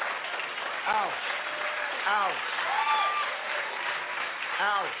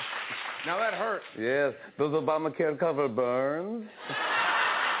 Ouch. Now that hurt. Yes. Does Obamacare cover burns?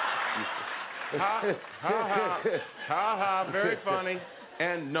 Ha. Very funny.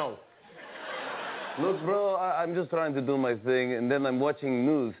 And no. Look, bro, I'm just trying to do my thing, and then I'm watching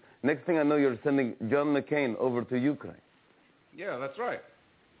news. Next thing I know, you're sending John McCain over to Ukraine. Yeah, that's right.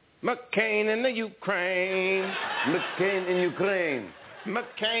 McCain in the Ukraine. McCain in Ukraine.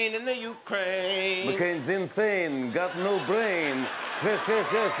 McCain in the Ukraine. McCain's insane, got no brain.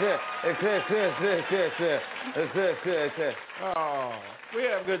 Oh, we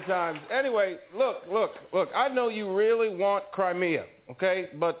have good times. Anyway, look. I know you really want Crimea, okay?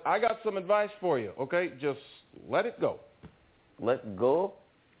 But I got some advice for you, okay? Just let it go. Let go?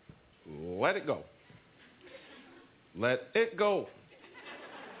 Let it go. Let it go.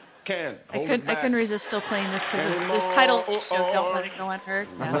 I couldn't resist still playing this because this title show, Don't Let It Go Unheard.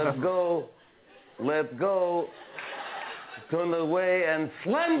 Yeah. Let go. Turn away and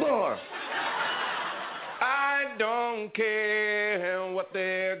slam door. I don't care what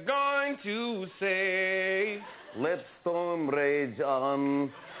they're going to say. Let storm rage on.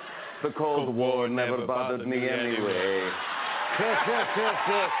 The Cold War never bothered me anyway.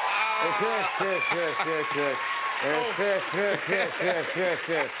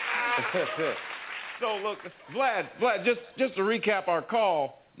 So look, Vlad, just to recap our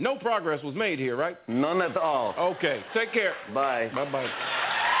call, no progress was made here, right? None at all. Okay, take care. Bye. Bye-bye.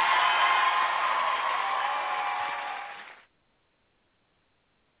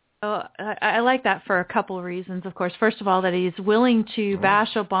 Oh, I like that for a couple of reasons, of course. First of all, that he's willing to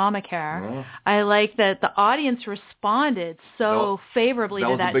bash Obamacare. Oh. I like that the audience responded so favorably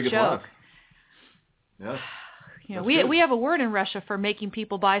to that joke. Yes. You know, we have a word in Russia for making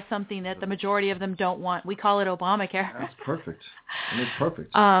people buy something that the majority of them don't want. We call it Obamacare. That's perfect. And it's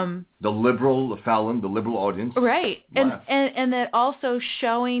perfect. The liberal Fallon, the liberal audience. Right. And that also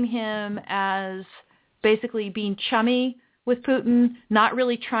showing him as basically being chummy with Putin, not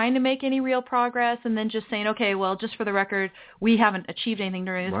really trying to make any real progress, and then just saying, okay, well, just for the record, we haven't achieved anything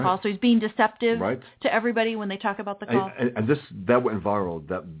during this call. So he's being deceptive to everybody when they talk about the call. And that went viral,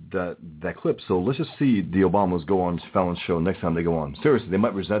 that clip. So let's just see the Obamas go on Fallon's show next time they go on. Seriously, they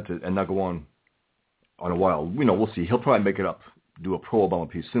might resent it and not go on a while. You know, we'll see. He'll probably make it up, do a pro-Obama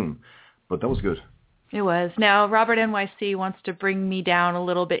piece soon. But that was good. It was. Now, Robert NYC wants to bring me down a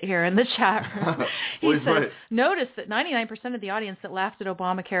little bit here in the chat room. He says, notice that 99% of the audience that laughed at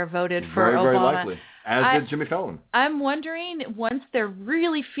Obamacare voted for Obama. Very likely. As did Jimmy Fallon. I'm wondering, once they're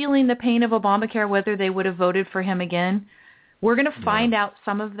really feeling the pain of Obamacare, whether they would have voted for him again. We're going to find out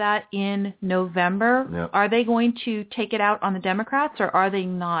some of that in November. Yep. Are they going to take it out on the Democrats, or are they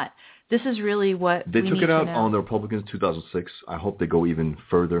not? This is really what they took it out on the Republicans in 2006. I hope they go even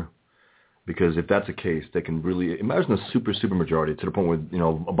further. Because if that's the case, they can really imagine a super majority to the point where, you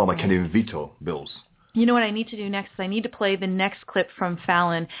know, Obama can't even veto bills. You know what I need to do next is I need to play the next clip from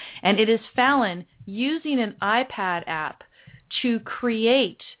Fallon. And it is Fallon using an iPad app to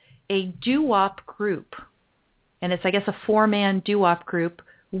create a doo-wop group. And it's, I guess, a 4-man doo-wop group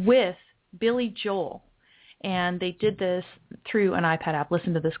with Billy Joel. And they did this through an iPad app.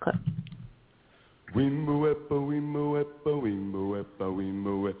 Listen to this clip. This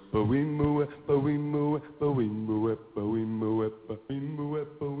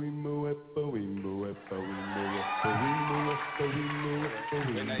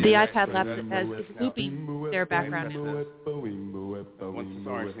The iPad lab is looping their background. Once the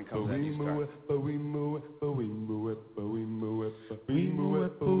song comes in, you start.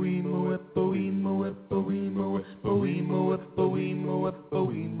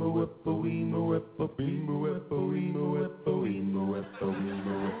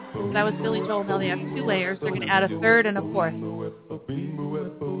 That was Billy Joel. Now they have 2 layers. They're going to add a third and a fourth.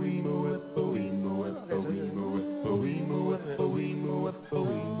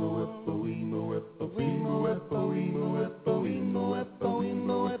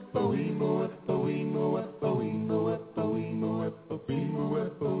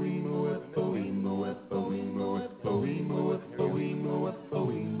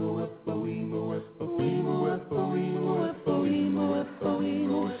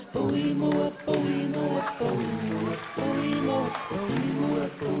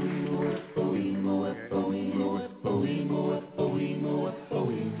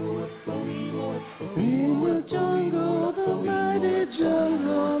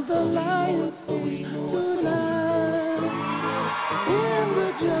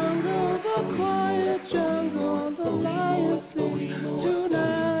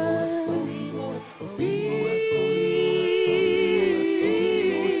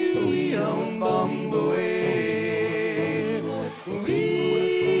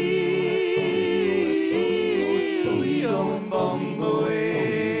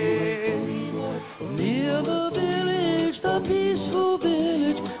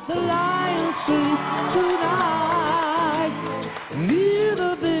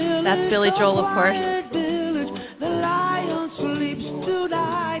 That's Billy Joel, of course.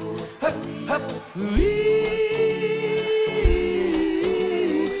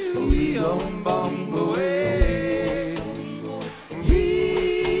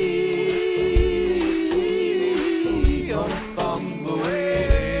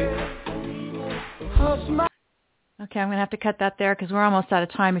 Okay, I'm going to have to cut that there because we're almost out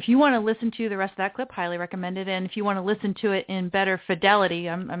of time. If you want to listen to the rest of that clip, highly recommend it. And if you want to listen to it in better fidelity,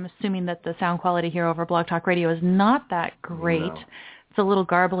 I'm assuming that the sound quality here over Blog Talk Radio is not that great. No. It's a little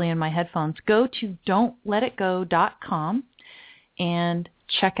garbly in my headphones. Go to don'tletitgo.com and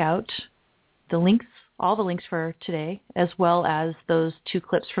check out the links, all the links for today, as well as those 2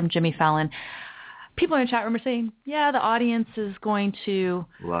 clips from Jimmy Fallon. People in the chat room are saying, yeah, the audience is going to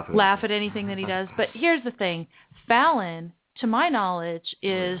laugh at anything that he does. But here's the thing. Fallon, to my knowledge,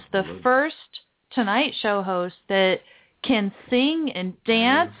 is the first Tonight Show host that can sing and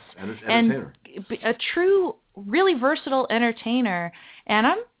dance and a true, really versatile entertainer. And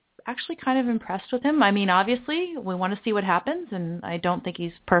I'm actually kind of impressed with him. I mean, obviously, we want to see what happens, and I don't think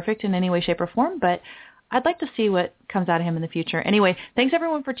he's perfect in any way, shape, or form, but I'd like to see what comes out of him in the future. Anyway, thanks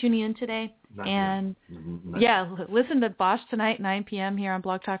everyone for tuning in today. Listen to Bosch tonight, 9 p.m. here on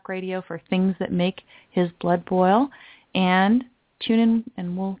Blog Talk Radio for Things That Make His Blood Boil. And tune in,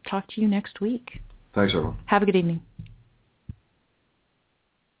 and we'll talk to you next week. Thanks, everyone. Have a good evening.